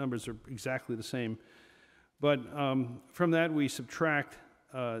the numbers are exactly the same. But from that we subtract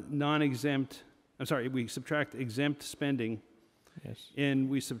we subtract exempt spending. Yes. And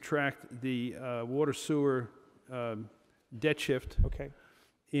we subtract the water sewer debt shift. Okay.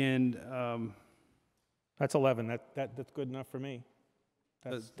 And that's 11. That's good enough for me.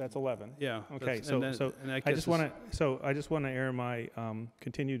 That's 11. Yeah. Okay. I just want to air my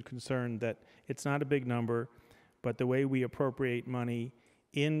continued concern that it's not a big number, but the way we appropriate money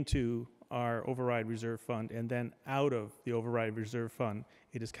into our override reserve fund, and then out of the override reserve fund,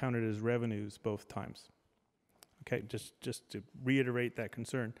 it is counted as revenues both times. Okay, just to reiterate that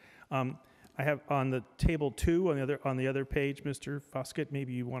concern. I have on the table 2 on the other page, Mr. Foskett,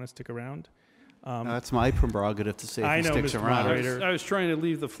 maybe you want to stick around. That's my prerogative to say if I he know, sticks Mr. around. Moderator. I was trying to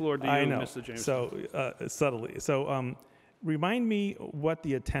leave the floor to you, I know. Mr. Jameson. So subtly. So remind me what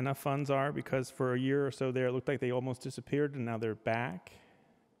the Atena funds are, because for a year or so there, it looked like they almost disappeared, and now they're back.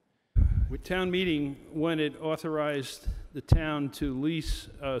 With town meeting, when it authorized the town to lease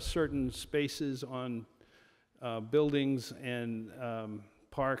certain spaces on buildings and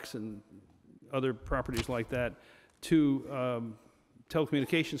parks and other properties like that to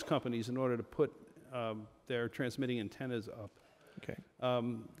telecommunications companies in order to put their transmitting antennas up. Okay.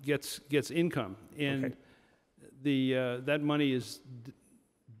 Gets income, and Okay. that money is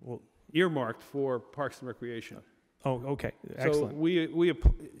earmarked for Parks and Recreation. Oh, okay. Excellent. So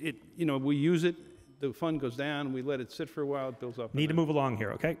we use it. The fund goes down. We let it sit for a while. It builds up. Need to move along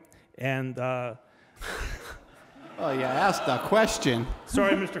here, okay? And Oh, you asked a question.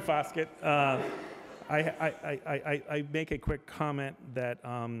 sorry, Mr. Foskett. I make a quick comment that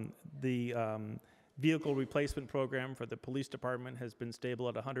the vehicle replacement program for the police department has been stable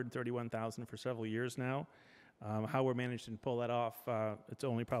at $131,000 for several years now. How we're managing to pull that off, it's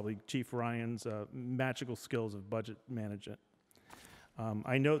only probably Chief Ryan's magical skills of budget management.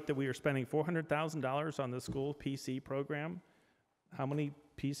 I note that we are spending $400,000 on the school PC program. How many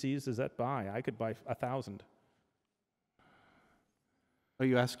PCs does that buy? I could buy 1,000. Are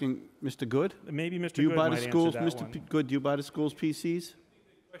you asking Mr. Good? Maybe Mr. Do you Good buy might the answer schools, that Mr. one. Good? Do you buy the schools PCs?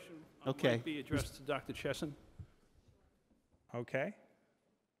 Question Okay. might be addressed to Dr. Chesson. Okay.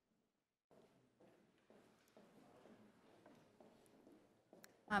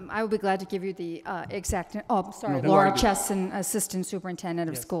 I would be glad to give you the exact, No, Laura go ahead. Chesson, Assistant Superintendent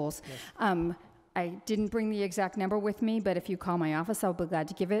of Yes, Schools. yes. I didn't bring the exact number with me, but if you call my office, I'll be glad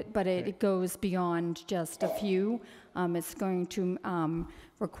to give it. But it goes beyond just a few. It's going to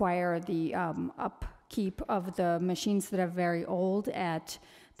require the upkeep of the machines that are very old at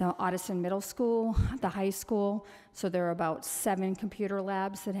the Ottoson Middle School, the high school. So there are about 7 computer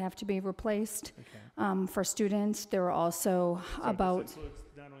labs that have to be replaced for students. There are also about... This includes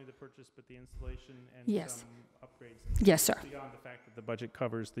not only the purchase, but the installation and Yes. some upgrades. Yes, sir. Beyond the fact that the budget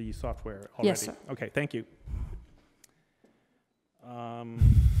covers the software already. Yes, sir. Okay, thank you. Gotta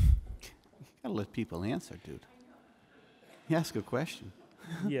let people answer, dude. You ask a question.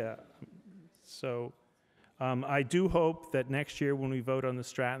 Yeah. So I do hope that next year when we vote on the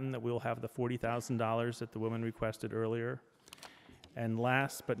Stratton that we'll have the $40,000 that the woman requested earlier. And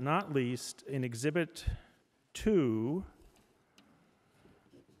last but not least, in Exhibit 2,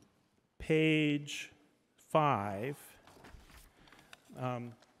 page 5,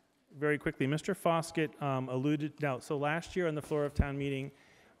 very quickly, Mr. Foskett alluded, so last year on the floor of town meeting,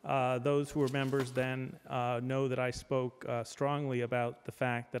 those who were members then know that I spoke strongly about the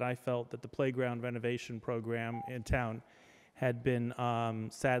fact that I felt that the playground renovation program in town had been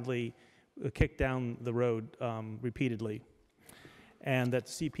sadly kicked down the road repeatedly, and that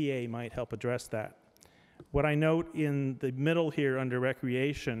CPA might help address that. What I note in the middle here under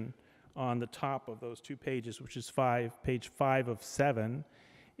recreation on the top of those 2 pages, which is page 5 of 7,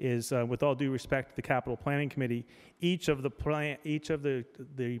 is with all due respect to the Capital Planning Committee, each of the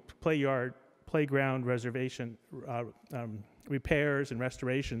playground reservation repairs and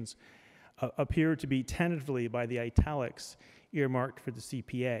restorations appear to be tentatively by the italics earmarked for the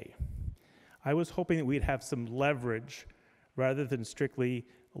CPA. I was hoping that we'd have some leverage rather than strictly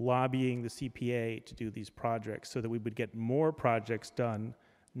lobbying the CPA to do these projects so that we would get more projects done,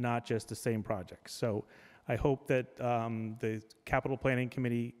 not just the same projects. So I hope that the Capital Planning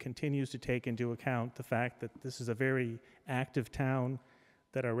Committee continues to take into account the fact that this is a very active town,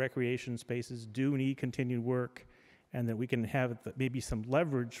 that our recreation spaces do need continued work, and that we can have maybe some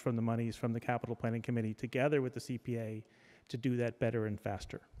leverage from the monies from the Capital Planning Committee together with the CPA to do that better and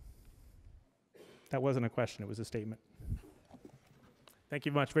faster. That wasn't a question, it was a statement. Thank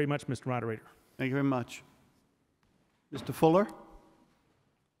you very much, Mr. Moderator. Thank you very much. Mr. Fuller?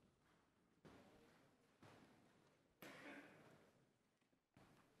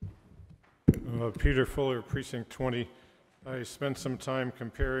 Peter Fuller, Precinct 20. I spent some time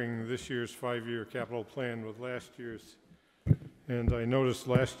comparing this year's 5-year capital plan with last year's, and I noticed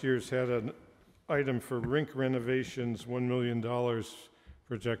last year's had an item for rink renovations, $1 million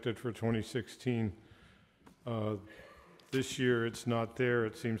projected for 2016. This year it's not there.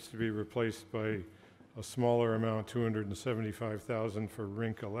 It seems to be replaced by a smaller amount, $275,000 for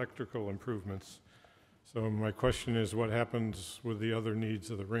rink electrical improvements. So my question is, what happens with the other needs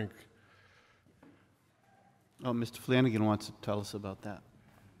of the rink? Oh, Mr. Flanagan wants to tell us about that.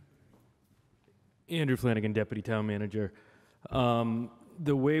 Andrew Flanagan, Deputy Town Manager.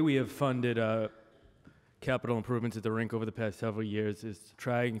 The way we have funded capital improvements at the rink over the past several years is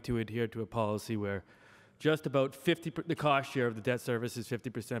trying to adhere to a policy where just about the cost share of the debt service is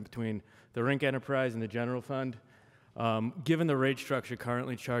 50% between the rink enterprise and the general fund. Given the rate structure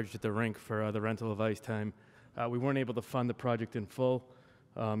currently charged at the rink for the rental of ice time, we weren't able to fund the project in full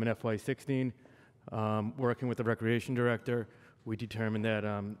in FY16. Working with the recreation director, we determined that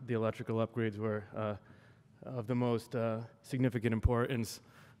the electrical upgrades were of the most significant importance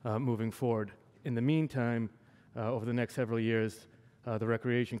moving forward. In the meantime, over the next several years, the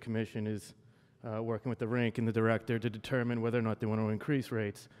Recreation Commission is working with the rink and the director to determine whether or not they want to increase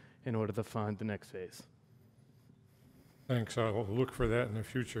rates in order to fund the next phase. Thanks. I'll look for that in the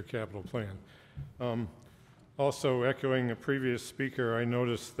future capital plan. Also, echoing a previous speaker, I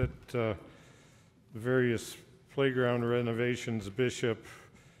noticed that the various playground renovations, Bishop,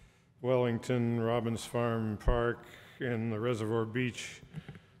 Wellington, Robbins Farm Park, and the Reservoir Beach,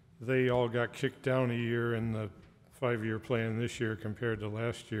 they all got kicked down a year in the 5-year plan this year compared to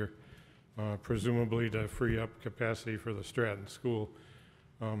last year, presumably to free up capacity for the Stratton School.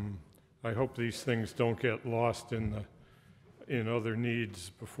 I hope these things don't get lost in other needs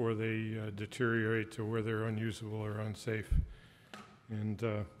before they deteriorate to where they're unusable or unsafe. And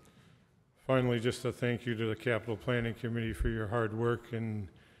finally, just a thank you to the Capital Planning Committee for your hard work, and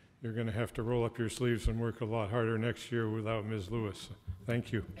you're going to have to roll up your sleeves and work a lot harder next year without Ms. Lewis.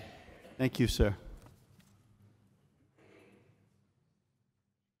 Thank you. Thank you, sir.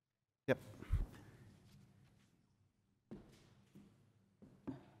 Yep.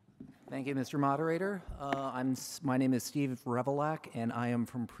 Thank you, Mr. Moderator. My name is Steve Revelak, and I am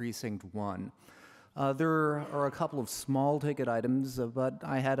from Precinct 1. There are a couple of small ticket items, but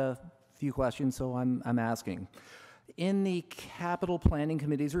I had a few questions, so I'm asking. In the Capital Planning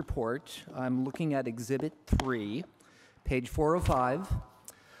Committee's report, I'm looking at Exhibit 3, page 405.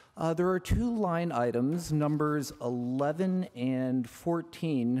 There are 2 line items, numbers 11 and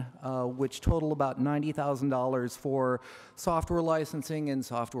 14, which total about $90,000 for software licensing and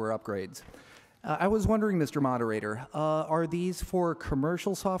software upgrades. I was wondering, Mr. Moderator, are these for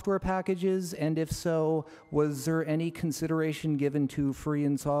commercial software packages? And if so, was there any consideration given to free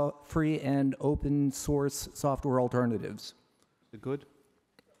and open source software alternatives? Good.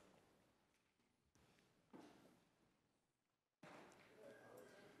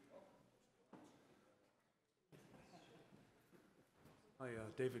 Hi,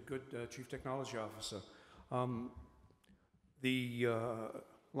 David Good, Chief Technology Officer. The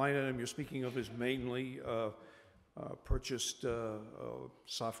line item you're speaking of is mainly purchased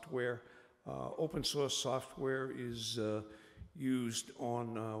software. Open source software is used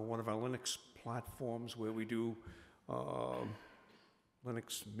on one of our Linux platforms where we do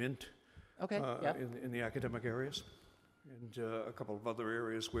Linux Mint in the academic areas, and a couple of other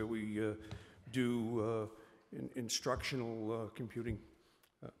areas where we do instructional computing.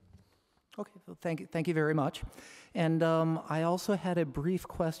 Okay, well, thank you very much. And I also had a brief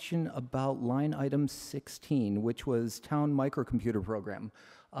question about line item 16, which was Town Microcomputer Program.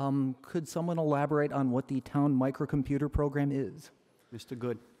 Could someone elaborate on what the Town Microcomputer Program is? Mr.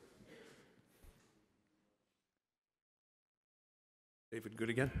 Good. David Good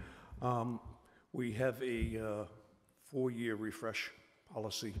again. We have a 4-year refresh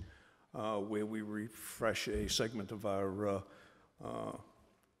policy where we refresh a segment of our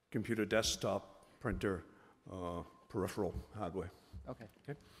computer desktop printer peripheral hardware. Okay.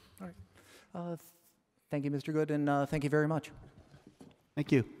 Okay. All right. Thank you, Mr. Good, and thank you very much.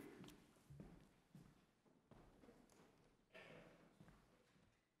 Thank you.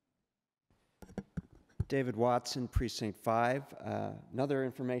 David Watson, Precinct 5. Another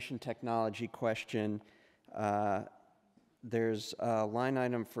information technology question. There's a line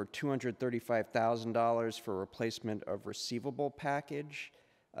item for $235,000 for replacement of receivable package.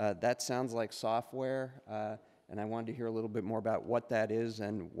 That sounds like software, and I wanted to hear a little bit more about what that is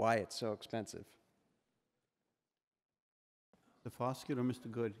and why it's so expensive. Mr. Foskett or Mr.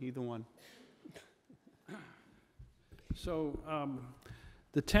 Good, either one. So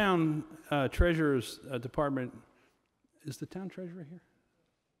the town treasurer's department, is the town treasurer here?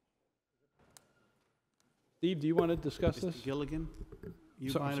 Steve, do you want to discuss this? Mr. Gilligan,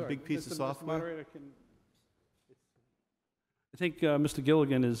 you buying a big piece of software? Moderator I think Mr.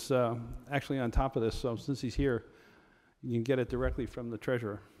 Gilligan is actually on top of this, so since he's here, you can get it directly from the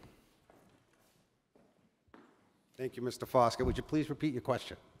treasurer. Thank you, Mr. Foskett. Would you please repeat your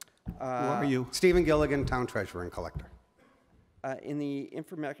question? Who are you? Stephen Gilligan, Town Treasurer and Collector. In the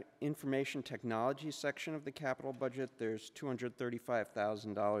information technology section of the capital budget, there's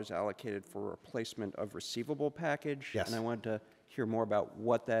 $235,000 allocated for replacement of receivable package. Yes. And I wanted to hear more about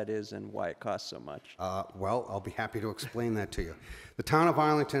what that is and why it costs so much. Well, I'll be happy to explain that to you. The town of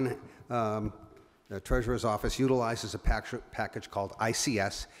Arlington, the Treasurer's Office utilizes a package called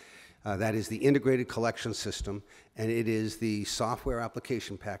ICS. That is the Integrated Collection System, and it is the software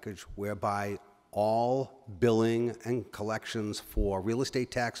application package whereby all billing and collections for real estate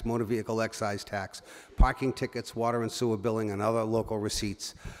tax, motor vehicle excise tax, parking tickets, water and sewer billing, and other local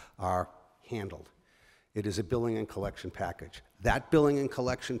receipts are handled. It is a billing and collection package. That billing and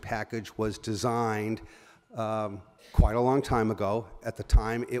collection package was designed quite a long time ago. At the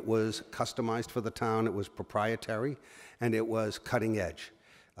time, it was customized for the town. It was proprietary, and it was cutting edge.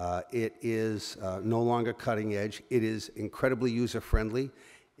 It is no longer cutting edge. It is incredibly user-friendly.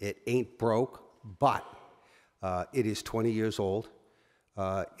 It ain't broke, but it is 20 years old.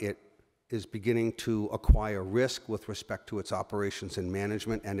 It is beginning to acquire risk with respect to its operations and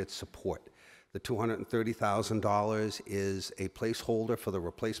management and its support. The $230,000 is a placeholder for the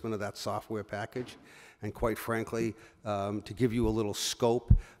replacement of that software package. And quite frankly, to give you a little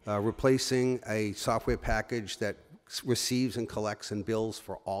scope, replacing a software package that receives and collects and bills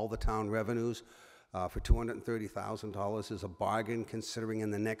for all the town revenues for $230,000 is a bargain, considering in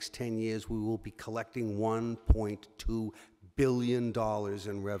the next 10 years we will be collecting $1.2 billion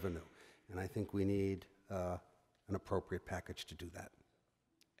in revenue. And I think we need an appropriate package to do that.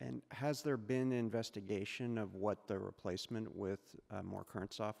 And has there been investigation of what the replacement with more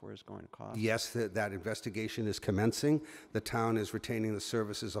current software is going to cost? Yes, that investigation is commencing. The town is retaining the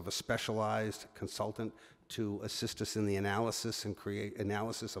services of a specialized consultant to assist us in the analysis and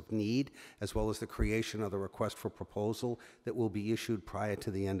analysis of need, as well as the creation of the request for proposal that will be issued prior to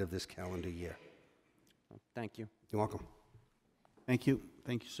the end of this calendar year. Thank you. You're welcome. Thank you.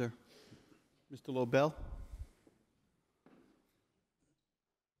 Thank you, sir. Mr. Lobel?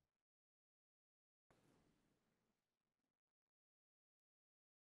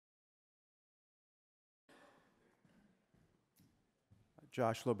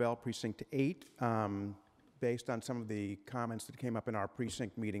 Josh Lobel, Precinct 8. Based on some of the comments that came up in our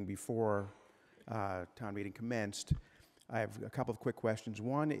precinct meeting before town meeting commenced, I have a couple of quick questions.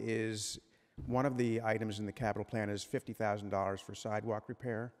 One is, one of the items in the capital plan is $50,000 for sidewalk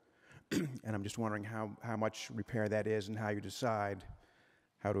repair. And I'm just wondering how much repair that is and how you decide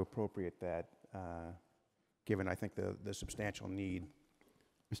how to appropriate that, given, I think, the substantial need.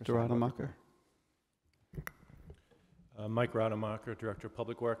 Mr. Rademacher? Mike Rademacher, Director of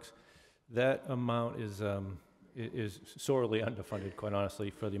Public Works. That amount is sorely underfunded, quite honestly,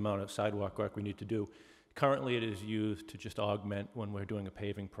 for the amount of sidewalk work we need to do. Currently, it is used to just augment when we're doing a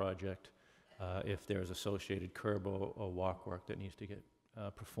paving project. If there's associated curb or walk work that needs to get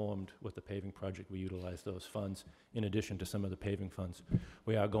performed with the paving project, we utilize those funds in addition to some of the paving funds.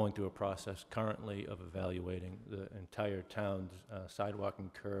 We are going through a process currently of evaluating the entire town's sidewalk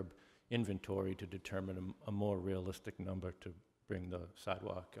and curb inventory to determine a more realistic number to bring the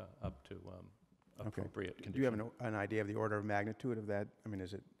sidewalk up to appropriate condition. Do you have an idea of the order of magnitude of that? I mean,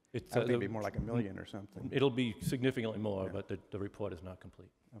 is it, I think it'd be more like $1 million or something? It'll be significantly more, but the report is not complete.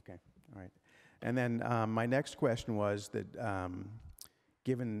 Okay, all right. And then my next question was that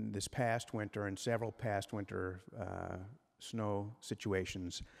given this past winter and several past winter snow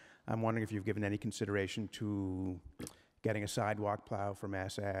situations, I'm wondering if you've given any consideration to getting a sidewalk plow for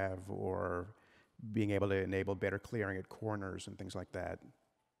Mass Ave or being able to enable better clearing at corners and things like that.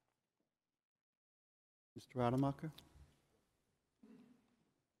 Mr. Rademacher?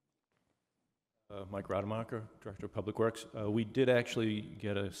 Mike Rademacher, Director of Public Works. We did actually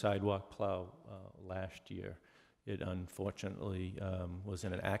get a sidewalk plow last year. It unfortunately was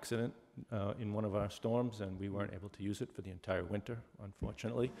in an accident in one of our storms, and we weren't able to use it for the entire winter,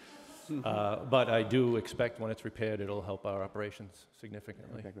 unfortunately. But I do expect when it's repaired, it'll help our operations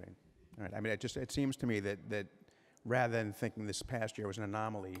significantly. Okay, great. All right. I mean, it seems to me that rather than thinking this past year was an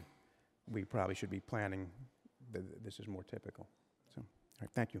anomaly, we probably should be planning that this is more typical. So, all right,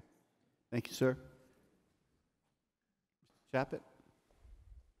 thank you. Thank you, sir. Mr. Chaput?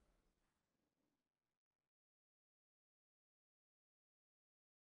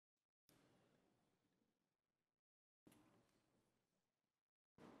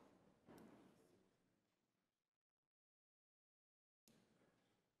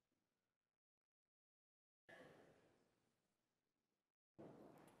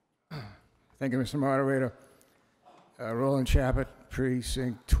 Thank you, Mr. Moderator. Roland Chaput,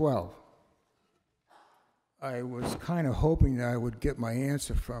 Precinct 12. I was kind of hoping that I would get my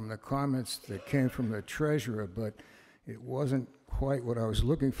answer from the comments that came from the treasurer, but It wasn't quite what I was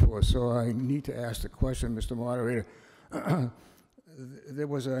looking for, so I need to ask the question, Mr. Moderator. There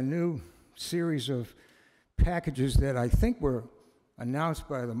was a new series of packages that I think were announced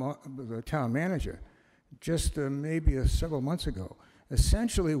by the town manager just maybe several months ago.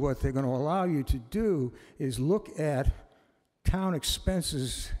 Essentially, what they're going to allow you to do is look at town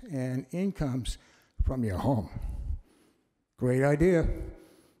expenses and incomes from your home. Great idea.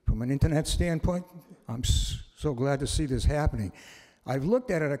 From an internet standpoint, I'm so glad to see this happening. I've looked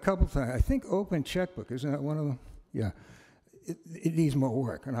at it a couple times. I think Open Checkbook, isn't that one of them? Yeah. It needs more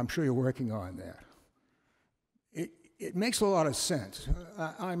work, and I'm sure you're working on that. It makes a lot of sense.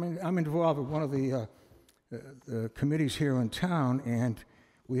 I'm involved with one of the committees here in town, and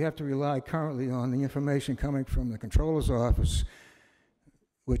we have to rely currently on the information coming from the controller's office,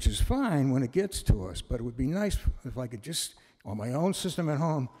 which is fine when it gets to us, but it would be nice if I could just, on my own system at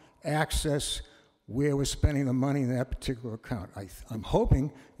home, access where we're spending the money in that particular account. I'm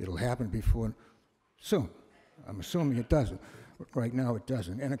hoping it'll happen before soon. I'm assuming it doesn't. Right now it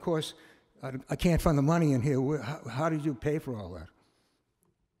doesn't. And of course, I can't find the money in here. How did you pay for all that?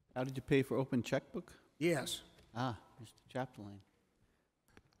 How did you pay for Open Checkbook? Yes. Ah, Mr. Chapdelaine.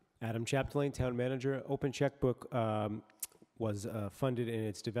 Adam Chapdelaine, Town Manager. Open Checkbook was funded in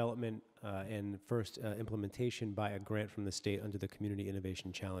its development and first implementation by a grant from the state under the Community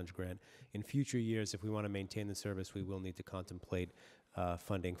Innovation Challenge grant. In future years, if we want to maintain the service, we will need to contemplate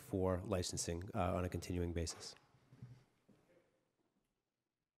funding for licensing on a continuing basis.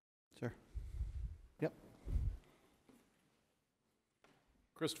 Sir. Yep.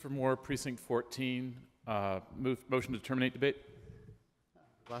 Christopher Moore, Precinct 14. Motion to terminate debate.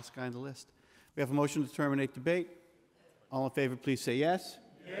 Last guy on the list. We have a motion to terminate debate. All in favor, please say yes.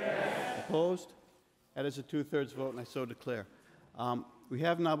 Yes. Opposed? That is a 2/3 vote, and I so declare. We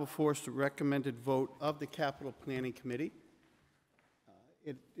have now before us the recommended vote of the Capital Planning Committee.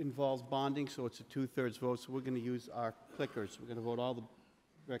 It involves bonding, so it's a 2/3 vote, so we're going to use our clickers. We're going to vote all the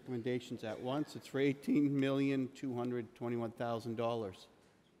recommendations at once. It's for $18,221,000.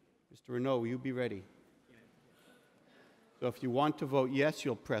 Mr. Renault, will you be ready? So if you want to vote yes,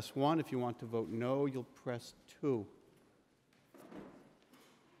 you'll press 1. If you want to vote no, you'll press 2.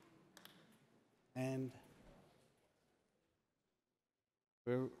 And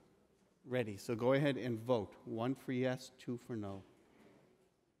we're ready. So go ahead and vote. 1 for yes, 2 for no.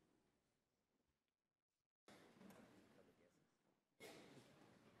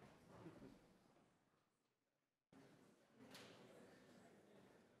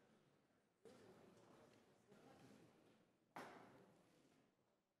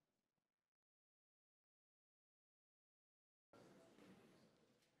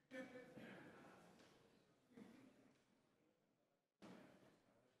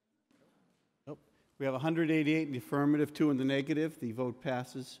 We have 188 in the affirmative, 2 in the negative. The vote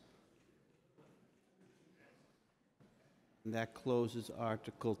passes. And that closes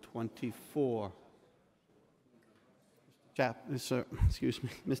Article 24. Excuse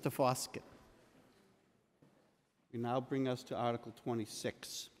me, Mr. Foskett. We now bring us to Article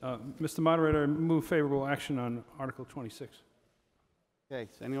 26. Mr. Moderator, I move favorable action on Article 26. Okay,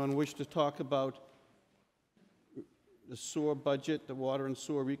 does anyone wish to talk about the sewer budget, the water and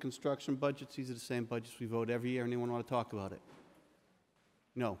sewer reconstruction budgets? These are the same budgets we vote every year. Anyone want to talk about it?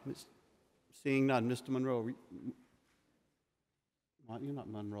 No. Seeing none. Mr. Monroe. You're not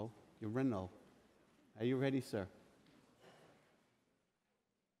Monroe. You're Renault. Are you ready, sir?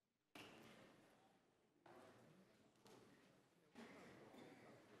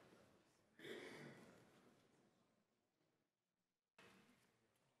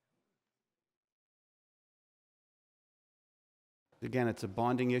 Again, it's a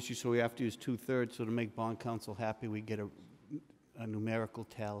bonding issue, so we have to use 2/3. So to make bond counsel happy, we get a numerical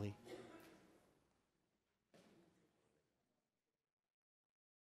tally.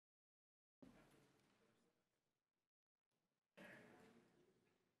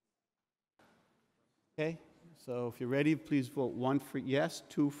 Okay, so if you're ready, please vote 1 for yes,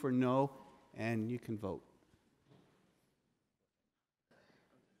 2 for no, and you can vote.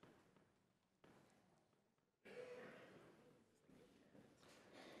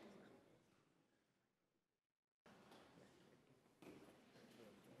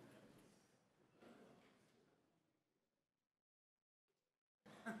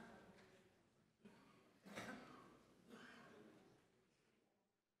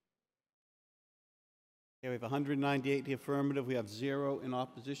 Okay, we have 198 in the affirmative. We have 0 in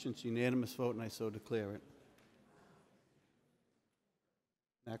opposition. It's a unanimous vote, and I so declare it.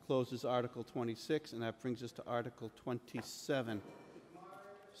 That closes Article 26, and that brings us to Article 27.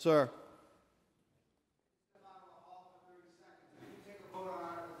 Sir.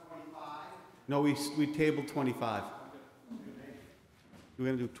 No, we tabled 25. We're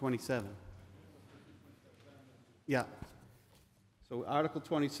going to do 27. Yeah. So Article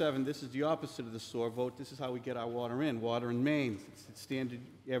 27, this is the opposite of the SOAR vote. This is how we get our water in, water and mains. It's standard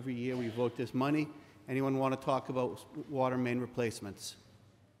every year we vote this money. Anyone want to talk about water main replacements?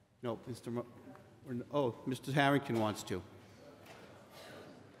 No, Mr. Harrington wants to.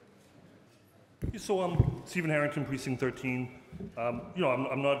 So, Stephen Harrington, Precinct 13. You know,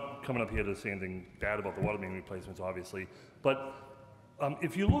 I'm not coming up here to say anything bad about the water main replacements, obviously, but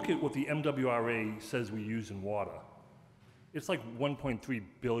if you look at what the MWRA says we use in water, it's like 1.3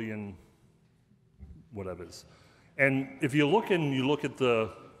 billion whatevers. And if you look at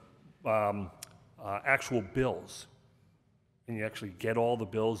the actual bills, and you actually get all the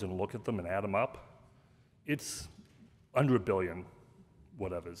bills and look at them and add them up, it's under $1 billion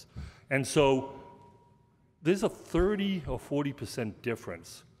whatevers. And so there's a 30 or 40%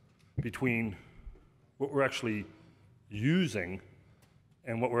 difference between what we're actually using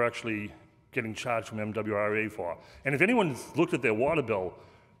and what we're actually getting charged from MWRA for. And if anyone's looked at their water bill,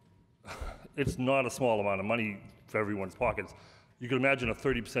 it's not a small amount of money for everyone's pockets. You can imagine a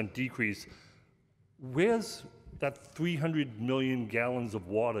 30% decrease. Where's that 300 million gallons of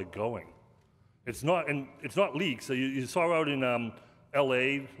water going? It's not leaks. So you saw out in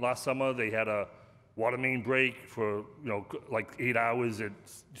LA last summer, they had a water main break for like 8 hours, it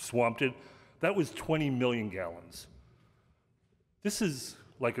swamped it. That was 20 million gallons. This is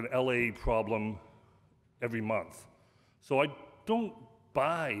like an LA problem every month. So I don't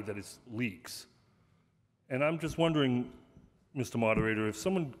buy that it's leaks. And I'm just wondering, Mr. Moderator, if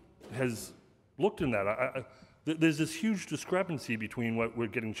someone has looked in that, there's this huge discrepancy between what we're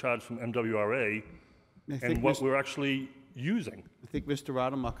getting charged from MWRA and what we're actually using. I think Mr.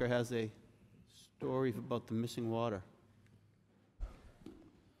 Rademacher has a story about the missing water.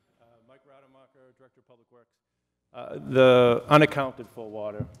 Mike Rademacher, Director of Public Works. The unaccounted for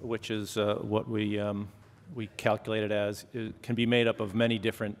water, which is what we calculated as, can be made up of many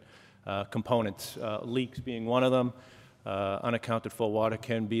different components, leaks being one of them. Unaccounted for water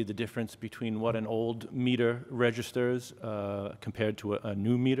can be the difference between what an old meter registers compared to a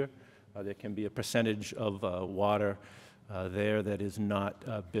new meter. There can be a percentage of water there that is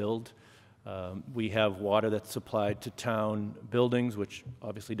not billed. We have water that's supplied to town buildings, which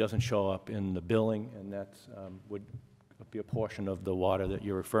obviously doesn't show up in the billing, and that would be a portion of the water that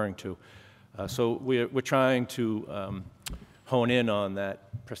you're referring to. So we're trying to hone in on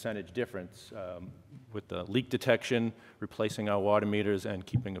that percentage difference with the leak detection, replacing our water meters, and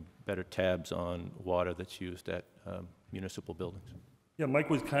keeping a better tabs on water that's used at municipal buildings. Yeah, Mike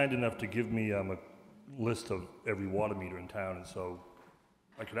was kind enough to give me a list of every water meter in town, and so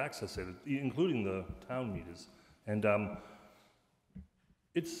I could access it, including the town meters. And I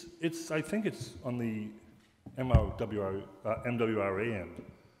think it's on the MWRA end.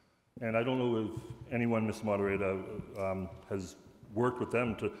 And I don't know if anyone, Mr. Moderator, has worked with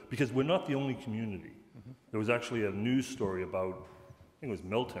them because we're not the only community. There was actually a news story about, I think it was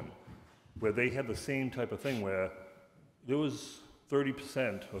Milton, where they had the same type of thing where there was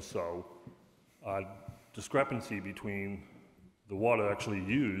 30% or so discrepancy between the water actually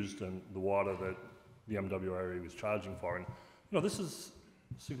used and the water that the MWRA was charging for. And this is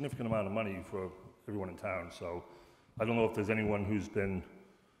a significant amount of money for everyone in town. So I don't know if there's anyone who's been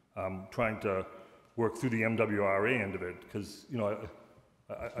trying to work through the MWRA end of it, because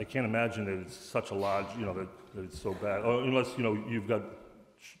I can't imagine that it's such a large, that it's so bad. Or unless you've got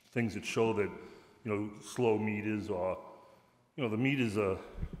things that show that slow meters, or the meters are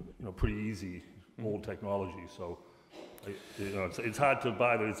pretty easy old technology. So it's hard to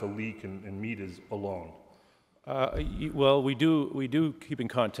buy that it's a leak in meters alone. Well, we do keep in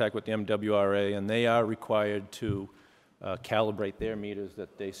contact with the MWRA, and they are required to calibrate their meters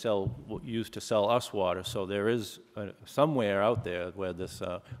that they use to sell us water. So there is somewhere out there where this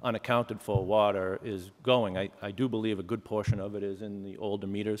unaccounted for water is going. I do believe a good portion of it is in the older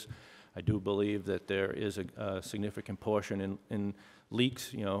meters. I do believe that there is a significant portion in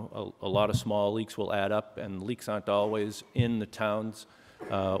leaks. A lot of small leaks will add up, and leaks aren't always in the town's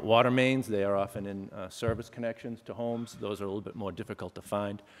water mains. They are often in service connections to homes. Those are a little bit more difficult to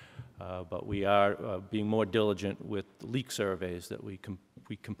find. But we are being more diligent with leak surveys that we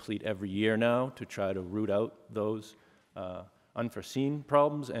complete every year now to try to root out those unforeseen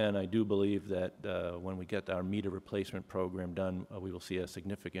problems. And I do believe that when we get our meter replacement program done, we will see a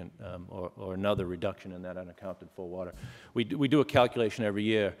significant or another reduction in that unaccounted for water. We do a calculation every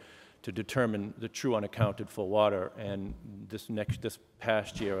year to determine the true unaccounted for water, and this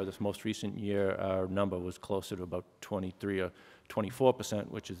past year, or this most recent year, our number was closer to about 23 or 24%,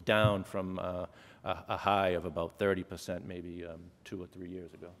 which is down from a high of about 30% maybe 2 or 3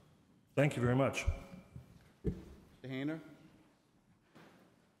 years ago. Thank you very much. Mr. Hayner?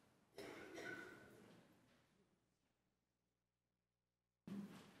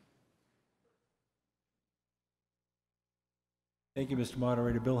 Thank you, Mr.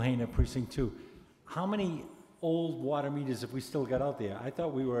 Moderator. Bill Hayner, Precinct 2. How many old water meters have we still got out there? I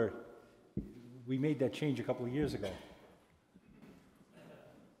thought we made that change a couple of years ago.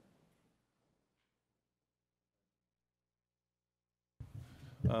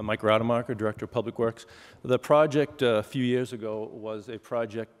 Mike Rademacher, Director of Public Works. The project a few years ago was a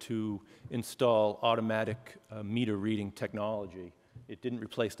project to install automatic meter reading technology. It didn't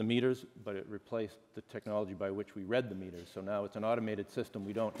replace the meters, but it replaced the technology by which we read the meters. So now it's an automated system.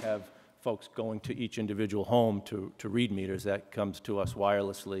 We don't have folks going to each individual home to read meters. That comes to us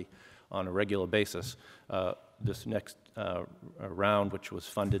wirelessly on a regular basis. This next round, which was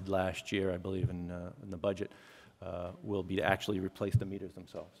funded last year, I believe, in the budget, will be to actually replace the meters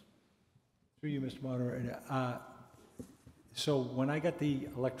themselves. Through you, Mr. Moderator. So when I got the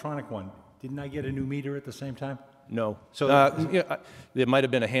electronic one, didn't I get a new meter at the same time? No. So yeah, there might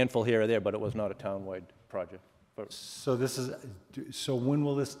have been a handful here or there, but it was not a town-wide project. So this is. So when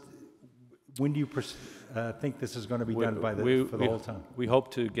will this? When do you think this is going to be done by for the whole town? We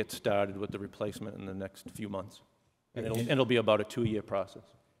hope to get started with the replacement in the next few months, and it'll be about a 2-year process.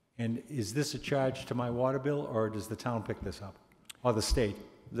 And is this a charge to my water bill, or does the town pick this up, or the state?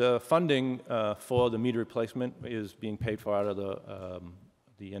 The funding for the meter replacement is being paid for out of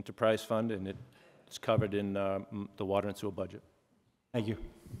the enterprise fund, and it's covered in the water and sewer budget. Thank you.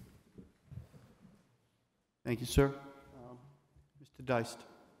 Thank you, sir. Mr. Deist.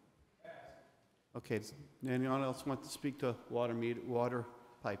 Okay, does anyone else want to speak to water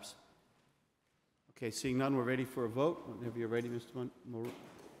pipes? Okay, seeing none, we're ready for a vote. Whenever you're ready, Mr.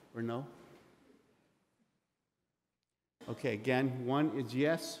 Or no? Okay, again, 1 is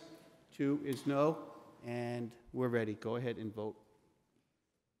yes, 2 is no, and we're ready. Go ahead and vote.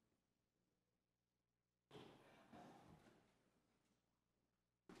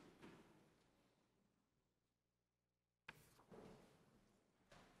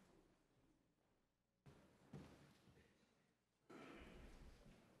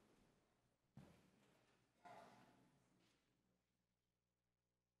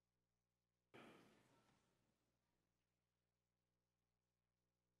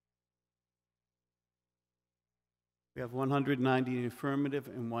 We have 190 in the affirmative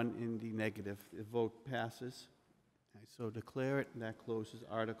and 1 in the negative. The vote passes. I so declare it, and that closes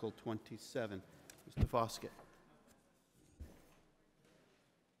Article 27. Mr. Foskett.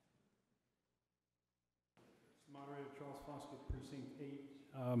 Moderator Charles Foskett, Precinct 8.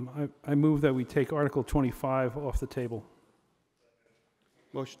 I move that we take Article 25 off the table.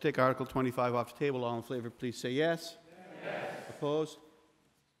 Motion to take Article 25 off the table. All in favor, please say yes. Yes. Opposed?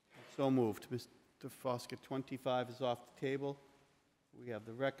 So moved. Mr. Foskett, 25 is off the table. We have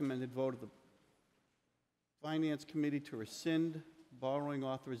the recommended vote of the Finance Committee to rescind borrowing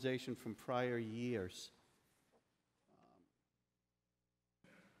authorization from prior years. I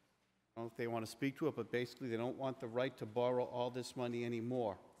don't know if they want to speak to it, but basically they don't want the right to borrow all this money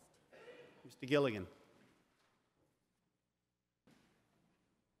anymore. Mr. Gilligan.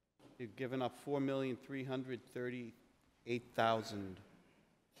 You've given up $4,338,000.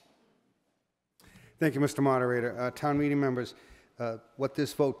 Thank you, Mr. Moderator. Town meeting members, what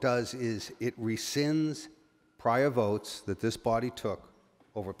this vote does is it rescinds prior votes that this body took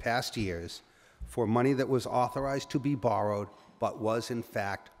over past years for money that was authorized to be borrowed but was in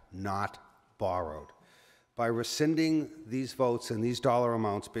fact not borrowed. By rescinding these votes and these dollar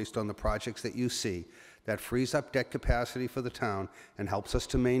amounts based on the projects that you see, that frees up debt capacity for the town and helps us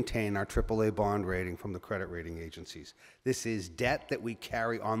to maintain our AAA bond rating from the credit rating agencies. This is debt that we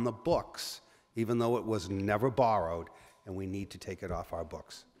carry on the books even though it was never borrowed, and we need to take it off our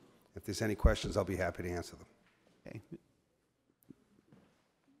books. If there's any questions, I'll be happy to answer them. Okay.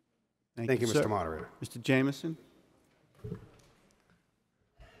 Thank you, Mr. Moderator. Mr. Jameson?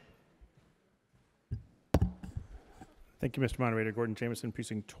 Thank you, Mr. Moderator. Gordon Jameson,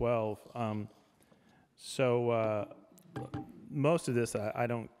 Precinct 12. Most of this I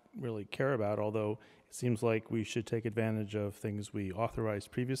don't really care about, although it seems like we should take advantage of things we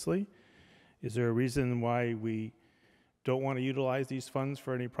authorized previously. Is there a reason why we don't want to utilize these funds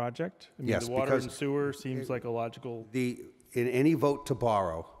for any project? I mean, yes, the water because and sewer seems like a logical... In any vote to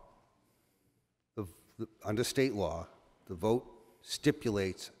borrow, under state law, the vote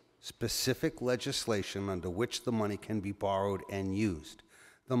stipulates specific legislation under which the money can be borrowed and used.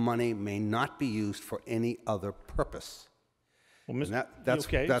 The money may not be used for any other purpose. Well, And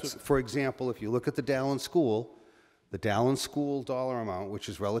Mr. that's, for example, if you look at the Dallin School dollar amount, which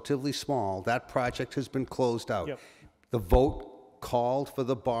is relatively small, that project has been closed out. Yep. The vote called for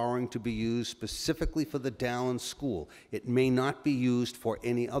the borrowing to be used specifically for the Dallin School. It may not be used for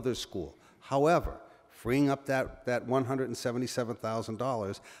any other school. However, freeing up that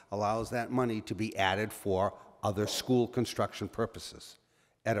 $177,000 allows that money to be added for other school construction purposes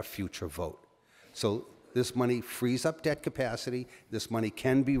at a future vote. So this money frees up debt capacity. This money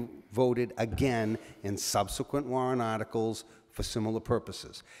can be voted again in subsequent warrant articles for similar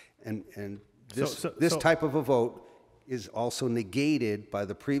purposes. And this type of a vote is also negated by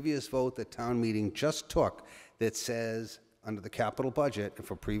the previous vote that town meeting just took that says under the capital budget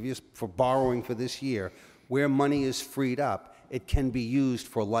for borrowing for this year, where money is freed up, it can be used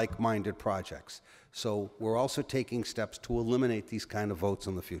for like-minded projects. So we're also taking steps to eliminate these kind of votes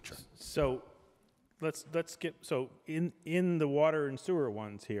in the future. So let's get, so in the water and sewer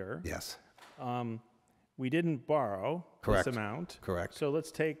ones here. Yes. We didn't borrow Correct. this amount. Correct. So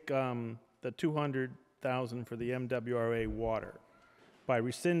let's take the 200,000 for the MWRA water. By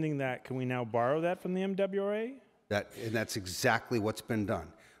rescinding that, can we now borrow that from the MWRA? And that's exactly what's been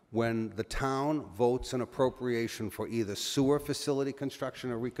done. When the town votes an appropriation for either sewer facility construction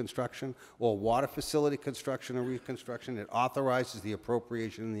or reconstruction or water facility construction or reconstruction, it authorizes the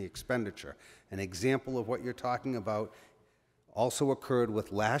appropriation and the expenditure. An example of what you're talking about also occurred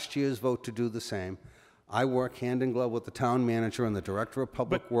with last year's vote to do the same. I work hand in glove with the town manager and the director of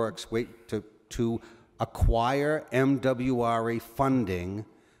public works to acquire MWRA funding,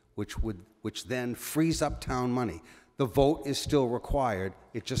 which then frees up town money. The vote is still required.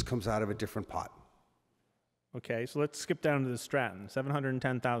 It just comes out of a different pot. Okay, so let's skip down to the Stratton.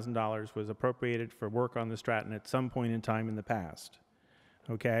 $710,000 was appropriated for work on the Stratton at some point in time in the past.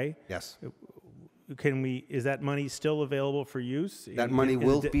 Okay? Yes. Is that money still available for use? That money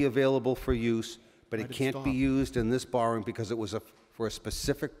will be available for use, but it can't be used in this borrowing because it was for a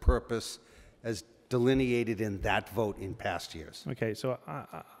specific purpose as delineated in that vote in past years. Okay, so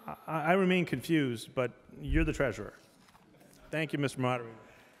I remain confused, but you're the treasurer. Thank you, Mr. Moderator.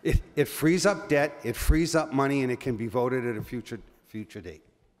 It frees up debt, it frees up money, and it can be voted at a future date.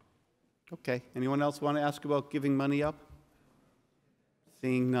 Okay. Anyone else want to ask about giving money up?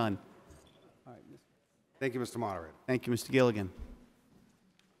 Seeing none. All right. Thank you, Mr. Moderator. Thank you, Mr. Gilligan.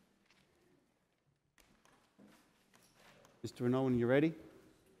 Mr. Renaud, when you're ready?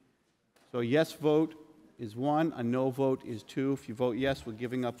 So a yes vote is 1, a no vote is 2. If you vote yes, we're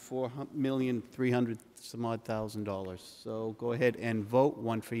giving up $4,300,000. So go ahead and vote.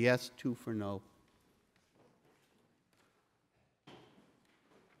 1 for yes, 2 for no.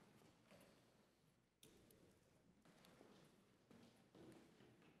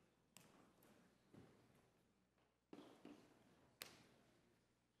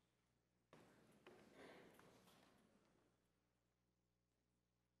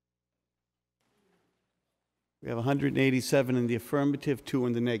 We have 187 in the affirmative, 2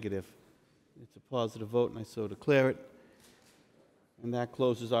 in the negative. It's a positive vote, and I so declare it. And that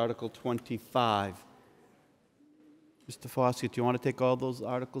closes Article 25. Mr. Foskett, do you want to take all those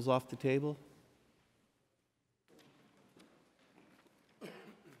articles off the table?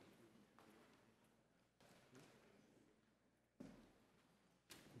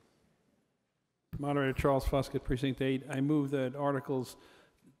 Moderator Charles Foskett, Precinct 8. I move that Articles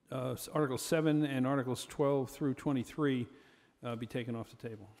 7 and Articles 12 through 23 be taken off the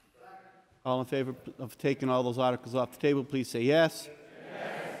table. All in favor of taking all those articles off the table, please say yes. Yes.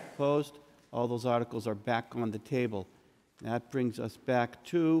 Opposed? All those articles are back on the table. That brings us back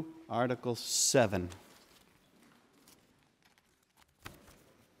to Article 7.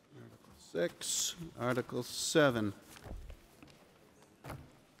 Article 6, Article 7.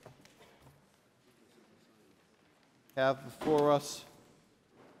 Have before us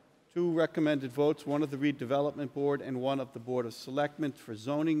 2 recommended votes, one of the Redevelopment Board and one of the Board of Selectmen for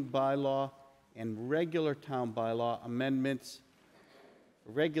zoning bylaw and regular town bylaw amendments,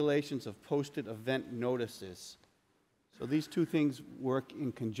 regulations of posted event notices. So these 2 things work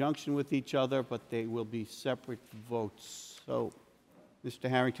in conjunction with each other, but they will be separate votes. So, Mr.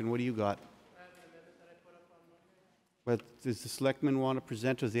 Harrington, what do you got? But does the Selectmen want to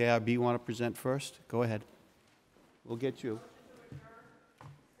present or does the ARB want to present first? Go ahead. We'll get you.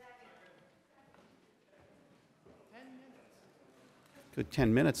 Good,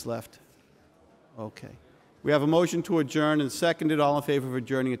 10 minutes left. Okay. We have a motion to adjourn and seconded. All in favor of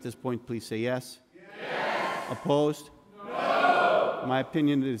adjourning at this point, please say yes. Yes. Opposed? No. My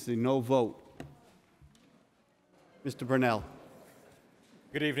opinion is a no vote. Mr. Burnell.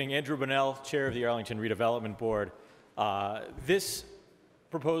 Good evening. Andrew Burnell, Chair of the Arlington Redevelopment Board. This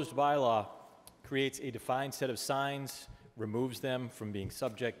proposed bylaw creates a defined set of signs, removes them from being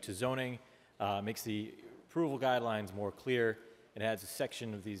subject to zoning, makes the approval guidelines more clear, and adds a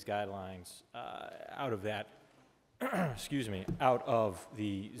section of these guidelines out of that, excuse me, out of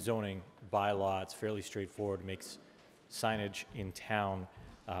the zoning bylaw. It's fairly straightforward, makes signage in town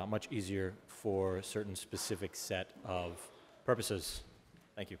much easier for a certain specific set of purposes.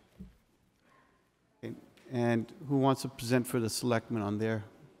 Thank you. Okay. And who wants to present for the selectmen on their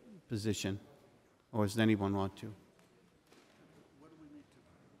position? Or does anyone want to?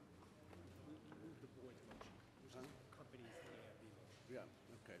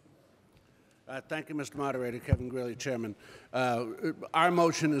 Thank you, Mr. Moderator. Kevin Greeley, Chairman. Our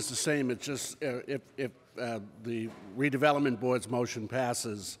motion is the same. It's just if the redevelopment board's motion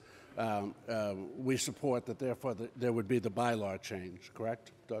passes, we support that. Therefore, there would be the bylaw change.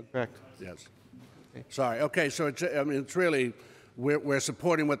 Correct, Doug? Correct. Yes. Okay. Sorry. Okay. So it's really we're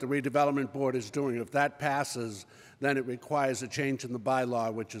supporting what the redevelopment board is doing. If that passes, then it requires a change in the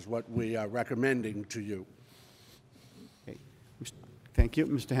bylaw, which is what we are recommending to you. Okay. Thank you,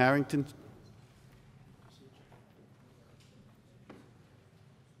 Mr. Harrington.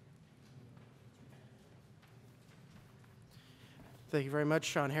 Thank you very much,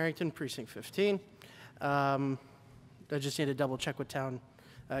 Sean Harrington, Precinct 15. I just need to double check with Town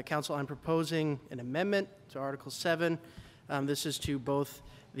Council. I'm proposing an amendment to Article 7. This is to both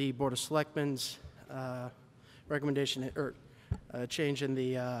the Board of Selectmen's recommendation or change in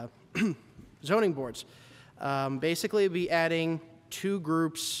the zoning boards. Basically, we'll be adding 2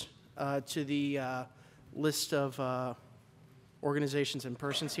 groups to the list of organizations and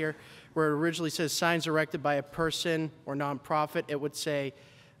persons here. Where it originally says signs erected by a person or nonprofit, it would say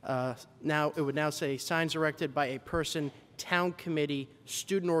now say signs erected by a person, town committee,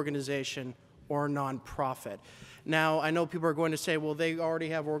 student organization, or nonprofit. Now, I know people are going to say, well, they already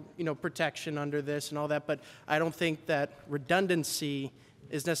have protection under this and all that, but I don't think that redundancy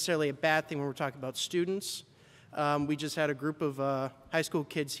is necessarily a bad thing when we're talking about students. We just had a group of high school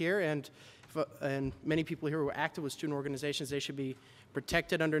kids here, and many people here who are active with student organizations. They should be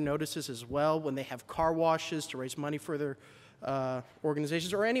protected under notices as well when they have car washes to raise money for their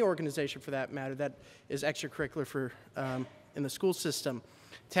organizations, or any organization for that matter that is extracurricular for in the school system.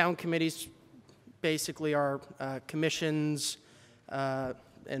 Town committees basically are commissions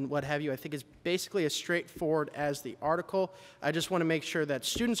and what have you. I think it's basically as straightforward as the article. I just want to make sure that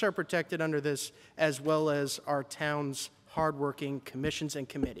students are protected under this, as well as our town's hardworking commissions and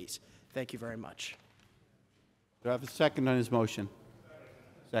committees. Thank you very much. Do I have a second on his motion?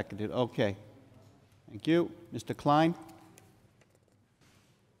 Seconded. Okay. Thank you. Mr. Klein?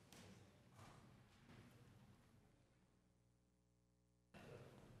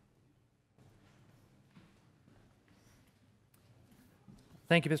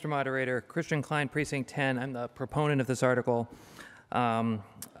 Thank you, Mr. Moderator. Christian Klein, Precinct 10. I'm the proponent of this article.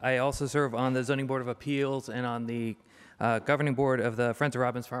 I also serve on the Zoning Board of Appeals and on the governing board of the Friends of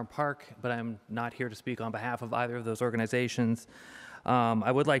Robbins Farm Park, but I'm not here to speak on behalf of either of those organizations.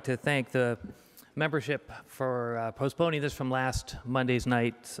 I would like to thank the membership for postponing this from last Monday's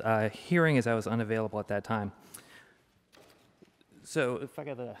night's hearing, as I was unavailable at that time. So if I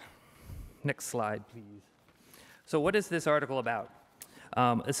got the next slide, please. So what is this article about?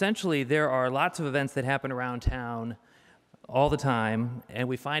 Essentially, there are lots of events that happen around town all the time, and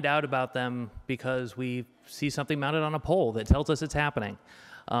we find out about them because we see something mounted on a pole that tells us it's happening.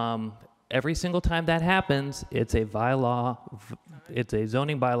 Every single time that happens, it's a bylaw, it's a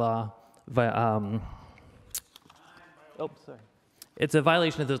zoning bylaw, it's a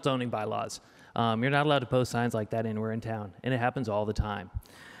violation of the zoning bylaws. You're not allowed to post signs like that anywhere in town, and it happens all the time.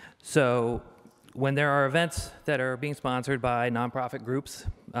 So when there are events that are being sponsored by nonprofit groups,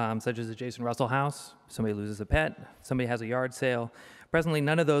 such as the Jason Russell House, somebody loses a pet, somebody has a yard sale, presently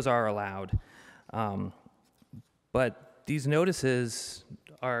none of those are allowed. But these notices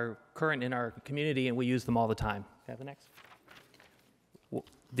are current in our community, and we use them all the time. Can I have the next?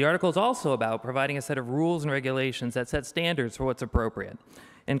 The article is also about providing a set of rules and regulations that set standards for what's appropriate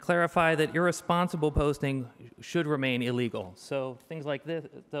and clarify that irresponsible posting should remain illegal. So things like this,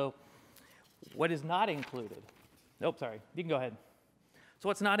 so what is not included? Oh, sorry, you can go ahead. So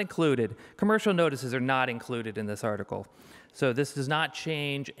what's not included? Commercial notices are not included in this article. So this does not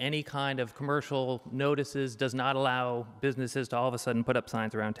change any kind of commercial notices, does not allow businesses to all of a sudden put up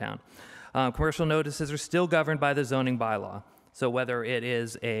signs around town. Commercial notices are still governed by the zoning bylaw. So whether it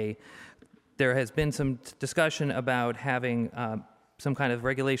is there has been some discussion about having some kind of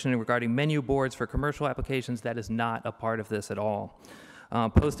regulation regarding menu boards for commercial applications. That is not a part of this at all.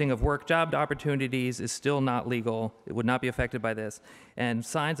 Posting of work job opportunities is still not legal. It would not be affected by this. And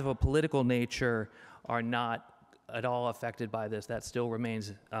signs of a political nature are not at all affected by this. That still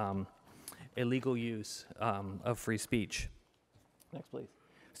remains illegal use of free speech. Next, please.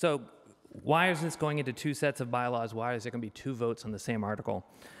 So why is this going into two sets of bylaws? Why is there going to be two votes on the same article?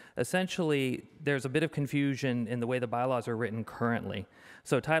 Essentially, there's a bit of confusion in the way the bylaws are written currently.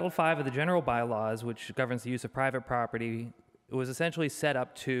 So Title V of the general bylaws, which governs the use of private property, it was essentially set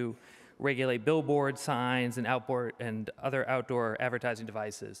up to regulate billboards, signs, and other outdoor advertising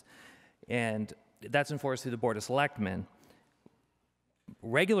devices. And that's enforced through the Board of Selectmen.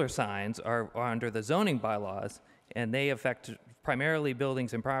 Regular signs are under the zoning bylaws, and they affect primarily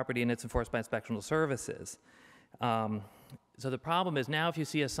buildings and property, and it's enforced by inspectional services. So the problem is now if you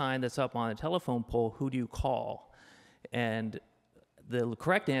see a sign that's up on a telephone pole, who do you call? And the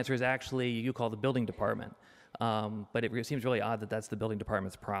correct answer is actually you call the building department. But it seems really odd that that's the building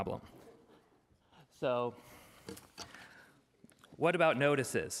department's problem. So what about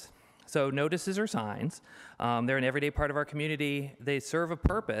notices? So notices are signs. They're an everyday part of our community. They serve a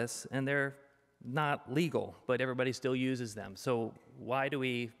purpose, and they're not legal, but everybody still uses them. So why do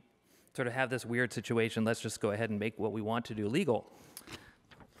we sort of have this weird situation? Let's just go ahead and make what we want to do legal.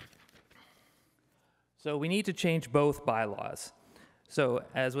 So we need to change both bylaws. So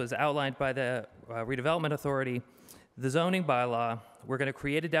as was outlined by the Redevelopment Authority, the zoning bylaw, we're going to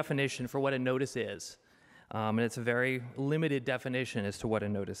create a definition for what a notice is. And it's a very limited definition as to what a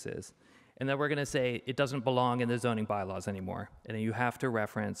notice is. And then we're going to say it doesn't belong in the zoning bylaws anymore. And then you have to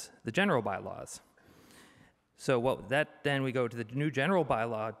reference the general bylaws. So then we go to the new general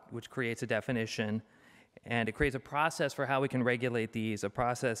bylaw, which creates a definition, and it creates a process for how we can regulate these,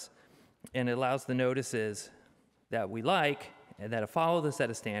 and it allows the notices that we like and that follow the set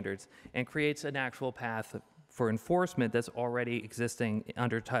of standards, and creates an actual path for enforcement that's already existing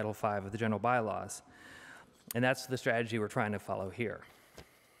under Title V of the general bylaws. And that's the strategy we're trying to follow here.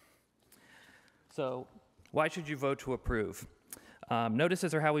 So why should you vote to approve?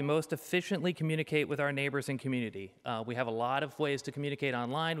 Notices are how we most efficiently communicate with our neighbors and community. We have a lot of ways to communicate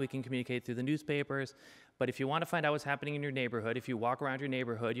online. We can communicate through the newspapers. But if you want to find out what's happening in your neighborhood, if you walk around your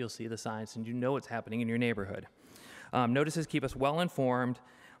neighborhood, you'll see the signs and you know what's happening in your neighborhood. Notices keep us well informed.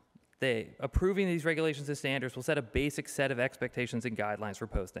 Approving these regulations and standards will set a basic set of expectations and guidelines for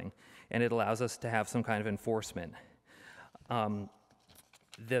posting, and it allows us to have some kind of enforcement.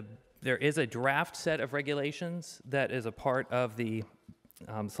 There is a draft set of regulations that is a part of the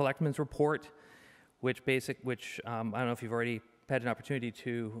Selectmen's report, which I don't know if you've already had an opportunity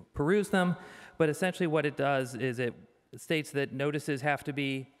to peruse them, but essentially what it does is it states that notices have to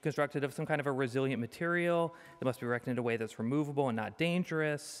be constructed of some kind of a resilient material. They must be erected in a way that's removable and not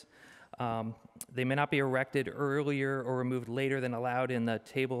dangerous. They may not be erected earlier or removed later than allowed in the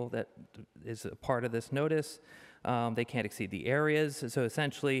table that is a part of this notice. They can't exceed the areas. So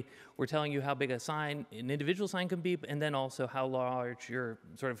essentially, we're telling you how big an individual sign can be, and then also how large your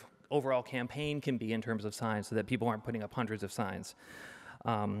sort of overall campaign can be in terms of signs, so that people aren't putting up hundreds of signs.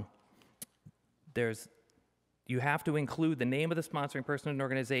 You have to include the name of the sponsoring person and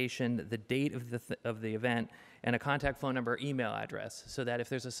organization, the date of the event, and a contact phone number or email address, so that if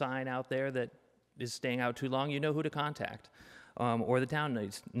there's a sign out there that is staying out too long, you know who to contact, or the town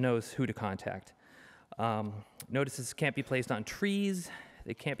knows who to contact. Notices can't be placed on trees.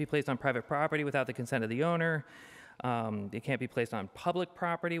 They can't be placed on private property without the consent of the owner. They can't be placed on public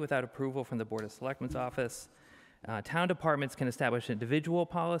property without approval from the Board of Selectmen's office. Town departments can establish individual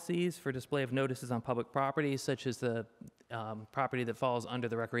policies for display of notices on public property, such as the property that falls under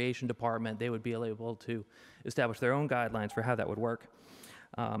the Recreation Department. They would be able to establish their own guidelines for how that would work.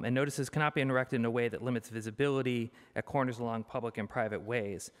 And notices cannot be erected in a way that limits visibility at corners along public and private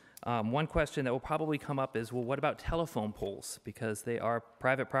ways. One question that will probably come up is, well, what about telephone poles? Because they are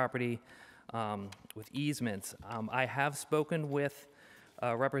private property with easements. I have spoken with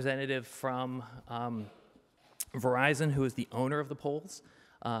a representative from Verizon, who is the owner of the poles.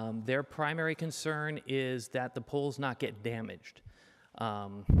 Their primary concern is that the poles not get damaged.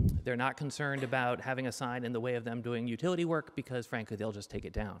 They're not concerned about having a sign in the way of them doing utility work, because frankly they'll just take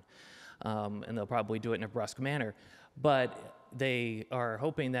it down, and they'll probably do it in a brusque manner. But they are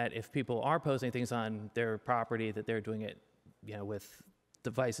hoping that if people are posting things on their property, that they're doing it, with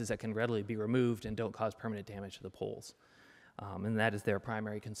devices that can readily be removed and don't cause permanent damage to the poles. And that is their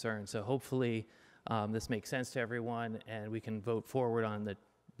primary concern. So hopefully this makes sense to everyone, and we can vote forward on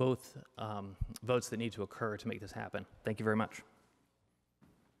both votes that need to occur to make this happen. Thank you very much.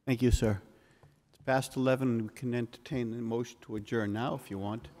 Thank you, sir. It's past 11, and we can entertain the motion to adjourn now if you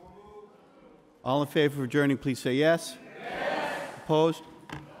want. All in favor of adjourning, please say yes. Yes. Opposed?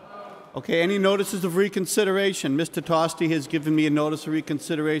 Okay, any notices of reconsideration? Mr. Tosti has given me a notice of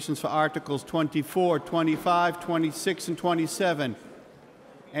reconsiderations for Articles 24, 25, 26, and 27.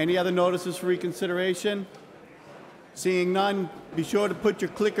 Any other notices for reconsideration? Seeing none, be sure to put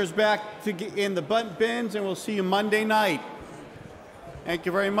your clickers back in the bins, and we'll see you Monday night. Thank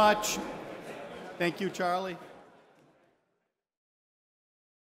you very much. Thank you, Charlie.